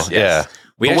 So yeah.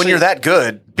 But when you're that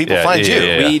good, people find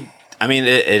you.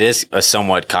 It is a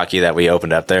somewhat cocky that we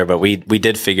opened up there, but we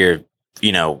did figure,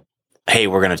 hey,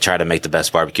 we're going to try to make the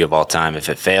best barbecue of all time. If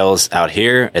it fails out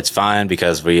here, it's fine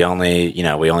because we only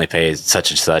pay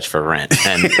such and such for rent.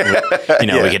 And, we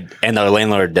could, and the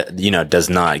landlord, does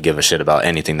not give a shit about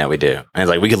anything that we do. And it's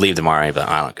like, we could leave tomorrow, but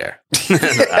I don't care.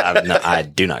 I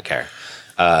do not care.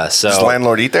 So does the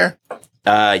landlord eat there?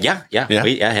 Yeah.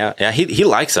 He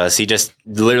likes us. He just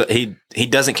literally, he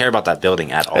doesn't care about that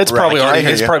building at all. It's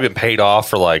probably been paid off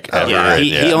for like ever. Yeah,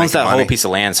 he owns that whole piece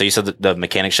of land. So you said the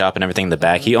mechanic shop and everything in the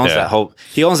back. He owns that whole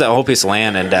piece of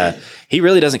land, and he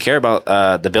really doesn't care about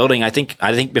the building. I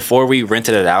think before we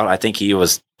rented it out, I think he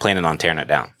was planning on tearing it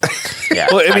down. Yeah,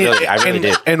 well, I really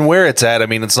did. And where it's at, I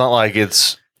mean, it's not like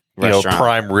it's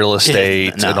prime real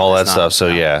estate and all that stuff. So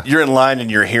you're in line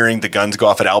and you're hearing the guns go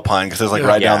off at Alpine because it's like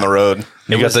right down the road.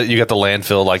 You got the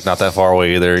landfill like not that far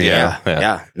away either.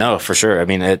 Yeah. No, for sure. I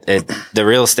mean, the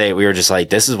real estate, we were just like,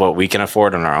 this is what we can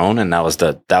afford on our own, and that was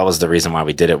the reason why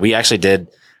we did it. We actually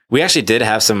did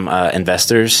have some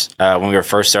investors when we were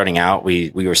first starting out.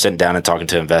 We were sitting down and talking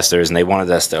to investors, and they wanted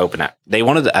us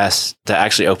to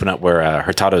actually open up where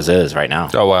Hurtado's is right now.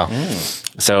 Oh wow!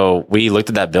 So we looked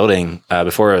at that building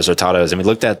before it was Hurtado's, and we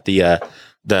looked at the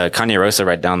Caña Rosa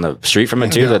right down the street from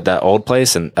it too, that old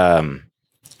place, and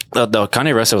the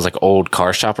Caña Rosa was like an old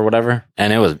car shop or whatever,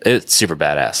 and it's super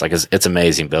badass. Like it's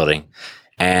amazing building.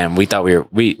 And we thought we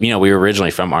were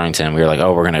originally from Arlington. We were like,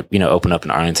 oh, we're gonna open up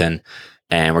in Arlington,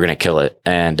 and we're gonna kill it.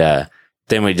 And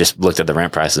then we just looked at the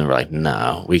rent prices and we're like,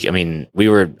 no. We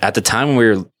were at the time when we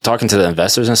were talking to the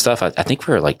investors and stuff. I think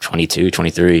we were like 22,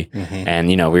 23, and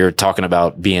we were talking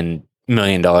about being $1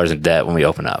 million in debt when we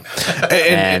open up.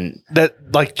 And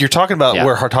that, like, you're talking about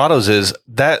where Hurtado's is,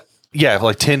 that,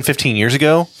 like 10, 15 years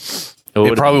ago,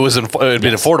 it probably it had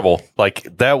been affordable.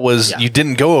 Like that was, you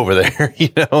didn't go over there,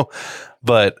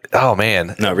 but oh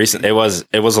man. No, it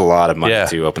was a lot of money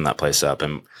to open that place up.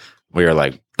 And we were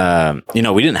like, we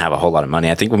didn't have a whole lot of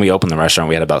money. I think when we opened the restaurant,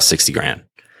 we had about $60,000,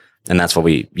 and that's what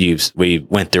we used. We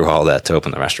went through all that to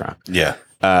open the restaurant. Yeah.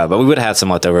 But we would have had some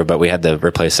left over, but we had to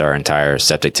replace our entire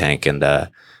septic tank, and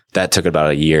that took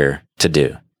about a year to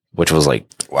do, which was like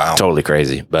totally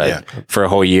crazy. But for a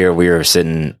whole year, we were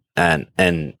sitting and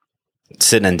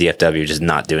sitting in DFW, just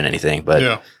not doing anything,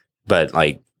 but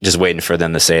like just waiting for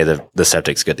them to say the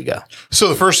septic's good to go. So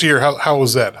the first year, how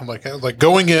was that? I'm like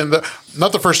going in,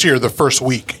 not the first year, the first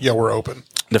week. Yeah, we're open.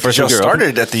 The first week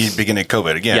started at the beginning of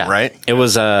COVID again, right? It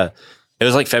was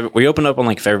like we opened up on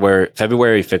like February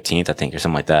 15th, I think, or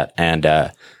something like that.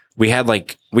 And we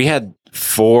had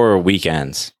 4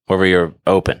 weekends where we were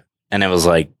open, and it was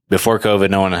like before COVID.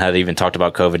 No one had even talked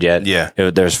about COVID yet. Yeah,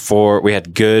 there's 4. We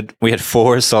had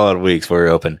 4 solid weeks where we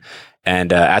were open,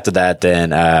 and after that,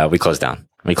 then we closed down.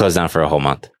 We closed down for a whole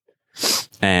month,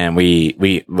 and me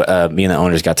and the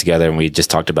owners got together and we just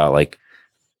talked about like,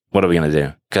 what are we going to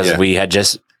do? Because we had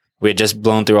just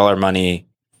blown through all our money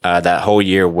that whole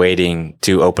year waiting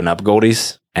to open up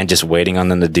Goldee's and just waiting on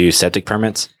them to do septic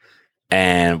permits.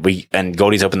 And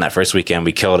Goldee's opened that first weekend.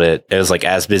 We killed it. It was like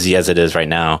as busy as it is right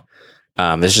now.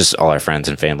 It's just all our friends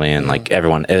and family and like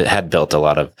everyone. It had built a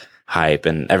lot of hype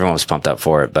and everyone was pumped up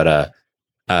for it. But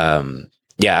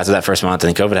after that first month,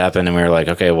 and then COVID happened, and we were like,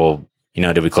 okay, well,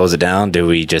 do we close it down? Do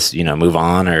we just move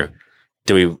on, or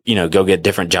do we go get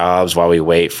different jobs while we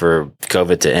wait for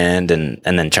COVID to end, and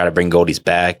then try to bring Goldee's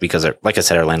back? Because like I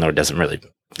said, our landlord doesn't really,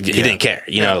 he didn't care,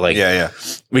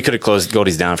 we could have closed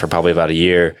Goldee's down for probably about a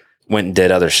year, went and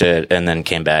did other shit, and then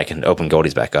came back and opened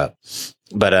Goldee's back up.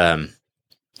 But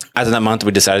after that month,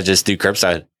 we decided to just do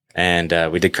curbside,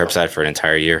 and we did curbside for an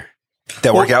entire year.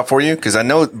 That work out for you? Because I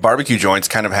know barbecue joints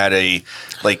kind of had they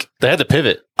had to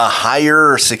pivot a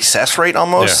higher success rate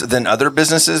almost than other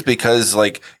businesses, because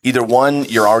like either one,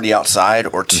 you're already outside,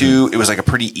 or two, it was like a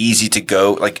pretty easy to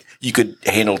go, like you could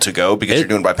handle to go because you're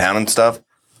doing by pound and stuff.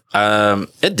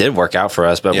 It did work out for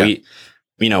us, but we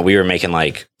were making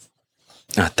like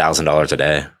 $1,000 a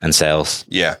day in sales.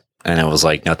 Yeah. And it was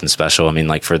like nothing special. I mean,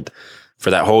 like for for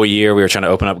that whole year, we were trying to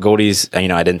open up Goldee's.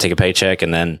 And, I didn't take a paycheck.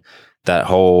 And then that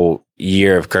whole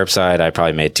year of curbside, I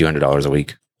probably made $200 a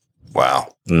week.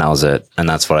 Wow. And that was it. And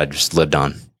that's what I just lived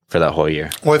on for that whole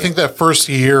year. Well, I think that first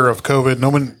year of COVID,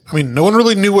 no one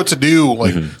really knew what to do.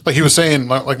 Like he was saying,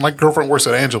 like my girlfriend works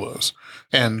at Angelo's,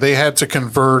 and they had to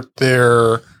convert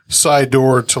their side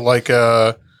door to what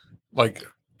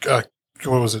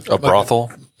was it? A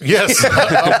brothel? Yes,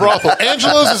 a brothel.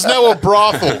 Angelo's is now a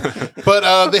brothel,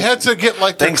 but they had to get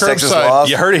the Thanks, Texas curbside. laws.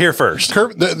 You heard it here first.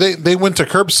 They went to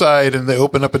curbside and they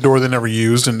opened up a door they never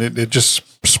used, and it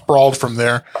just sprawled from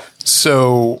there.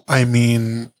 So,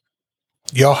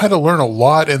 y'all had to learn a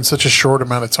lot in such a short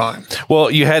amount of time.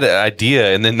 Well, you had an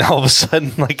idea, and then all of a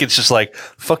sudden, it's just like,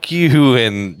 fuck you,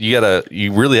 and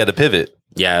you really had to pivot.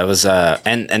 Yeah, it was,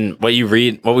 and what we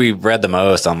read the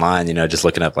most online, just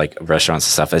looking up restaurants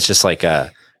and stuff. It's just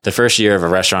the first year of a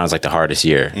restaurant is the hardest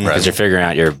year because you're figuring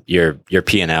out your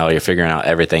P&L, you're figuring out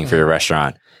everything for your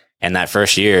restaurant. And that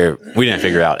first year, we didn't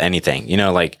figure out anything.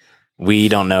 We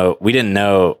didn't know we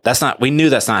knew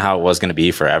that's not how it was going to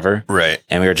be forever. Right.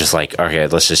 And we were just like, okay,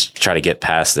 let's just try to get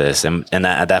past this. And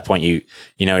at that point,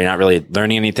 you're not really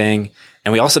learning anything.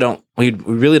 And we also we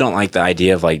really don't like the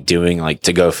idea of doing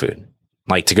to-go food.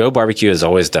 To-go barbecue is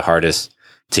always the hardest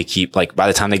to keep. By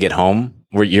the time they get home,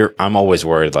 I'm always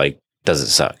worried, does it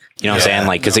suck? You know what I'm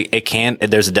saying? Cause it can,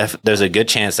 there's a good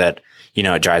chance that,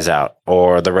 it dries out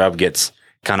or the rub gets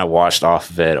kind of washed off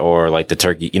of it, or the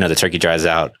turkey, the turkey dries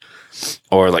out,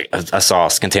 or a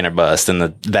sauce container bust in the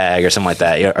bag or something like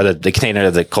that, or the container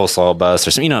of the coleslaw bust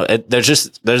or something. There's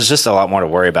just a lot more to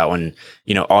worry about when,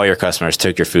 all your customers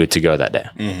took your food to go that day.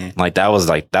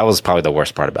 Mm-hmm. That was probably the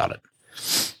worst part about it.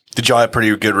 Did y'all have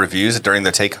pretty good reviews during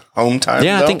the take home time?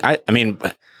 Yeah, though? I mean,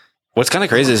 what's kind of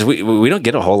crazy is we don't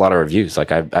get a whole lot of reviews.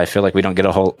 I feel like we don't get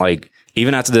a whole,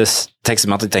 even after this Texas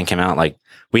Monthly thing came out,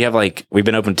 we've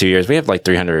been open 2 years. We have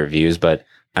 300 reviews, but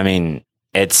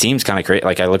it seems kind of crazy.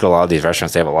 I look at a lot of these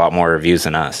restaurants, they have a lot more reviews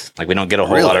than us. We don't get a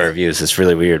whole lot of reviews. It's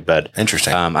really weird, but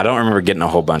interesting. I don't remember getting a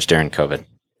whole bunch during COVID,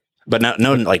 but no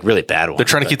really bad ones. They're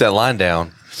trying to keep that line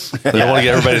down. They don't want to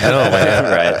get everybody to know, man.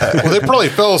 Right. Well, they probably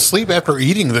fell asleep after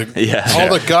eating all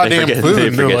the goddamn food. They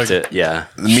And they're forget to,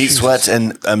 the meat sweats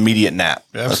and immediate nap.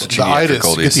 That's what you need after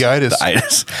Goldee's. Get the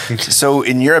itis. So,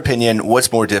 in your opinion,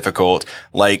 what's more difficult?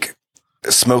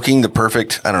 Smoking the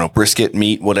perfect, brisket,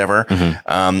 meat, whatever,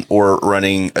 or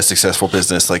running a successful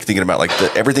business, thinking about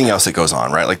everything else that goes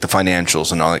on, right? The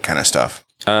financials and all that kind of stuff.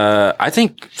 I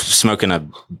think smoking a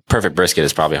perfect brisket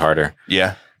is probably harder.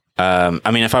 Yeah.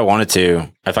 If I wanted to,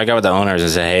 if I got with the owners and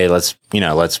said, hey, let's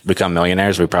become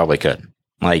millionaires, we probably could.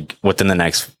 Within the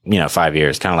next, 5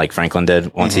 years, kind of like Franklin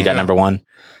did once he got number one.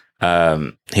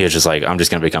 He was just I'm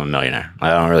just going to become a millionaire. I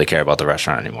don't really care about the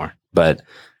restaurant anymore. But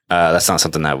that's not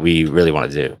something that we really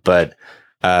want to do. But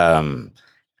I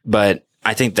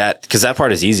think that, cause that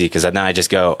part is easy. Cause then I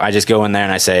just go in there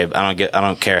and I say, I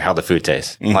don't care how the food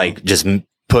tastes. Mm-hmm. Just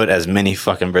put as many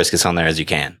fucking briskets on there as you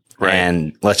can. Right.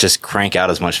 And let's just crank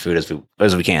out as much food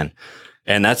as we can.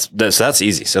 And that's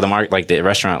easy. So the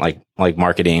restaurant,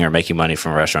 marketing or making money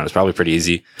from a restaurant is probably pretty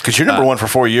easy. Cause you're number one for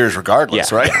 4 years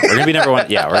regardless, right? Yeah, we're going to be number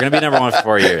one. Yeah. We're going to be number one for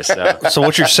 4 years. So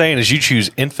what you're saying is you choose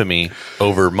infamy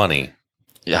over money.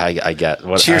 Yeah, I get.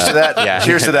 Cheers to that. Yeah.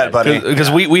 Cheers to that, buddy. Because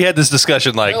we had this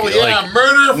discussion murder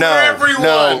for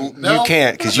everyone. No, you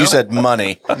can't because you said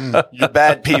money. You're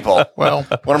bad people. Well,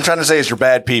 what I'm trying to say is you're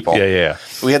bad people. Yeah.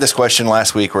 We had this question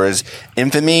last week, whereas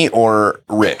infamy or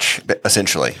rich,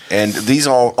 essentially, and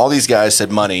all these guys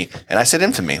said money, and I said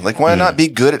infamy. Why not be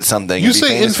good at something? You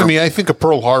say infamy, I think of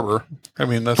Pearl Harbor.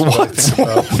 That's what I think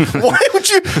about.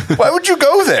 Why would you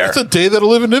go there? It's a day that'll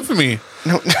live in infamy.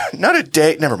 No, not a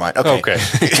day. Never mind. Okay.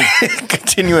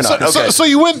 Continuing on. Okay. So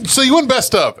you went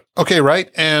best of. Okay,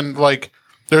 right? And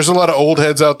there's a lot of old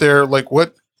heads out there. What was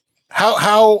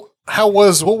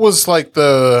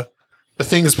the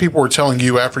things people were telling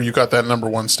you after you got that number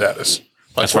one status?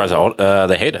 As far as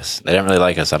they hate us. They didn't really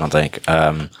like us, I don't think.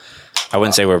 I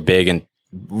wouldn't say we're big, and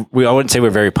I wouldn't say we're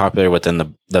very popular within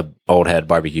the old head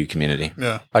barbecue community.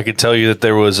 Yeah, I could tell you that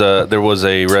there was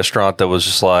a restaurant that was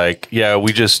just we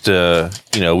just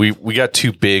we got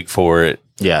too big for it.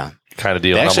 Yeah, kind of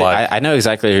deal. Actually, I know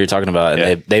exactly who you're talking about.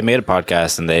 And they made a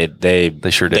podcast and they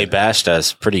sure did. They bashed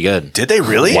us pretty good. Did they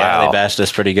really? Yeah, they bashed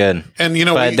us pretty good. And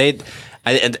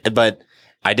but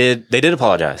they did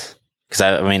apologize.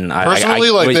 Cause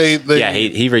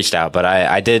he reached out, but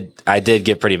I did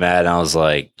get pretty mad, and I was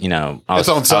like, it's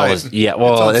on site. I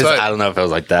don't know if it was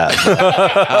like that.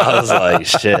 I was like,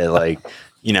 shit,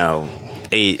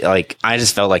 I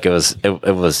just felt like it was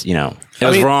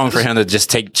wrong for him to just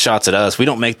take shots at us. We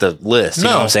don't make the list. You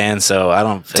know what I'm saying? So I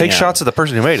don't take shots at the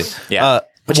person who made it. Yeah.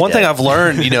 One thing I've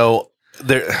learned,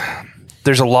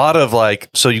 there's a lot of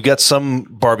so you've got some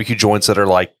barbecue joints that are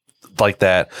like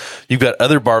that. You've got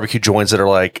other barbecue joints that are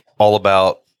like all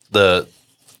about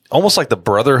almost like the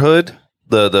brotherhood,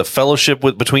 the fellowship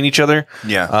between each other.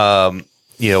 Yeah.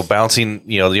 Bouncing,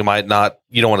 you don't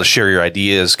want to share your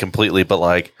ideas completely, but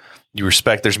like you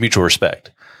respect, there's mutual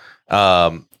respect.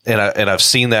 And I've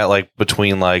seen that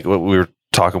between what we were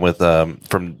talking with,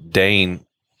 from Dane,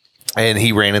 and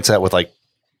he ran into that with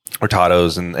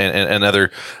Hurtado's and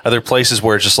other places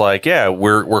where it's just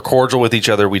we're cordial with each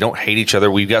other. We don't hate each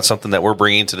other. We've got something that we're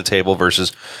bringing to the table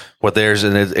versus what theirs,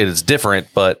 and it's different,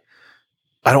 but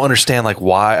I don't understand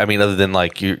why. I mean, other than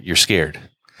you're scared.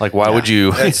 Why would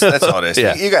you? That's all it is.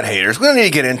 Yeah. You got haters. We don't need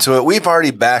to get into it. We've already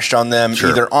bashed on them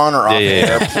either on or off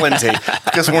air plenty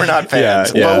because we're not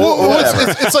fans. Yeah.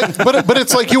 But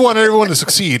it's like you want everyone to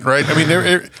succeed, right? I mean,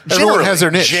 everyone has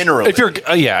their niche. Generally, if you're,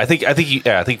 I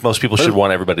think most people should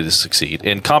want everybody to succeed,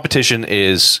 and competition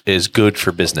is good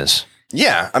for business.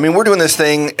 Yeah. I mean, we're doing this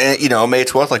thing, May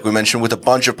 12th, like we mentioned, with a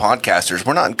bunch of podcasters.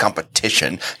 We're not in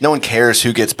competition. No one cares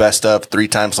who gets best of 3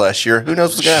 times last year. Who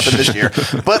knows what's going to happen this year?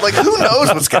 But who knows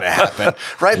what's going to happen,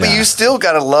 right? Yeah. But you still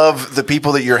got to love the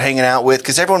people that you're hanging out with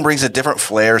because everyone brings a different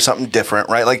flair, something different,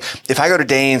 right? If I go to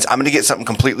Dane's, I'm going to get something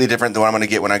completely different than what I'm going to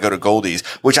get when I go to Goldee's,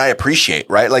 which I appreciate,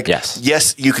 right?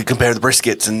 Yes, you could compare the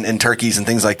briskets and turkeys and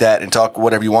things like that and talk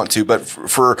whatever you want to. But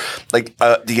for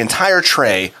the entire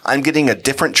tray, I'm getting a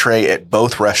different tray at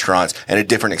both restaurants and a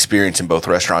different experience in both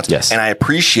restaurants. Yes. And I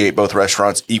appreciate both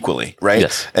restaurants equally, right?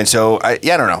 Yes. And so I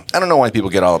don't know. I don't know why people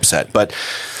get all upset, but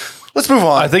let's move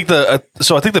on. I think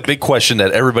the big question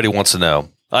that everybody wants to know,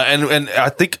 and I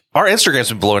think our Instagram's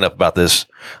been blowing up about this.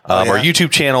 Our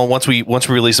YouTube channel, once we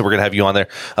release it, we're gonna have you on there.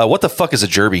 What the fuck is a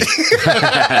Jirby?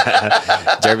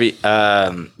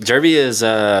 Jirby is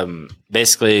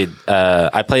basically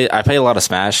I play a lot of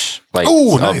Smash,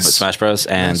 nice. Smash Bros,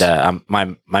 and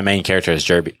my main character is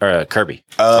Kirby.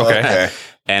 Oh, okay.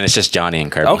 And it's just Jonny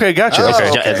and Kirby. Okay, gotcha.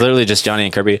 It's literally just Jonny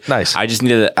and Kirby. Nice. I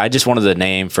just wanted a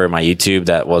name for my YouTube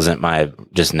that wasn't my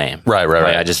just name. Right.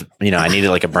 I just I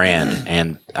needed a brand,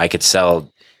 and I could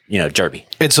sell Jirby.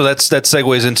 And so that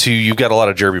segues into you've got a lot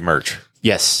of Jirby merch.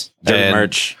 Yes, Jirby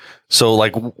merch. So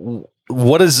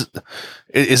what is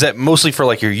that mostly for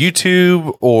your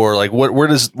YouTube or where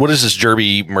does this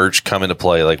Jirby merch come into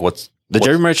play? What's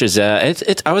Jirby merch is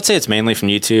it's I would say it's mainly from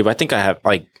YouTube. I think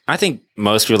I think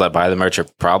most people that buy the merch are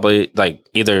probably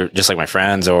either just my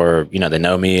friends or they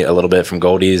know me a little bit from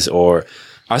Goldee's, or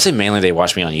I would say mainly they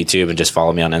watch me on YouTube and just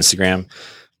follow me on Instagram.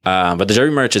 But the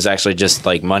Jirby merch is actually just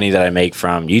money that I make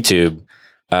from YouTube.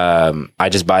 I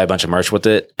just buy a bunch of merch with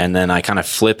it, and then I kind of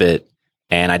flip it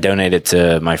and I donate it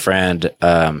to my friend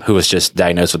who was just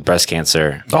diagnosed with breast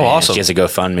cancer. Oh, awesome. She has a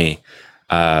GoFundMe.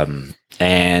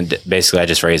 And basically I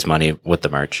just raise money with the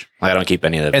merch. I don't keep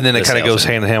any of the And then it kind of goes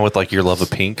hand in hand with your love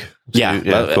of pink.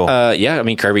 Yeah. Cool. I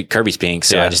mean, Kirby's pink.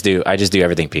 So I just do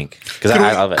everything pink because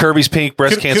I love it. Kirby's pink,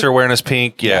 breast cancer awareness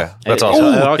pink. Yeah. That's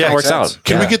awesome. It all kind of works out.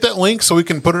 Can we get that link so we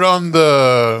can put it on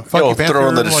the throw it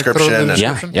in the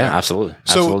description. Yeah, absolutely.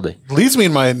 So leads me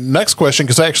in my next question,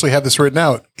 because I actually have this written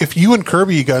out. If you and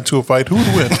Kirby got into a fight, who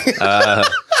would win?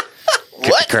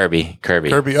 What? Kirby.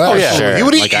 Oh, yeah. Sure. He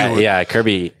would eat you. Yeah,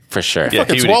 Kirby for sure. Yeah,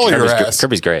 fucking swallow your ass.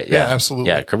 Kirby's great. Yeah, absolutely.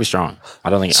 Yeah, Kirby's strong. I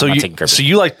don't think so. I'm not taking Kirby. So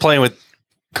you like playing with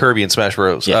Kirby and Smash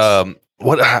Bros. Yes.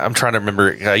 What I'm trying to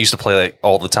remember. I used to play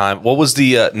all the time. What was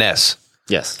the NES?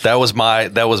 Yes, that was my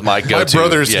go-to.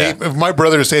 My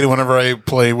brothers hate it whenever I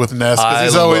play with Ness. I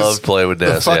love playing with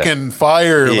Ness. The fucking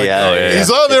fire. He's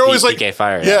on there always PK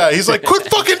fire. Yeah, he's like, quit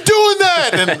fucking doing that.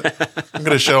 And I'm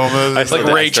gonna show him.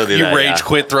 Rage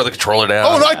quit, throw the controller down.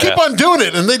 Oh no, I keep on doing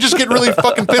it, and they just get really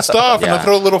fucking pissed off, and I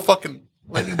throw a little fucking.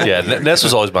 Ness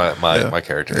was always my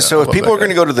character. So if people are going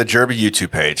to go to the Jirby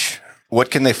YouTube page, what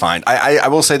can they find? I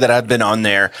will say that I've been on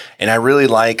there, and I really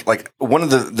like one of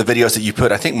the videos that you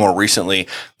put, I think more recently,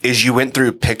 is you went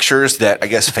through pictures that I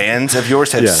guess fans of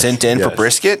yours had sent in for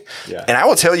brisket. Yeah. And I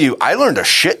will tell you, I learned a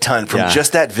shit ton from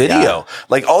just that video.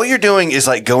 Yeah. All you're doing is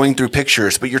going through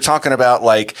pictures, but you're talking about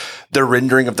the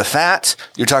rendering of the fat.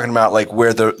 You're talking about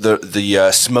where the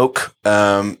smoke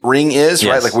ring is,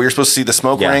 right? Where you're supposed to see the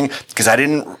smoke ring. Because I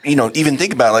didn't, even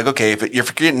think about okay, if you're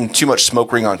getting too much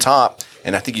smoke ring on top,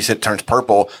 and I think you said it turns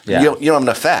purple. You don't have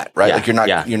enough fat, right?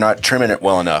 You're not trimming it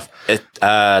well enough.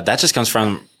 That just comes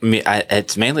from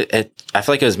it's mainly. I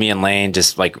feel like it was me and Lane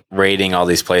just like rating all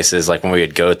these places, like when we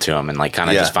would go to them and like kind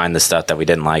of just find the stuff that we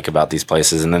didn't like about these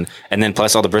places, and then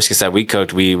plus all the briskets that we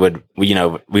cooked, we would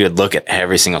look at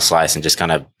every single slice and just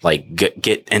kind of like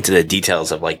get into the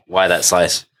details of like why that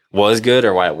slice was good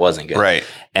or why it wasn't good. Right.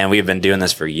 And we've been doing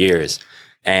this for years,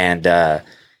 and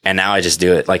now I just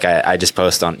do it. Like I just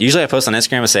post usually I post on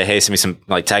Instagram and say, hey, send me some,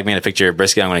 like tag me in a picture of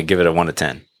brisket. I'm going to give it a 1 to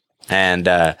 10.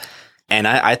 And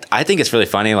I think it's really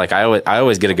funny. Like I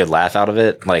always get a good laugh out of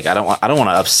it. Like I don't want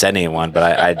to upset anyone, but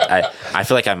I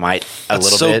feel like I might a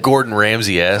little so bit. Gordon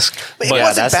Ramsay-esque. But it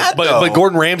wasn't bad, though. But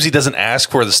Gordon Ramsay doesn't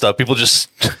ask for the stuff. People just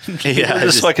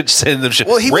just fucking send them shit.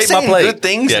 Well, he was Rate my saying plate. good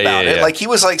things about it. This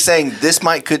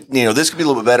could be a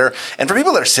little bit better. And for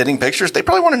people that are sitting pictures, they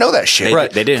probably want to know that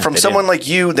shit. They do. From someone like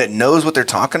you that knows what they're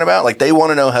talking about, like they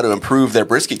want to know how to improve their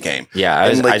brisket game. Yeah,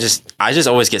 I just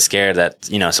always get scared that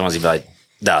someone's gonna be like,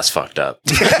 that was fucked up.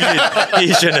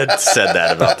 You shouldn't have said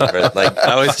that about the brisket. Like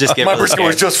I always just get my really brisket scared.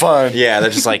 was just fine. Yeah,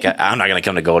 they're just like, I'm not gonna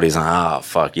come to Goldee's and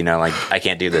fuck, like I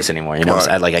can't do this anymore. You know,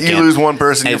 I can't. You lose one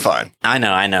person, you're fine.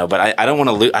 I know, but I don't want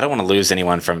to lose. I don't want to lose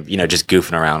anyone from just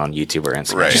goofing around on YouTube or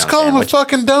Instagram. Right. Just call him a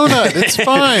fucking donut. It's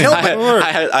fine.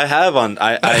 I have on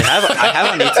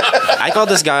YouTube. I called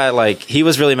this guy, like he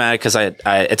was really mad because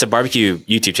it's a barbecue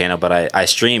YouTube channel, but I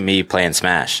stream me playing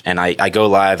Smash, and I go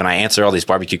live and I answer all these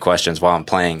barbecue questions while I'm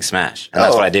playing Smash. And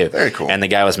that's what I do. Very cool. And the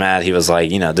guy was mad. He was like,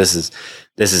 this is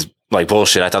like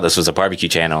bullshit. I thought this was a barbecue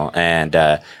channel. And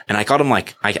I called him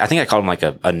like, I think I called him like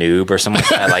a noob or something like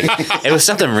that. Like it was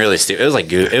something really stupid. It was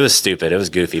like, it was stupid. It was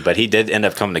goofy, but he did end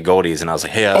up coming to Goldie's and I was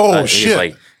like, hey,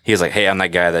 shit. He was like, hey, I'm that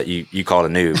guy that you called a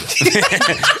noob.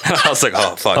 And I was like,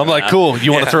 oh, fuck. I'm like, cool.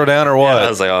 You want to throw down or what? Yeah, I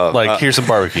was like, here's some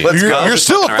barbecue. You're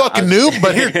still a fucking noob,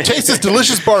 but here, taste this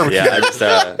delicious barbecue. Yeah,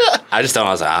 I just told him,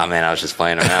 I was like, man, I was just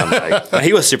playing around. Like,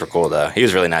 he was super cool though. He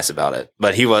was really nice about it.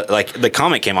 But he was like, the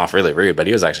comment came off really rude, but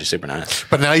he was actually super nice.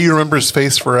 But now you remember his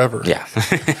face forever. Yeah.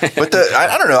 But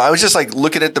I don't know. I was just like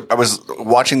looking at I was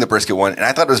watching the brisket one, and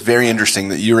I thought it was very interesting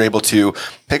that you were able to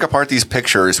pick apart these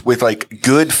pictures with like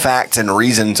good facts and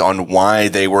reasons on why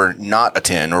they were not a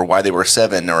 10 or why they were a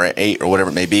 7 or an 8 or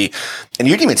whatever it may be. And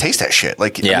you didn't even taste that shit.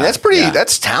 Like, yeah, I mean,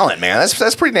 that's talent, man.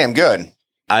 That's pretty damn good.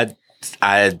 I'm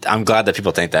glad that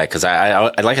people think that because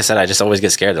I like I said, I just always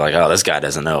get scared. They're like, oh, this guy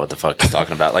doesn't know what the fuck he's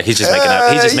talking about. Like he's just making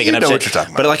up. He's just making up shit. What you're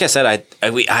talking about. But like I said,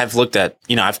 I've looked at,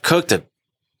 I've cooked a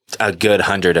good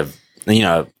 100 of,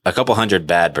 a couple hundred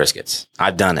bad briskets.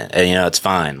 I've done it, and it's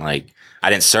fine. Like I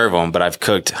didn't serve them, but I've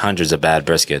cooked hundreds of bad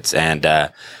briskets,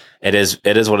 and it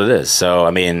is what it is. So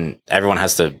I mean, everyone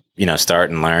has to start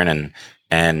and learn,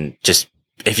 and just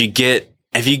if you get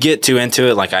too into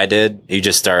it like I did, you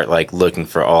just start like looking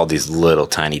for all these little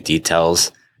tiny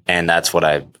details, and that's what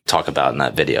I talk about in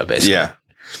that video, basically. Yeah,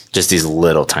 just these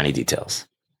little tiny details.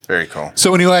 Very cool.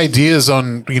 So any ideas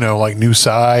on like new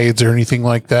sides or anything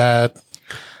like that?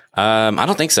 I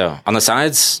don't think so. On the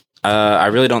sides, I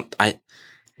really don't.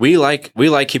 We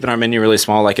like keeping our menu really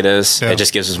small, like it is. Yeah. It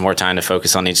just gives us more time to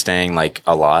focus on each thing, like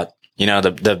a lot.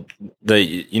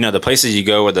 The places you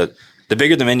go where the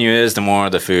bigger the menu is, the more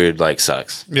the food like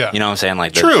sucks. Yeah, you know what I'm saying?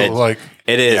 Like true,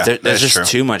 it is. Yeah, there's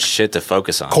just too much shit to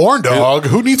focus on. Corn dog.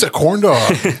 Who needs a corn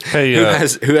dog? Hey,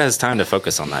 who has time to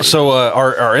focus on that? So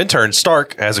our intern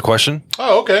Stark has a question.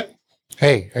 Oh, okay.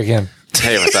 Hey, again.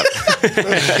 Hey, what's up?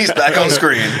 He's back on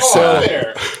screen.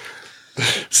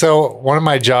 So one of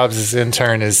my jobs as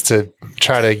intern is to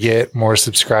try to get more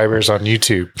subscribers on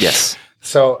YouTube. Yes.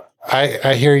 So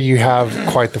I hear you have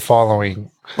quite the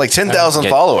following. Like 10,000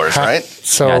 followers, right?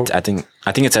 So yeah, I think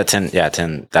it's at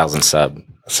 10,000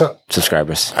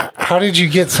 subscribers. How did you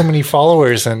get so many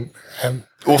followers? And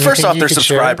well, first off, they're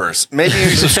subscribers. Maybe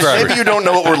you don't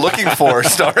know what we're looking for,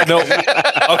 Stark. No.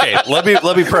 Okay, let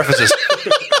me preface this.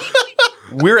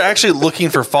 We're actually looking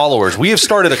for followers. We have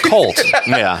started a cult.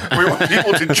 Yeah. We want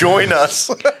people to join us.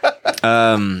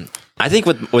 I think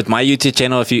with my YouTube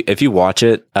channel, if you watch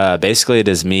it, basically it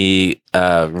is me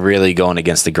really going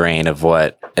against the grain of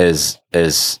what is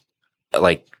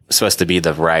like supposed to be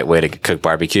the right way to cook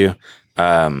barbecue,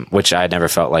 which I never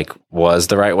felt like was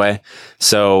the right way.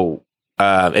 So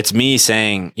it's me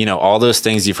saying, all those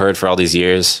things you've heard for all these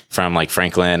years from like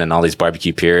Franklin and all these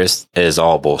barbecue purists is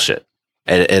all bullshit.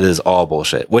 It is all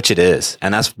bullshit, which it is.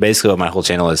 And that's basically what my whole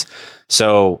channel is.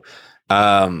 So,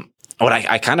 what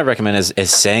I kind of recommend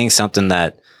is saying something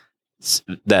that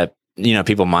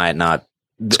people might not,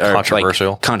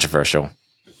 controversial,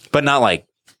 but not like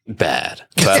bad,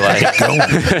 but like,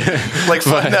 like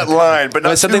find that line, but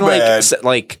not something too bad.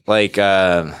 like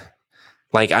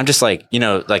I'm just like,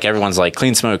 like everyone's like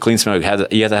clean smoke, you have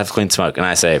to have clean smoke. And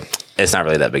I say, it's not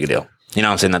really that big a deal. You know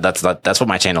what I'm saying? That's what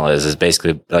my channel is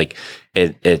basically like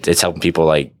it's helping people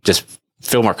like just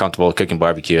feel more comfortable cooking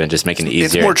barbecue and just making it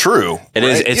easier. It's more true. It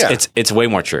is. It's way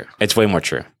more true. It's way more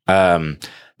true.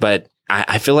 But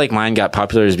I feel like mine got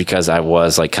popular is because I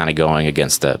was like kind of going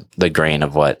against the grain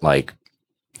of what like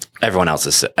everyone else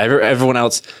is. Everyone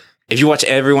else, if you watch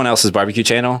everyone else's barbecue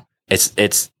channel, it's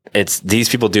these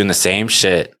people doing the same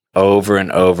shit over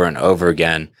and over and over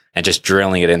again and just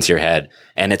drilling it into your head.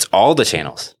 And it's all the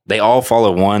channels. They all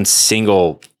follow one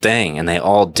single thing and they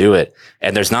all do it.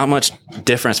 And there's not much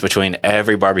difference between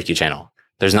every barbecue channel.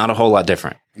 There's not a whole lot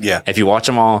different. Yeah. If you watch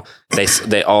them all,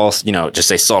 they all, just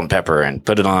say salt and pepper and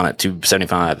put it on at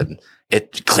 275 and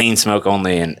it clean smoke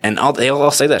only. And they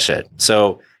all say that shit.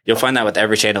 So you'll find that with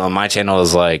every channel. And my channel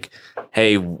is like,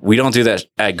 hey, we don't do that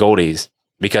at Goldee's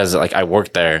because like I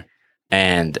worked there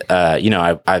and,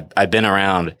 I've been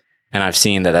around and I've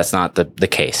seen that that's not the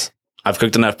case. I've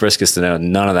cooked enough briskets to know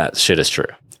none of that shit is true.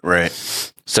 Right.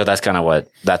 So that's kind of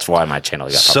that's why my channel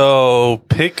got popular. So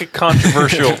pick a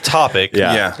controversial topic.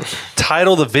 Yeah.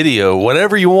 Title the video,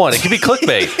 whatever you want. It can be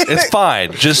clickbait. It's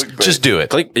fine. Just do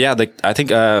it. I think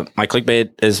my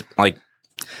clickbait is like,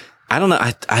 I don't know.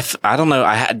 I don't know.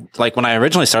 I had like when I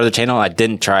originally started the channel, I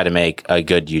didn't try to make a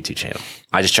good YouTube channel.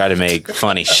 I just tried to make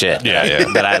funny shit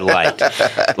that I liked.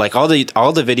 Like all the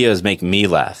videos make me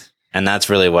laugh. And that's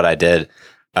really what I did.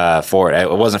 For it.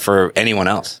 It wasn't for anyone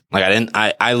else. Like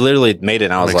I literally made it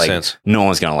and I was Makes like, sense. no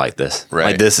one's going to like this. Right.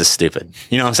 Like this is stupid.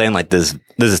 You know what I'm saying? Like this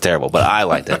is terrible, but I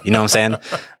liked it. You know what I'm saying?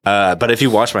 But if you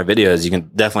watch my videos, you can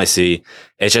definitely see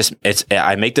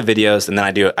I make the videos and then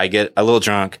I get a little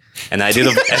drunk and I do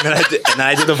the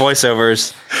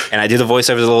voiceovers and I do the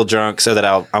voiceovers a little drunk so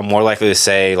that I'm more likely to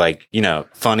say like,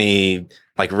 funny,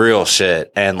 like real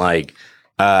shit. And like,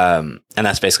 and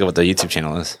that's basically what the YouTube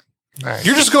channel is. Right.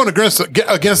 You're just going against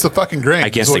the fucking grain.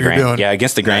 Against the grain. Yeah,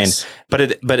 against the grain. Nice.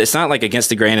 But it's not like against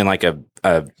the grain and like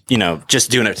just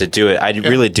doing it to do it. I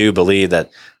really do believe that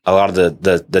a lot of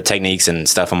the techniques and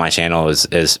stuff on my channel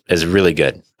is really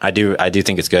good. I do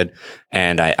think it's good.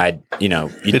 And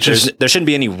there shouldn't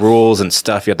be any rules and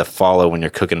stuff you have to follow when you're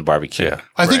cooking barbecue. Yeah.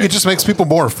 I think it just makes people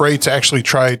more afraid to actually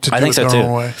try to do it the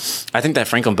normal way. I think that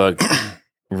Franklin bug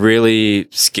really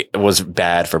was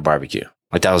bad for barbecue.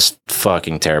 Like that was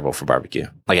fucking terrible for barbecue.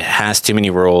 Like it has too many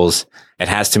rules. It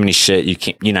has too many shit. You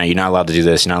can't, you're not allowed to do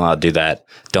this. You're not allowed to do that.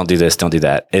 Don't do this. Don't do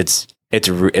that. It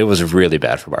was really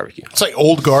bad for barbecue. It's like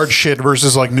old guard shit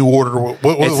versus like new order.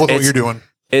 What you're doing?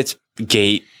 It's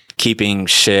gatekeeping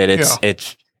shit.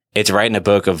 It's writing a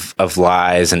book of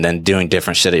lies and then doing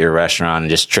different shit at your restaurant and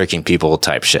just tricking people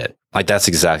type shit. Like that's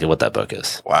exactly what that book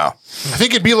is. Wow. I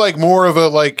think it'd be like more of a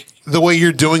like the way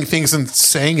you're doing things and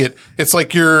saying it. It's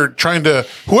like you're trying to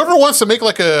whoever wants to make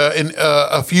like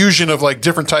a fusion of like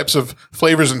different types of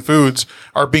flavors and foods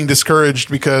are being discouraged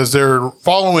because they're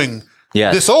following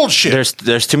this old shit.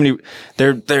 There's too many.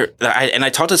 I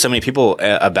talked to so many people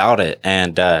about it,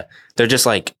 and they're just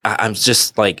like I'm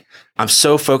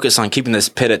so focused on keeping this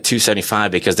pit at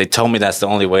 275 because they told me that's the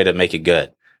only way to make it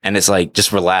good. And it's like,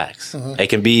 just relax. Mm-hmm. It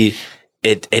can be,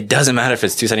 it doesn't matter if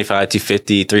it's 275,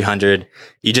 250, 300.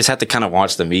 You just have to kind of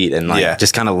watch the meat and like,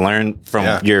 just kind of learn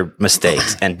from your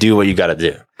mistakes and do what you got to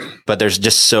do. But there's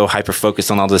just so hyper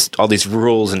focused on all these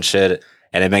rules and shit.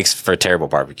 And it makes for a terrible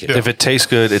barbecue. If it tastes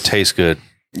good, it tastes good.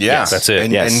 Yeah, that's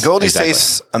it. And Goldee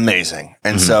tastes amazing.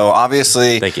 And so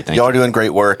obviously y'all are doing great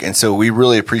work. And so we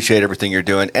really appreciate everything you're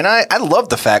doing. And I love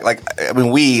the fact,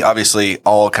 we obviously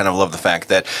all kind of love the fact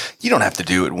that you don't have to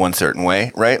do it one certain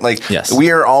way, right? Like we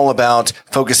are all about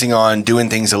focusing on doing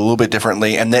things a little bit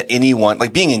differently and that anyone,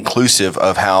 like being inclusive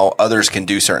of how others can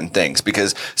do certain things.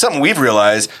 Because something we've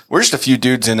realized, we're just a few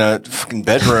dudes in a fucking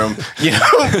bedroom, we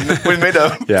made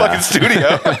a fucking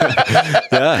studio.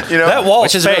 That wall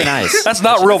is really nice. That's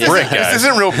not real brick, guys. This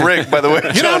isn't real brick, by the way.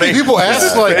 You know how many people ask,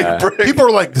 people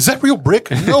are like, is that real brick?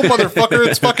 No, motherfucker,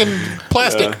 it's fucking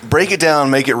plastic. Break it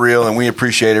down, make it real, and we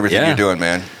appreciate everything you're doing,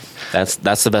 man. That's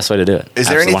the best way to do it. Is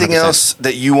there anything 100%. Else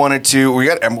that you wanted to?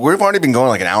 We've already been going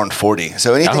like an hour and 40.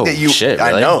 So anything that you? Shit,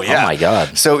 really? I know. Yeah. Oh my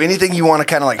god. So anything you want to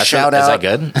kind of like shout out? Is that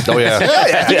good? Oh yeah.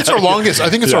 I think it's our longest. Our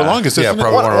longest. Yeah,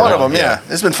 probably one of them. Yeah,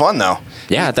 it's been fun though.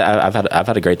 Yeah, I've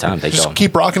had a great time. Thank you. Just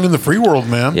keep rocking in the free world,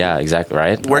 man. Yeah, exactly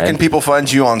right. Where can people find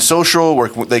you on social? Where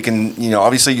they can,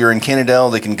 obviously you're in Canada.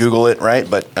 They can Google it, right?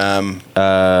 But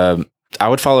I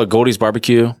would follow Goldee's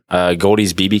BBQ,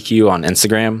 Goldee's BBQ on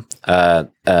Instagram,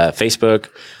 Facebook.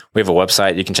 We have a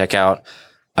website you can check out,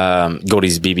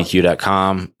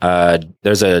 goldeesbbq.com.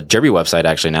 There's a Jirby website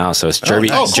actually now, so it's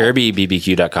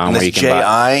jirbybbq.com where you can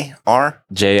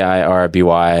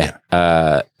JIRBY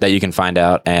that you can find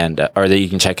out and or that you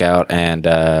can check out and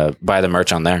buy the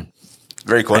merch on there.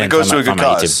 Very cool. And it And goes to from- a good from my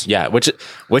cause. YouTube. Yeah,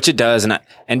 which it does,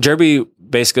 and Jirby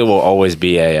basically will always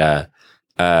be a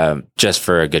just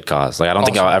for a good cause. Like I don't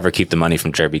think I'll ever keep the money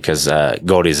from Jirby because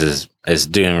Goldee's is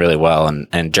doing really well, and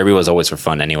Jirby was always for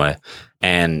fun anyway.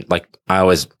 And like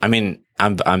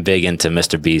I'm big into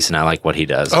Mr. Beast, and I like what he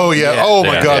does. Oh yeah. Oh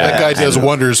my Yeah. God, Yeah. that guy does And-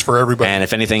 wonders for everybody. And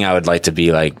if anything, I would like to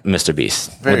be like Mr.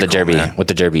 Beast Very with the cool, Jirby man.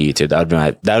 YouTube.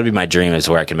 That would be my dream, is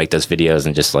where I can make those videos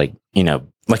and just like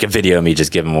like a video of me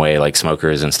just giving away like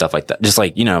smokers and stuff like that. Just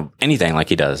like anything like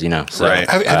he does. So Right.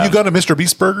 have you gone to Mr.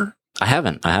 Beast Burger? I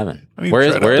haven't. need Where to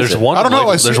is try that. where is There's it? one. I don't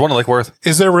know. There's one in Lake Worth.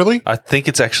 Is there really? I think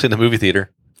it's actually in the movie theater.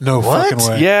 No fucking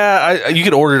way. Yeah, you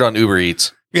could order it on Uber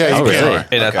Eats. Yeah, you Oh, can. really?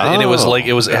 And, and it was like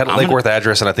it had a Lake Worth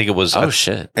address, and I think it was. Oh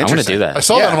shit! I want to Interesting. do that. I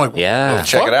saw that. I'm like, Yeah. what the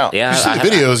Check fuck? it out. Yeah, You see I the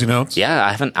have- videos, it's- Yeah,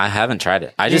 I haven't tried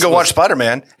it. I You just can go was- watch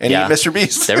Spider-Man and Yeah. eat Mr.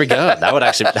 Beast. There we go. That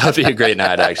would be a great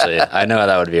night. Actually, I know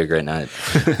that would be a great night.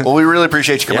 Well, we really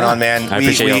appreciate you coming Yeah. on, man. I We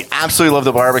appreciate you. absolutely love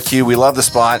the barbecue. We love the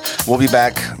spot. We'll be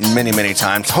back many, many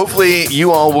times. Hopefully,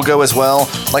 you all will go as well.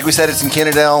 Like we said, it's in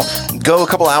Kennedale. Go a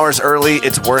couple hours early.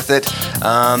 It's worth it.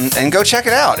 And go check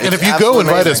it out. And It's if you go, absolutely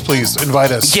invite amazing. us, please.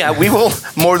 Invite us. Yeah, we will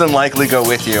more than likely go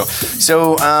with you.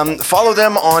 So follow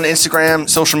them on Instagram,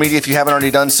 social media. If you haven't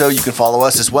already done so, you can follow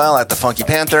us as well at the Funky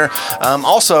Panther.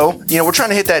 Also, we're trying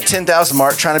to hit that 10,000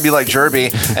 mark, trying to be like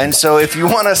Jirby. And so if you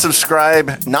want to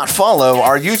subscribe, not follow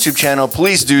our YouTube channel,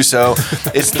 please do so.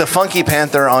 It's the Funky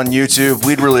Panther on YouTube.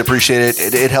 We'd really appreciate it.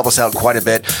 It'd help us out quite a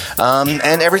bit.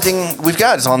 And everything we've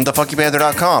got is on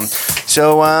thefunkypanther.com.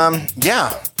 So,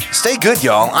 yeah. Stay good,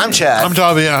 y'all. I'm Chad. I'm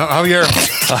Tommy. Javier.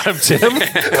 I'm Tim,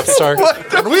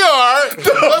 And we are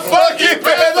the Funky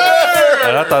Panther.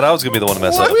 and I thought I was gonna be the one to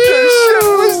mess up. What the shit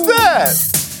was that?